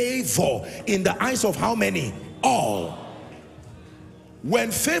favor in the eyes of how many? All. When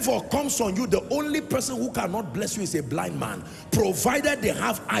favor comes on you, the only person who cannot bless you is a blind man, provided they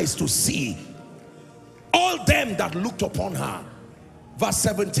have eyes to see. All them that looked upon her. Verse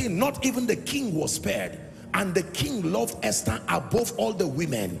 17, not even the king was spared. And the king loved Esther above all the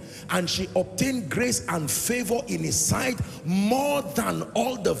women, and she obtained grace and favor in his sight more than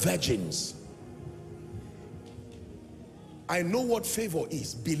all the virgins. I know what favor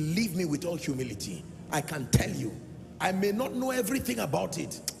is. Believe me, with all humility, I can tell you. I may not know everything about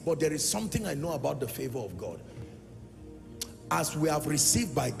it, but there is something I know about the favor of God. As we have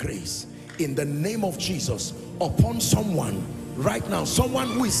received by grace, in the name of Jesus, upon someone right now, someone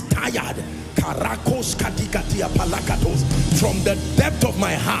who is tired, from the depth of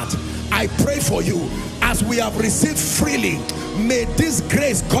my heart, I pray for you. As we have received freely, may this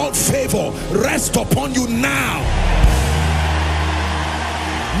grace called favor rest upon you now.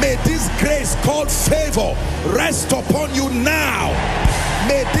 May this grace called favor rest upon you now.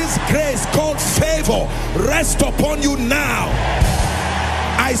 May this grace called favor rest upon you now.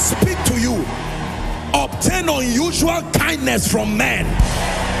 I speak to you. Obtain unusual kindness from men,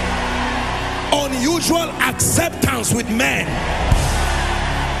 unusual acceptance with men,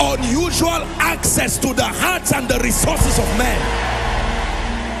 unusual access to the hearts and the resources of men.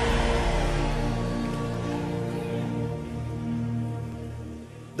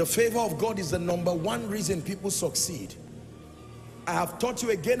 The favor of God is the #1 reason people succeed. I have taught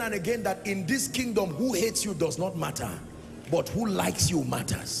you again and again that in this kingdom, who hates you does not matter, but who likes you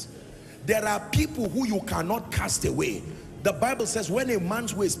matters. There are people who you cannot cast away. The Bible says when a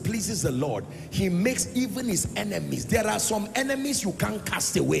man's ways pleases the Lord, he makes even his enemies. There are some enemies you can't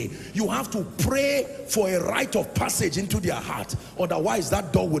cast away. You have to pray for a rite of passage into their heart, otherwise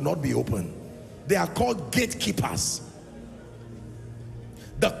that door will not be open. They are called gatekeepers.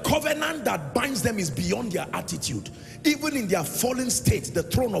 The covenant that binds them is beyond their attitude. Even in their fallen state, the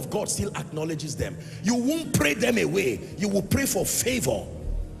throne of God still acknowledges them. You won't pray them away. You will pray for favor.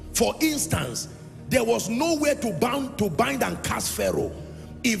 For instance, there was nowhere to bind and cast Pharaoh.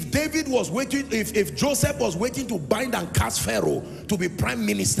 If David was waiting, if Joseph was waiting to bind and cast Pharaoh to be prime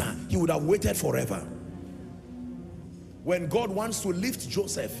minister, he would have waited forever. When God wants to lift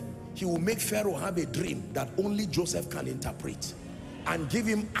Joseph, he will make Pharaoh have a dream that only Joseph can interpret, and give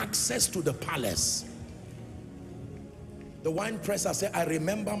him access to the palace. The wine presser said, I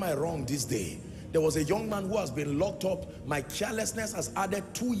remember my wrong this day. There was a young man who has been locked up. My carelessness has added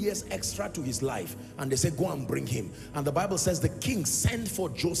 2 years extra to his life. And they said, go and bring him. And the Bible says the king sent for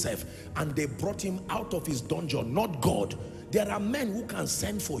Joseph, and they brought him out of his dungeon, not God. There are men who can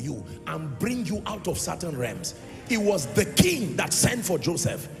send for you and bring you out of certain realms. It was the king that sent for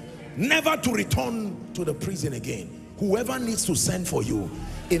Joseph, never to return to the prison again. Whoever needs to send for you,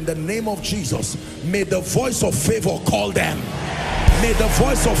 in the name of Jesus, may the voice of favor call them. May the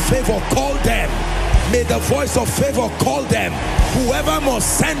voice of favor call them. May the voice of favor call them. Whoever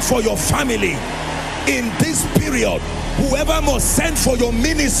must send for your family in this period, whoever must send for your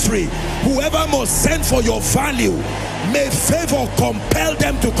ministry, whoever must send for your value, may favor compel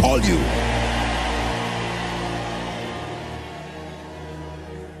them to call you.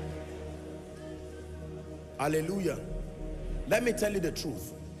 Hallelujah. Let me tell you the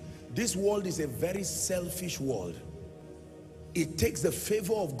truth. This world is a very selfish world. It takes the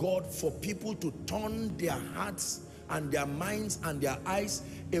favor of God for people to turn their hearts and their minds and their eyes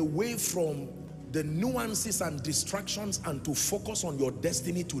away from the nuances and distractions and to focus on your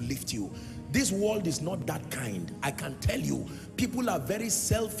destiny to lift you. This world is not that kind. I can tell you, people are very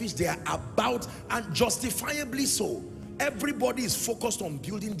selfish. They are about, and justifiably so, everybody is focused on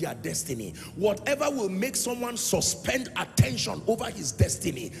building their destiny. Whatever will make someone suspend attention over his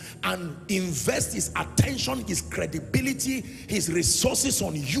destiny and invest his attention, his credibility, his resources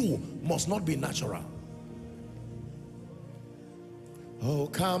on you must not be natural. Oh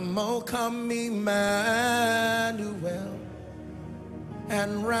come, Emmanuel,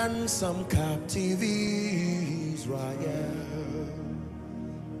 and ransom captive Israel.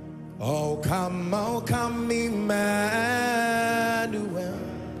 Oh come, Emmanuel,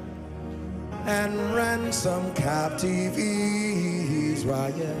 and ransom captive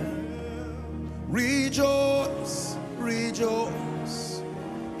Israel. Rejoice, rejoice,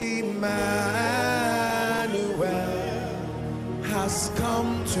 Emmanuel has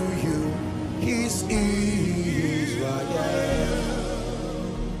come to you, his Israel.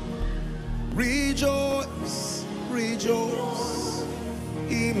 Rejoice, rejoice,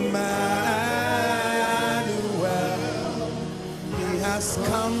 Emmanuel, he has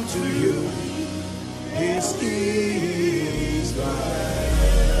come to you, his Israel.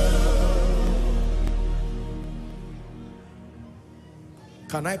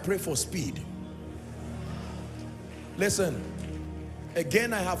 Can I pray for speed? Listen,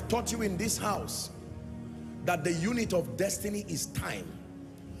 again, I have taught you in this house that the unit of destiny is time.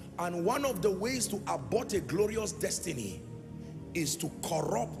 And one of the ways to abort a glorious destiny is to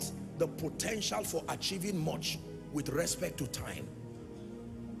corrupt the potential for achieving much with respect to time.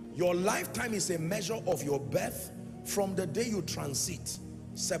 Your lifetime is a measure of your birth from the day you transit,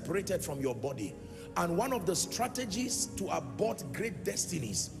 separated from your body. And one of the strategies to abort great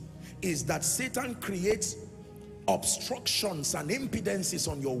destinies is that Satan creates obstructions and impedances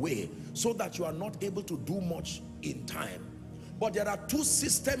on your way so that you are not able to do much in time. But there are two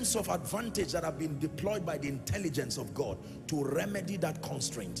systems of advantage that have been deployed by the intelligence of God to remedy that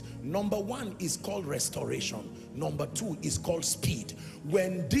constraint. Number one is called restoration. Number two is called speed.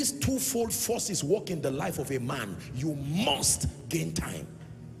 When these twofold forces work in the life of a man, you must gain time.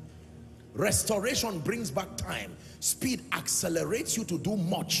 Restoration brings back time. Speed accelerates you to do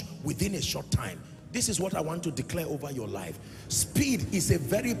much within a short time. This is what I want to declare over your life. Speed is a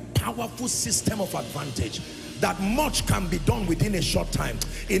very powerful system of advantage, that much can be done within a short time.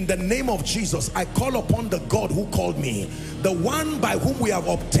 In the name of Jesus, I call upon the God who called me, the one by whom we have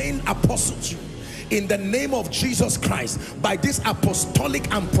obtained apostleship. In the name of Jesus Christ, by this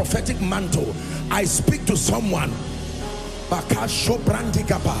apostolic and prophetic mantle, I speak to someone.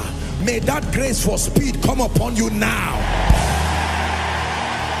 May that grace for speed come upon you now.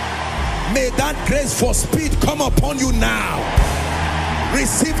 May that grace for speed come upon you now.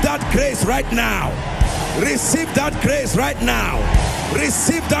 Receive that grace right now. Receive that grace right now.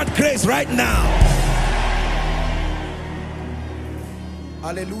 Receive that grace right now.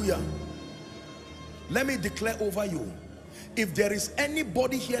 Hallelujah. Let me declare over you, if there is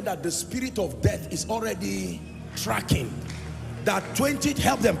anybody here that the spirit of death is already tracking, that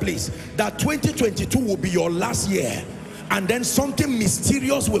help them please, that 2022 will be your last year, and then something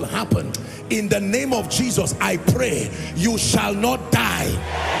mysterious will happen. In the name of Jesus, I pray you shall not die.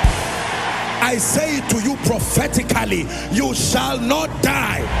 I say it to you prophetically, you shall not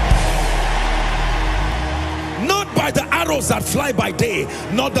die. Not by the arrows that fly by day,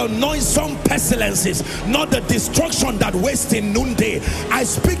 not the noisome pestilences, not the destruction that wastes in noonday. I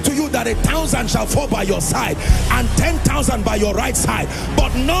speak to you that 1,000 shall fall by your side and 10,000 by your right side,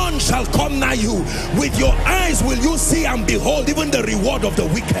 but none shall come nigh you. With your eyes will you see and behold even the reward of the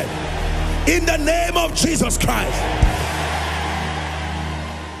wicked. In the name of Jesus Christ.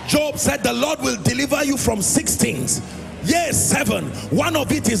 Job said the Lord will deliver you from 6 things. Yes, 7. One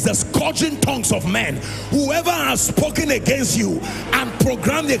of it is the scourging tongues of men. Whoever has spoken against you and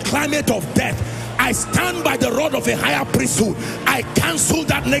programmed a climate of death, I stand by the rod of a higher priesthood. I cancel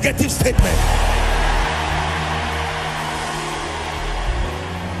that negative statement.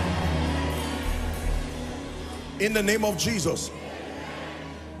 In the name of Jesus.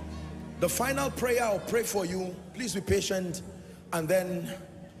 The final prayer I'll pray for you. Please be patient. And then,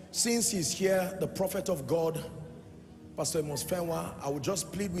 since he's here, the prophet of God, Pastor Mosfenwa, I will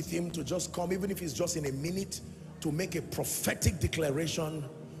just plead with him to just come, even if it's just in a minute, to make a prophetic declaration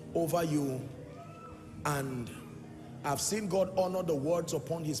over you. And I've seen God honor the words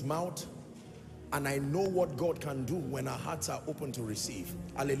upon his mouth, and I know what God can do when our hearts are open to receive.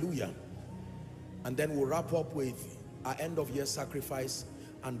 Hallelujah. And then we'll wrap up with our end of year sacrifice,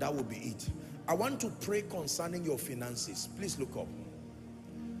 and that will be it. I want to pray concerning your finances. Please look up.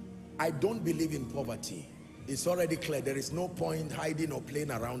 I don't believe in poverty. It's already clear. There is no point hiding or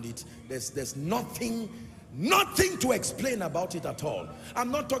playing around it. There's nothing to explain about it at all.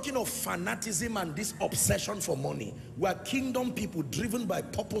 I'm not talking of fanaticism and this obsession for money. We're kingdom people driven by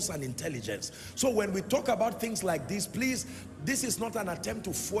purpose and intelligence. So when we talk about things like this, please, this is not an attempt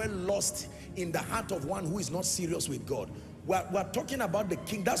to fuel lust in the heart of one who is not serious with God. We're talking about the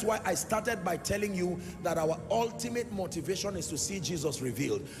king. That's why I started by telling you that our ultimate motivation is to see Jesus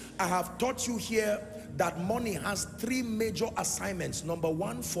revealed. I have taught you here that money has 3 major assignments. Number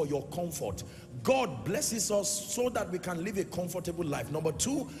 1, for your comfort. God blesses us so that we can live a comfortable life. Number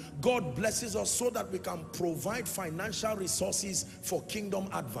 2, God blesses us so that we can provide financial resources for kingdom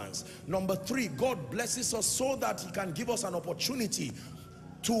advance. Number 3, God blesses us so that he can give us an opportunity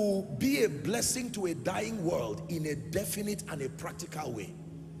to be a blessing to a dying world in a definite and a practical way.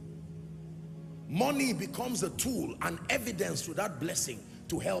 Money becomes a tool and evidence to that blessing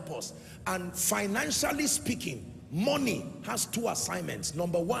to help us. And financially speaking, money has 2 assignments.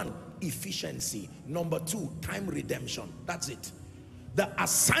 Number 1, efficiency. Number 2, time redemption. That's it. The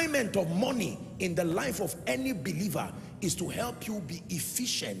assignment of money in the life of any believer is to help you be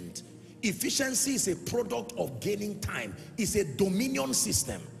efficient. Efficiency is a product of gaining time. It's a dominion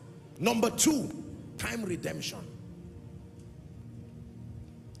system. Number 2, time redemption.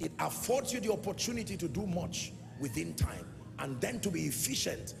 It affords you the opportunity to do much within time, and then to be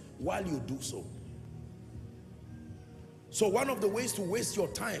efficient while you do so. So one of the ways to waste your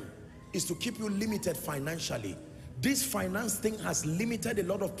time is to keep you limited financially. This finance thing has limited a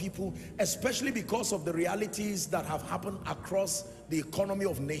lot of people, especially because of the realities that have happened across the economy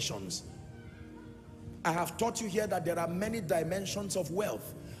of nations. I have taught you here that there are many dimensions of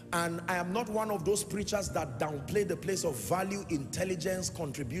wealth, and I am not one of those preachers that downplay the place of value, intelligence,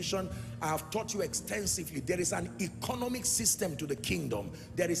 contribution. I have taught you extensively. There is an economic system to the kingdom.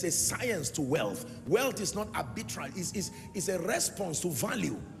 There is a science to wealth. Wealth is not arbitrary. It's a response to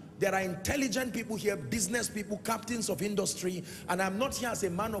value. There are intelligent people here, business people, captains of industry, and I'm not here as a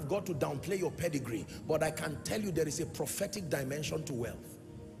man of God to downplay your pedigree, but I can tell you there is a prophetic dimension to wealth.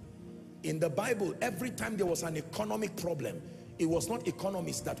 In the Bible, every time there was an economic problem, it was not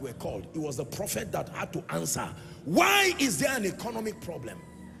economists that were called. It was the prophet that had to answer, why is there an economic problem?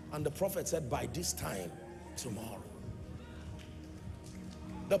 And the prophet said, by this time tomorrow.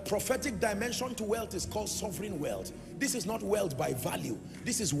 The prophetic dimension to wealth is called sovereign wealth. This is not wealth by value.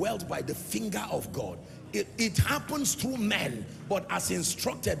 This is wealth by the finger of God. It happens through men, but as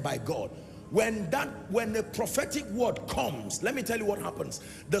instructed by God. When the prophetic word comes, let me tell you what happens.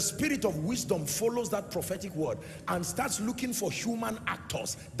 The spirit of wisdom follows that prophetic word and starts looking for human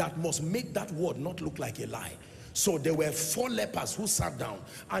actors that must make that word not look like a lie. So there were 4 lepers who sat down,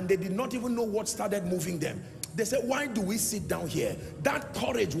 and they did not even know what started moving them. They said, why do we sit down here? That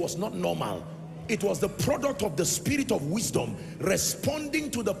courage was not normal. It was the product of the spirit of wisdom responding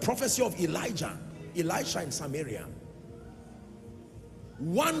to the prophecy of Elijah in Samaria.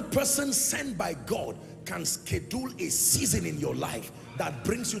 One person sent by God can schedule a season in your life that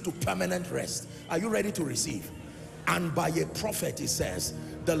brings you to permanent rest. Are you ready to receive? And by a prophet, he says,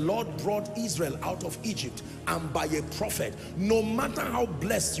 the Lord brought Israel out of Egypt, and by a prophet. No matter how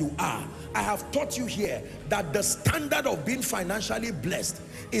blessed you are, I have taught you here that the standard of being financially blessed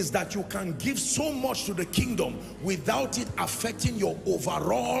is that you can give so much to the kingdom without it affecting your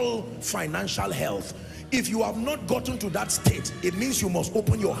overall financial health. If you have not gotten to that state, it means you must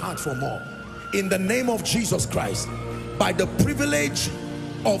open your heart for more. In the name of Jesus Christ, by the privilege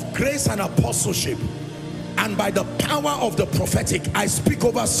of grace and apostleship, and by the power of the prophetic, I speak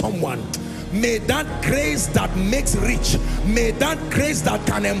over someone. May that grace that makes rich, may that grace that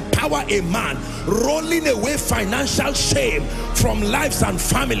can empower a man, rolling away financial shame from lives and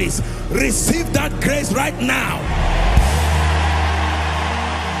families, receive that grace right now.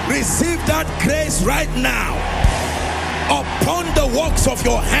 Receive that grace right now. Upon the works of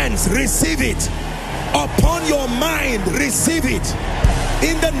your hands, receive it. Upon your mind, receive it.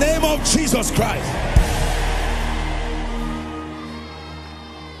 In the name of Jesus Christ.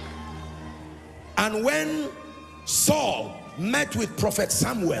 And when Saul met with prophet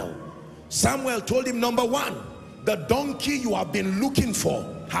Samuel, Samuel told him, number 1, the donkey you have been looking for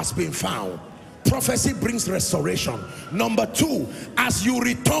has been found. Prophecy brings restoration. Number 2, as you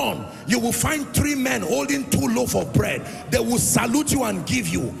return, you will find 3 men holding 2 loaves of bread. They will salute you and give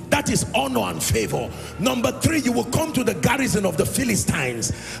you. That is honor and favor. Number 3, you will come to the garrison of the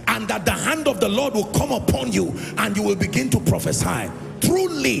Philistines, and that the hand of the Lord will come upon you, and you will begin to prophesy.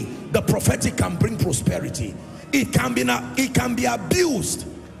 Truly, the prophetic can bring prosperity. It can be abused,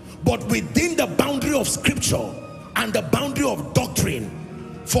 but within the boundary of scripture and the boundary of doctrine,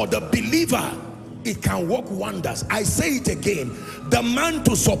 for the believer, it can work wonders. I say it again, the man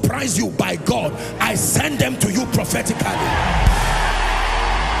to surprise you by God, I send them to you prophetically.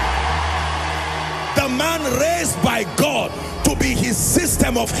 The man raised by God to be his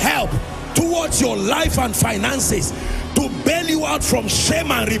system of help towards your life and finances, to bail you out from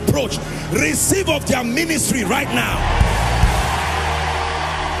shame and reproach, receive of their ministry right now.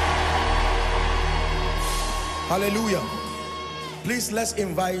 Hallelujah. Please, let's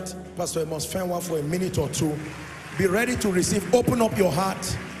invite Pastor Amos Fenwa for a minute or 2. Be ready to receive. Open up your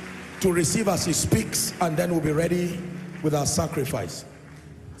heart to receive as he speaks, and then we'll be ready with our sacrifice.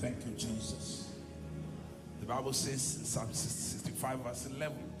 Thank you, Jesus. The Bible says in Psalm 65 verse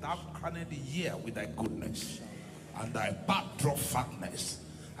 11, thou crowned the year with thy goodness, and thy backdrop fatness.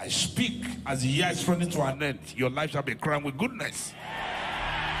 I speak as the year is running to an end, your life shall be crowned with goodness.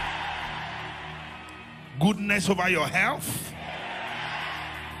 Goodness over your health,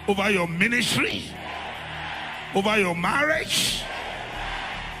 over your ministry, over your marriage.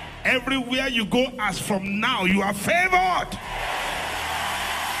 Everywhere you go, as from now, you are favored.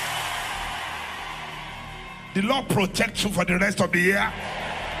 The Lord protects you for the rest of the year.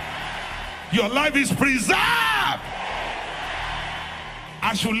 Your life is preserved.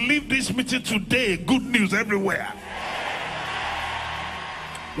 As you leave this meeting today, good news everywhere.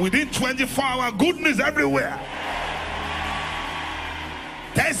 Within 24 hours, good news everywhere.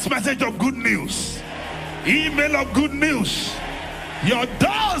 Text message of good news. email of good news. Your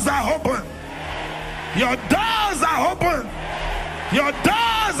doors are open. Your doors are open. Your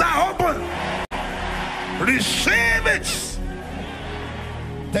doors are open. Receive it.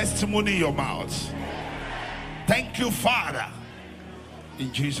 Testimony in your mouth. Thank you, Father.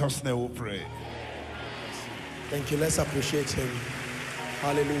 In Jesus' name we pray. Thank you. Let's appreciate him.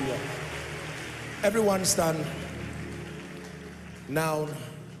 Hallelujah. Everyone stand. Now,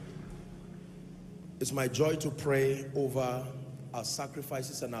 it's my joy to pray over our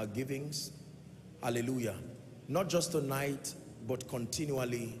sacrifices and our givings. Hallelujah. Not just tonight, but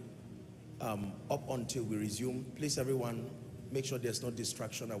continually up until we resume. Please, everyone, make sure there's no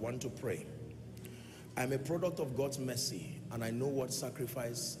distraction. I want to pray. I'm a product of God's mercy, and I know what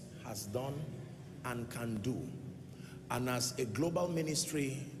sacrifice has done and can do. And as a global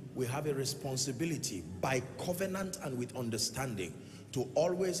ministry, we have a responsibility by covenant and with understanding to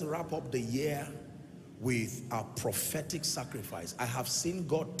always wrap up the year with a prophetic sacrifice. I have seen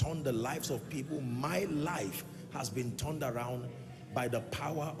God turn the lives of people. My life has been turned around by the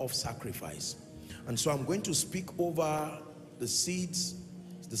power of sacrifice. And so I'm going to speak over the seeds,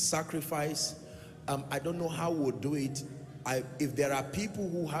 the sacrifice. I don't know how we'll do it. If there are people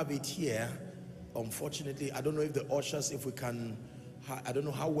who have it here, unfortunately, I don't know if the ushers, if we can, I don't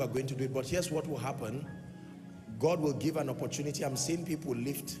know how we are going to do it, but here's what will happen. God will give an opportunity. I'm seeing people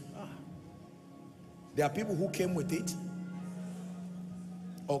lift. There are people who came with it.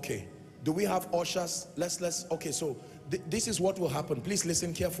 Okay. Do we have ushers? Okay, so this is what will happen. Please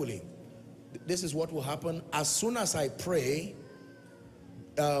listen carefully. This is what will happen. As soon as I pray,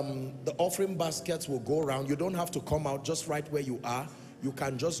 the offering baskets will go around. You don't have to come out, just right where you are. You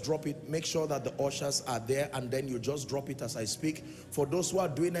can just drop it. Make sure that the ushers are there, and then you just drop it as I speak. For those who are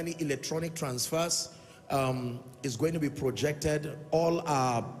doing any electronic transfers, it's going to be projected. All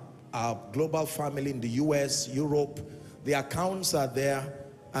our global family in the US, Europe, the accounts are there,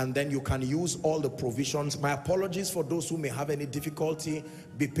 and then you can use all the provisions. My apologies for those who may have any difficulty.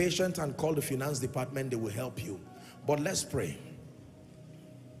 Be patient and call the finance department. They will help you. But let's pray.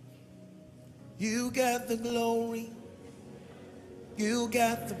 You get the glory. You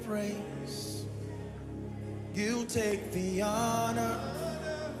get the praise. You take the honor.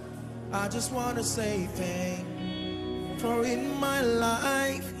 I just want to say thank you for in my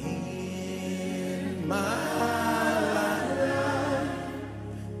life, in my life,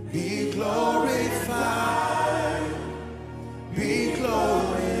 be glorified, be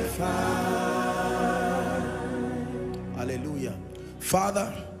glorified. Hallelujah.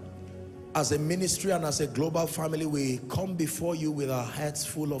 Father, as a ministry and as a global family, we come before you with our hearts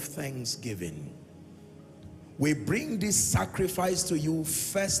full of thanksgiving. We bring this sacrifice to you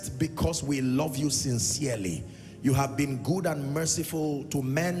first because we love you sincerely. You have been good and merciful to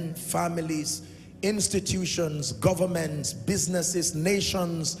men, families, institutions, governments, businesses,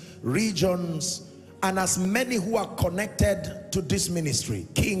 nations, regions, and as many who are connected to this ministry: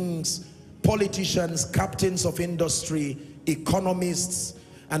 kings, politicians, captains of industry, economists,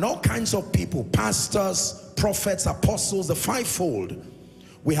 and all kinds of people, pastors, prophets, apostles, the fivefold.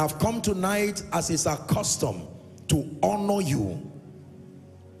 We have come tonight, as is our custom, to honor you.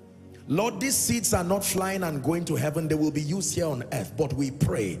 Lord, these seeds are not flying and going to heaven. They will be used here on earth. But we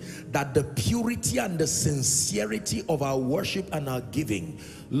pray that the purity and the sincerity of our worship and our giving,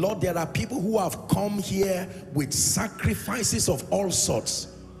 Lord, there are people who have come here with sacrifices of all sorts.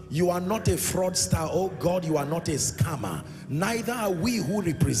 You are not a fraudster, oh God. You are not a scammer. Neither are we who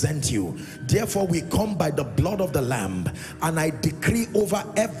represent you. Therefore, we come by the blood of the Lamb, and I decree over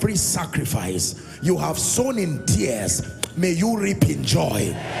every sacrifice: you have sown in tears, may you reap in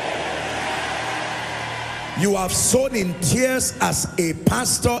joy. You have sown in tears as a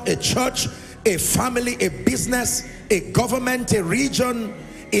pastor, a church, a family, a business, a government, a region.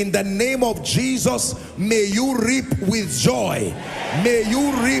 In the name of Jesus, may you reap with joy. May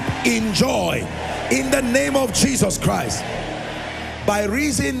you reap in joy. In the name of Jesus Christ. By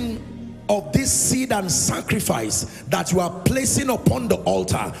reason of this seed and sacrifice that you are placing upon the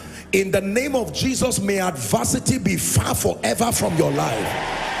altar, in the name of Jesus, may adversity be far forever from your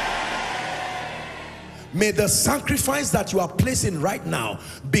life. May the sacrifice that you are placing right now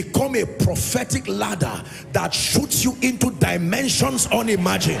become a prophetic ladder that shoots you into dimensions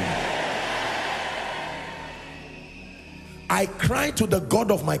unimagined. I cry to the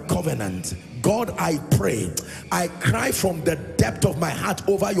God of my covenant. God, I pray, I cry from the depth of my heart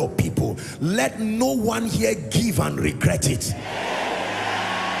over your people. Let no one here give and regret it.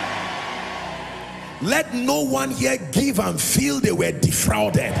 Let no one here give and feel they were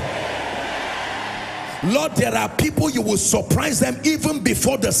defrauded. Lord, there are people, you will surprise them even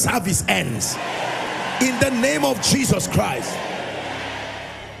before the service ends. In the name of Jesus Christ.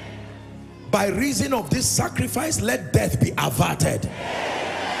 By reason of this sacrifice, let death be averted.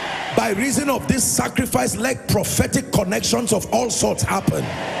 By reason of this sacrifice, let prophetic connections of all sorts happen.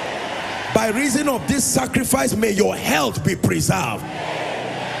 By reason of this sacrifice, may your health be preserved.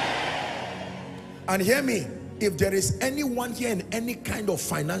 And hear me, if there is anyone here in any kind of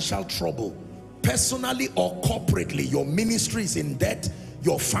financial trouble, personally or corporately, your ministry is in debt,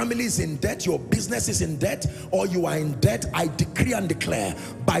 your family is in debt, your business is in debt, or you are in debt, I decree and declare,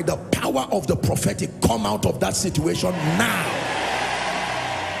 by the power of the prophetic, come out of that situation now.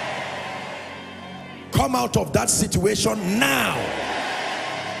 Come out of that situation now.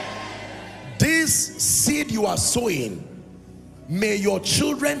 This seed you are sowing, may your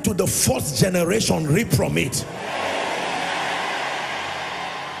children to the 4th generation reap from it.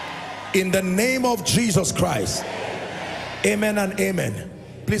 In the name of Jesus Christ. Amen and amen.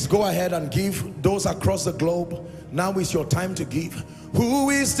 Please go ahead and give those across the globe. Now is your time to give. Who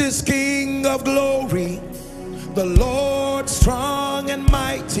is this King of glory? The Lord strong and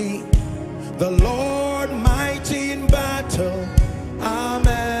mighty, the Lord mighty in battle.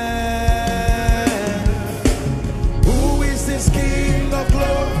 Amen. Who is this King of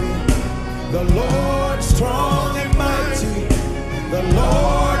glory? The Lord strong and mighty, the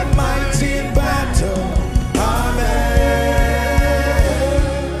Lord mighty in battle. Amen.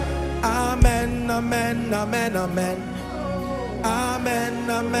 Amen, amen, amen. Amen,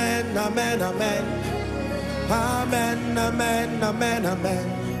 amen, amen, amen. Amen, amen, amen, amen.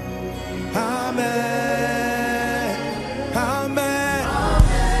 Amen. Amen.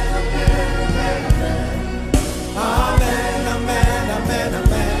 Amen, amen, amen,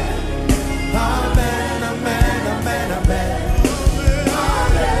 amen. Amen, amen, amen, amen.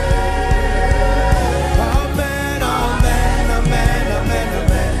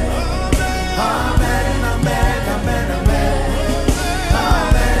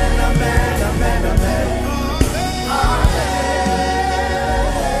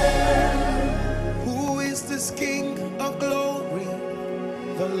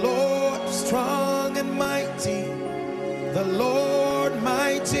 The Lord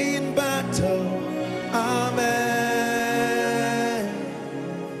mighty in battle. Amen.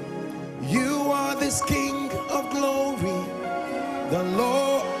 You are this King of glory, the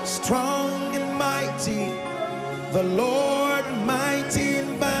Lord strong and mighty, the Lord mighty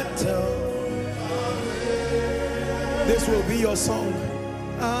in battle. This will be your song.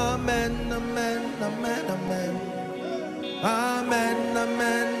 Amen, amen, amen, amen. Amen,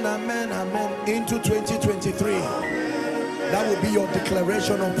 amen, amen, amen. Into 2023. That will be your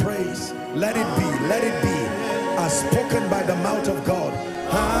declaration of praise. Let it be, as spoken by the mouth of God.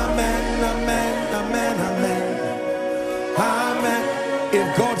 Amen, amen, amen, amen. Amen.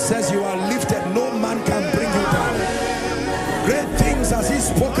 If God says you are lifted, no man can bring you down. Great things has He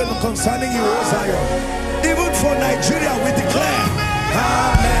spoken concerning you, O Zion. Even for Nigeria, we declare.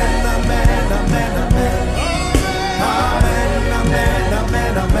 Amen, amen, amen, amen. Amen, amen,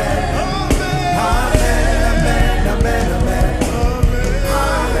 amen, amen. Amen, amen, amen, amen.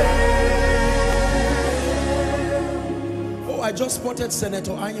 Oh, I just spotted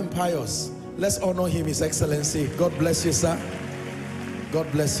Senator Ayim Pius. Let's honor him, His Excellency. God bless you, sir.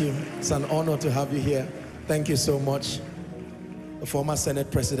 God bless you. It's an honor to have you here. Thank you so much. The former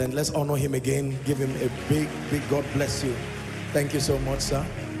Senate President. Let's honor him again. Give him a big, big God bless you. Thank you so much, sir.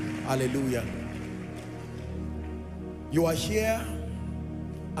 Hallelujah. You are here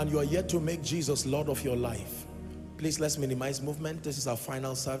and you are yet to make Jesus Lord of your life. Please, let's minimize movement. This is our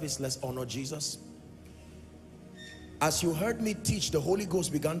final service. Let's honor Jesus. As you heard me teach, the Holy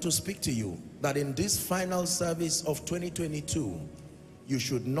Ghost began to speak to you that in this final service of 2022, you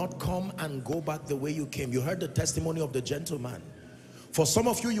should not come and go back the way you came. You heard the testimony of the gentleman. For some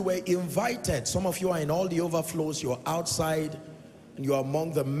of you, you were invited. Some of you are in all the overflows. You're outside and you are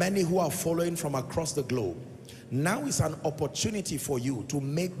among the many who are following from across the globe. Now is an opportunity for you to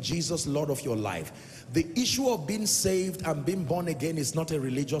make Jesus Lord of your life. The issue of being saved and being born again is not a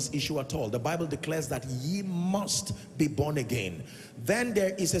religious issue at all. The Bible declares that ye must be born again. Then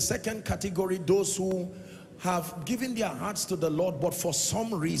there is a second category, those who have given their hearts to the Lord, but for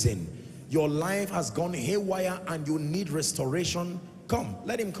some reason your life has gone haywire and you need restoration. Come,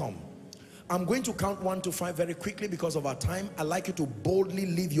 let him come. I'm going to count 1 to 5 very quickly because of our time. I'd like you to boldly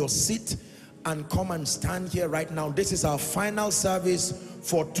leave your seat and come and stand here right now. This is our final service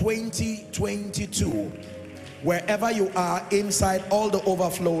for 2022. Wherever you are, inside, all the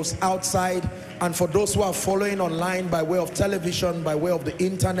overflows, outside, and for those who are following online by way of television, by way of the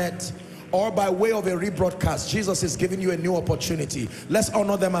internet, or by way of a rebroadcast, Jesus is giving you a new opportunity. Let's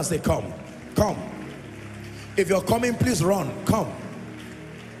honor them as they come. Come. If you're coming, please run. Come.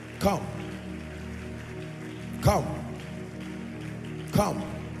 Come. Come. Come.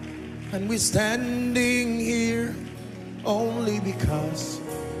 And we're standing here only because.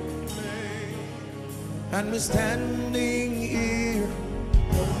 And we're standing here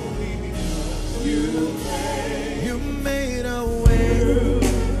only because you made a way.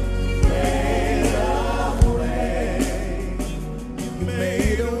 You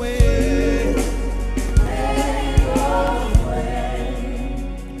made a way.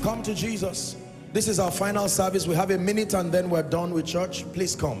 Come to Jesus. This is our final service. We have a minute and then we're done with church.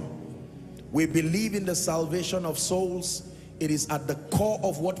 Please come. We believe in the salvation of souls. It is at the core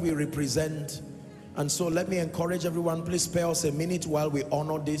of what we represent. And so let me encourage everyone, please spare us a minute while we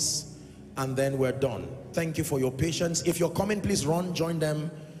honor this, and then we're done. Thank you for your patience. If you're coming, please run, join them.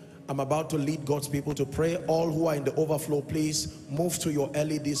 I'm about to lead God's people to pray. All who are in the overflow, please move to your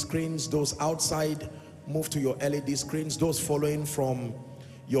LED screens. Those outside, move to your LED screens. Those following from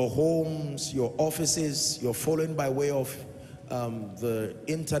your homes, your offices, you're following by way of the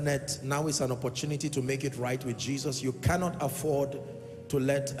internet. Now is an opportunity to make it right with Jesus. You cannot afford to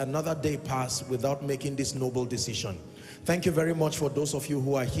let another day pass without making this noble decision. Thank you very much for those of you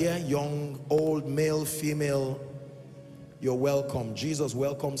who are here, young, old, male, female. You're welcome. Jesus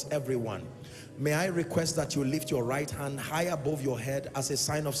welcomes everyone. May I request that you lift your right hand high above your head as a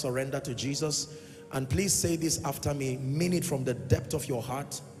sign of surrender to Jesus, and please say this after me. Mean it from the depth of your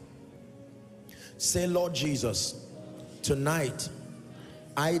heart. Say, Lord Jesus, tonight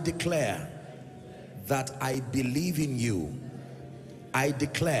I declare that I believe in you. I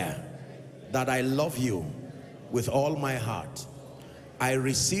declare that I love you with all my heart. I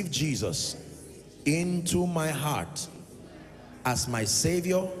receive Jesus into my heart as my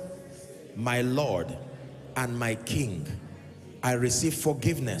Savior, my Lord, and my King. I receive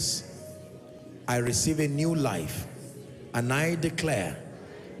forgiveness. I receive a new life. And I declare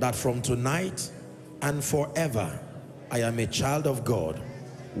that from tonight and forever, I am a child of God,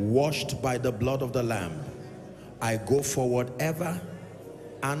 washed by the blood of the Lamb. I go forward ever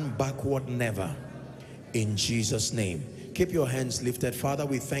and backward never, in Jesus' name. Keep your hands lifted. Father,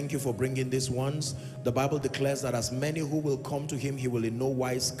 we thank you for bringing these ones. The Bible declares that as many who will come to him, he will in no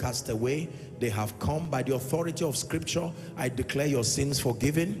wise cast away. They have come by the authority of scripture. I declare your sins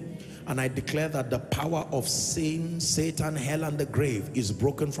forgiven, and I declare that the power of sin, Satan, hell, and the grave is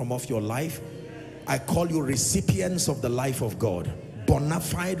broken from off your life. I call you recipients of the life of God, bona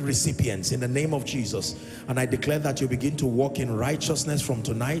fide recipients in the name of Jesus. And I declare that you begin to walk in righteousness from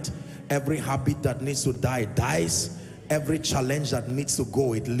tonight. Every habit that needs to die dies. Every challenge that needs to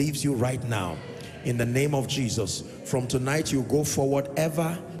go, it leaves you right now in the name of Jesus. From tonight you go forward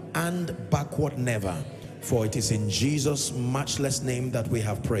ever and backward never, for it is in Jesus' matchless name that we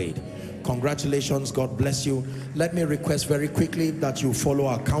have prayed. Congratulations. God bless you. Let me request very quickly that you follow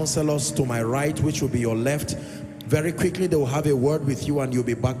our counselors to my right, which will be your left. Very quickly, they will have a word with you and you'll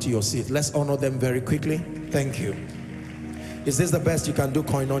be back to your seat. Let's honor them very quickly. Thank you. Is this the best you can do,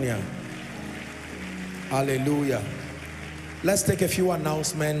 Koinonia? Hallelujah. Let's take a few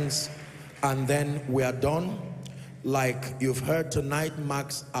announcements and then we are done. Like you've heard, tonight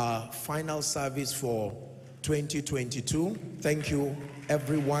marks our final service for 2022. Thank you,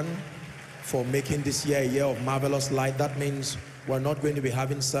 everyone, for making this year a year of marvelous light. That means we're not going to be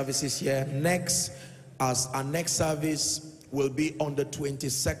having services here. Our next service will be on the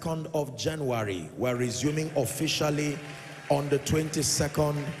 22nd of January. We're resuming officially on the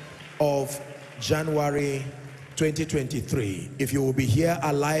 22nd of January 2023. If you will be here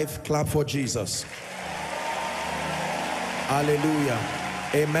alive, clap for Jesus. Hallelujah.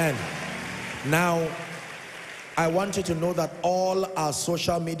 Amen. Now, I want you to know that all our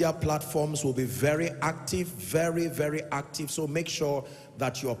social media platforms will be very active, very, very active. So make sure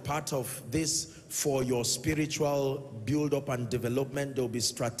that you're part of this for your spiritual build-up and development. There will be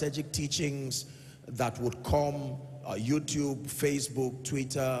strategic teachings that would come, YouTube, Facebook,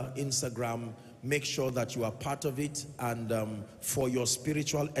 Twitter, Instagram. Make sure that you are part of it, and for your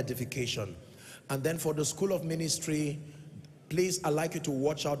spiritual edification. And then for the School of Ministry, please, I'd like you to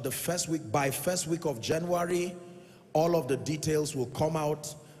watch out the first week. By first week of January, all of the details will come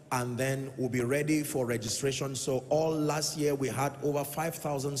out, and then we'll be ready for registration. So all last year we had over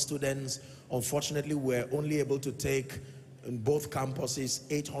 5,000 students. Unfortunately, we're only able to take in both campuses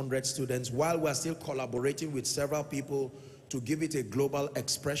 800 students, while we're still collaborating with several people to give it a global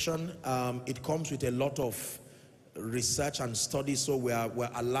expression. It comes with a lot of research and study, so we're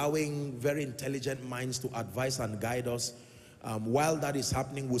allowing very intelligent minds to advise and guide us. While that is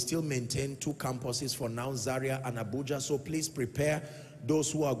happening, we'll still maintain 2 campuses for now, Zaria and Abuja. So please prepare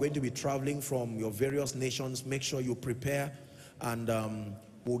Those who are going to be traveling from your various nations, make sure you prepare, and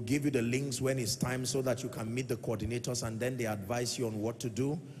we'll give you the links when it's time so that you can meet the coordinators, and then they advise you on what to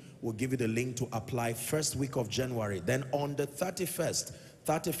do. We'll give you the link to apply first week of January. Then on the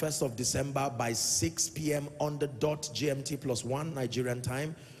 31st of December by 6 p.m. on the dot GMT+1 Nigerian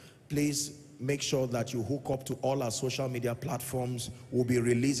time, please make sure that you hook up to all our social media platforms. We'll be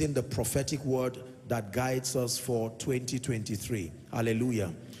releasing the prophetic word that guides us for 2023.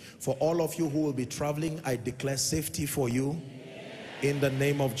 Hallelujah. For all of you who will be traveling, I declare safety for you in the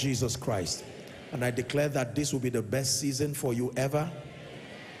name of Jesus Christ. And I declare that this will be the best season for you ever.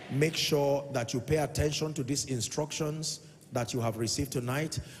 Make sure that you pay attention to these instructions that you have received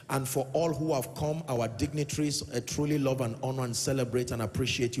tonight. And for all who have come, our dignitaries, I truly love and honor and celebrate and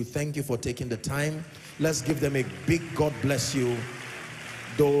appreciate you. Thank you for taking the time. Let's give them a big God bless you.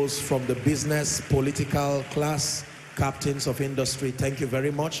 Those from the business, political class, captains of industry, thank you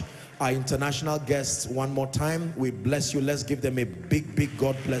very much. Our international guests, one more time, we bless you. Let's give them a big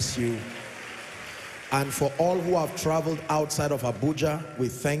God bless you. And for all who have traveled outside of Abuja, we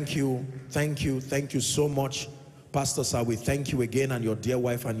thank you so much. Pastor sir, we thank you again, and your dear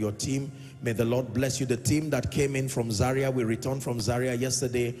wife and your team. May the Lord bless you. The team that came in from Zaria, we returned from Zaria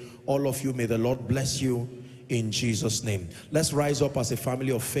yesterday. All of you, may the Lord bless you in Jesus' name. Let's rise up as a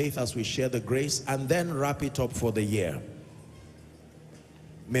family of faith as we share the grace and then wrap it up for the year.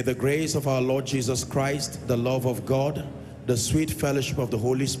 May the grace of our Lord Jesus Christ, the love of God, the sweet fellowship of the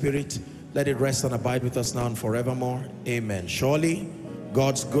Holy Spirit, let it rest and abide with us now and forevermore. Amen. Surely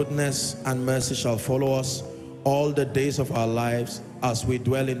God's goodness and mercy shall follow us all the days of our lives as we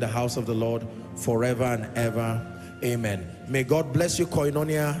dwell in the house of the Lord forever and ever. Amen. May God bless you,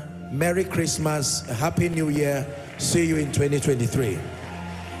 Koinonia. Merry Christmas, a Happy New Year. See you in 2023.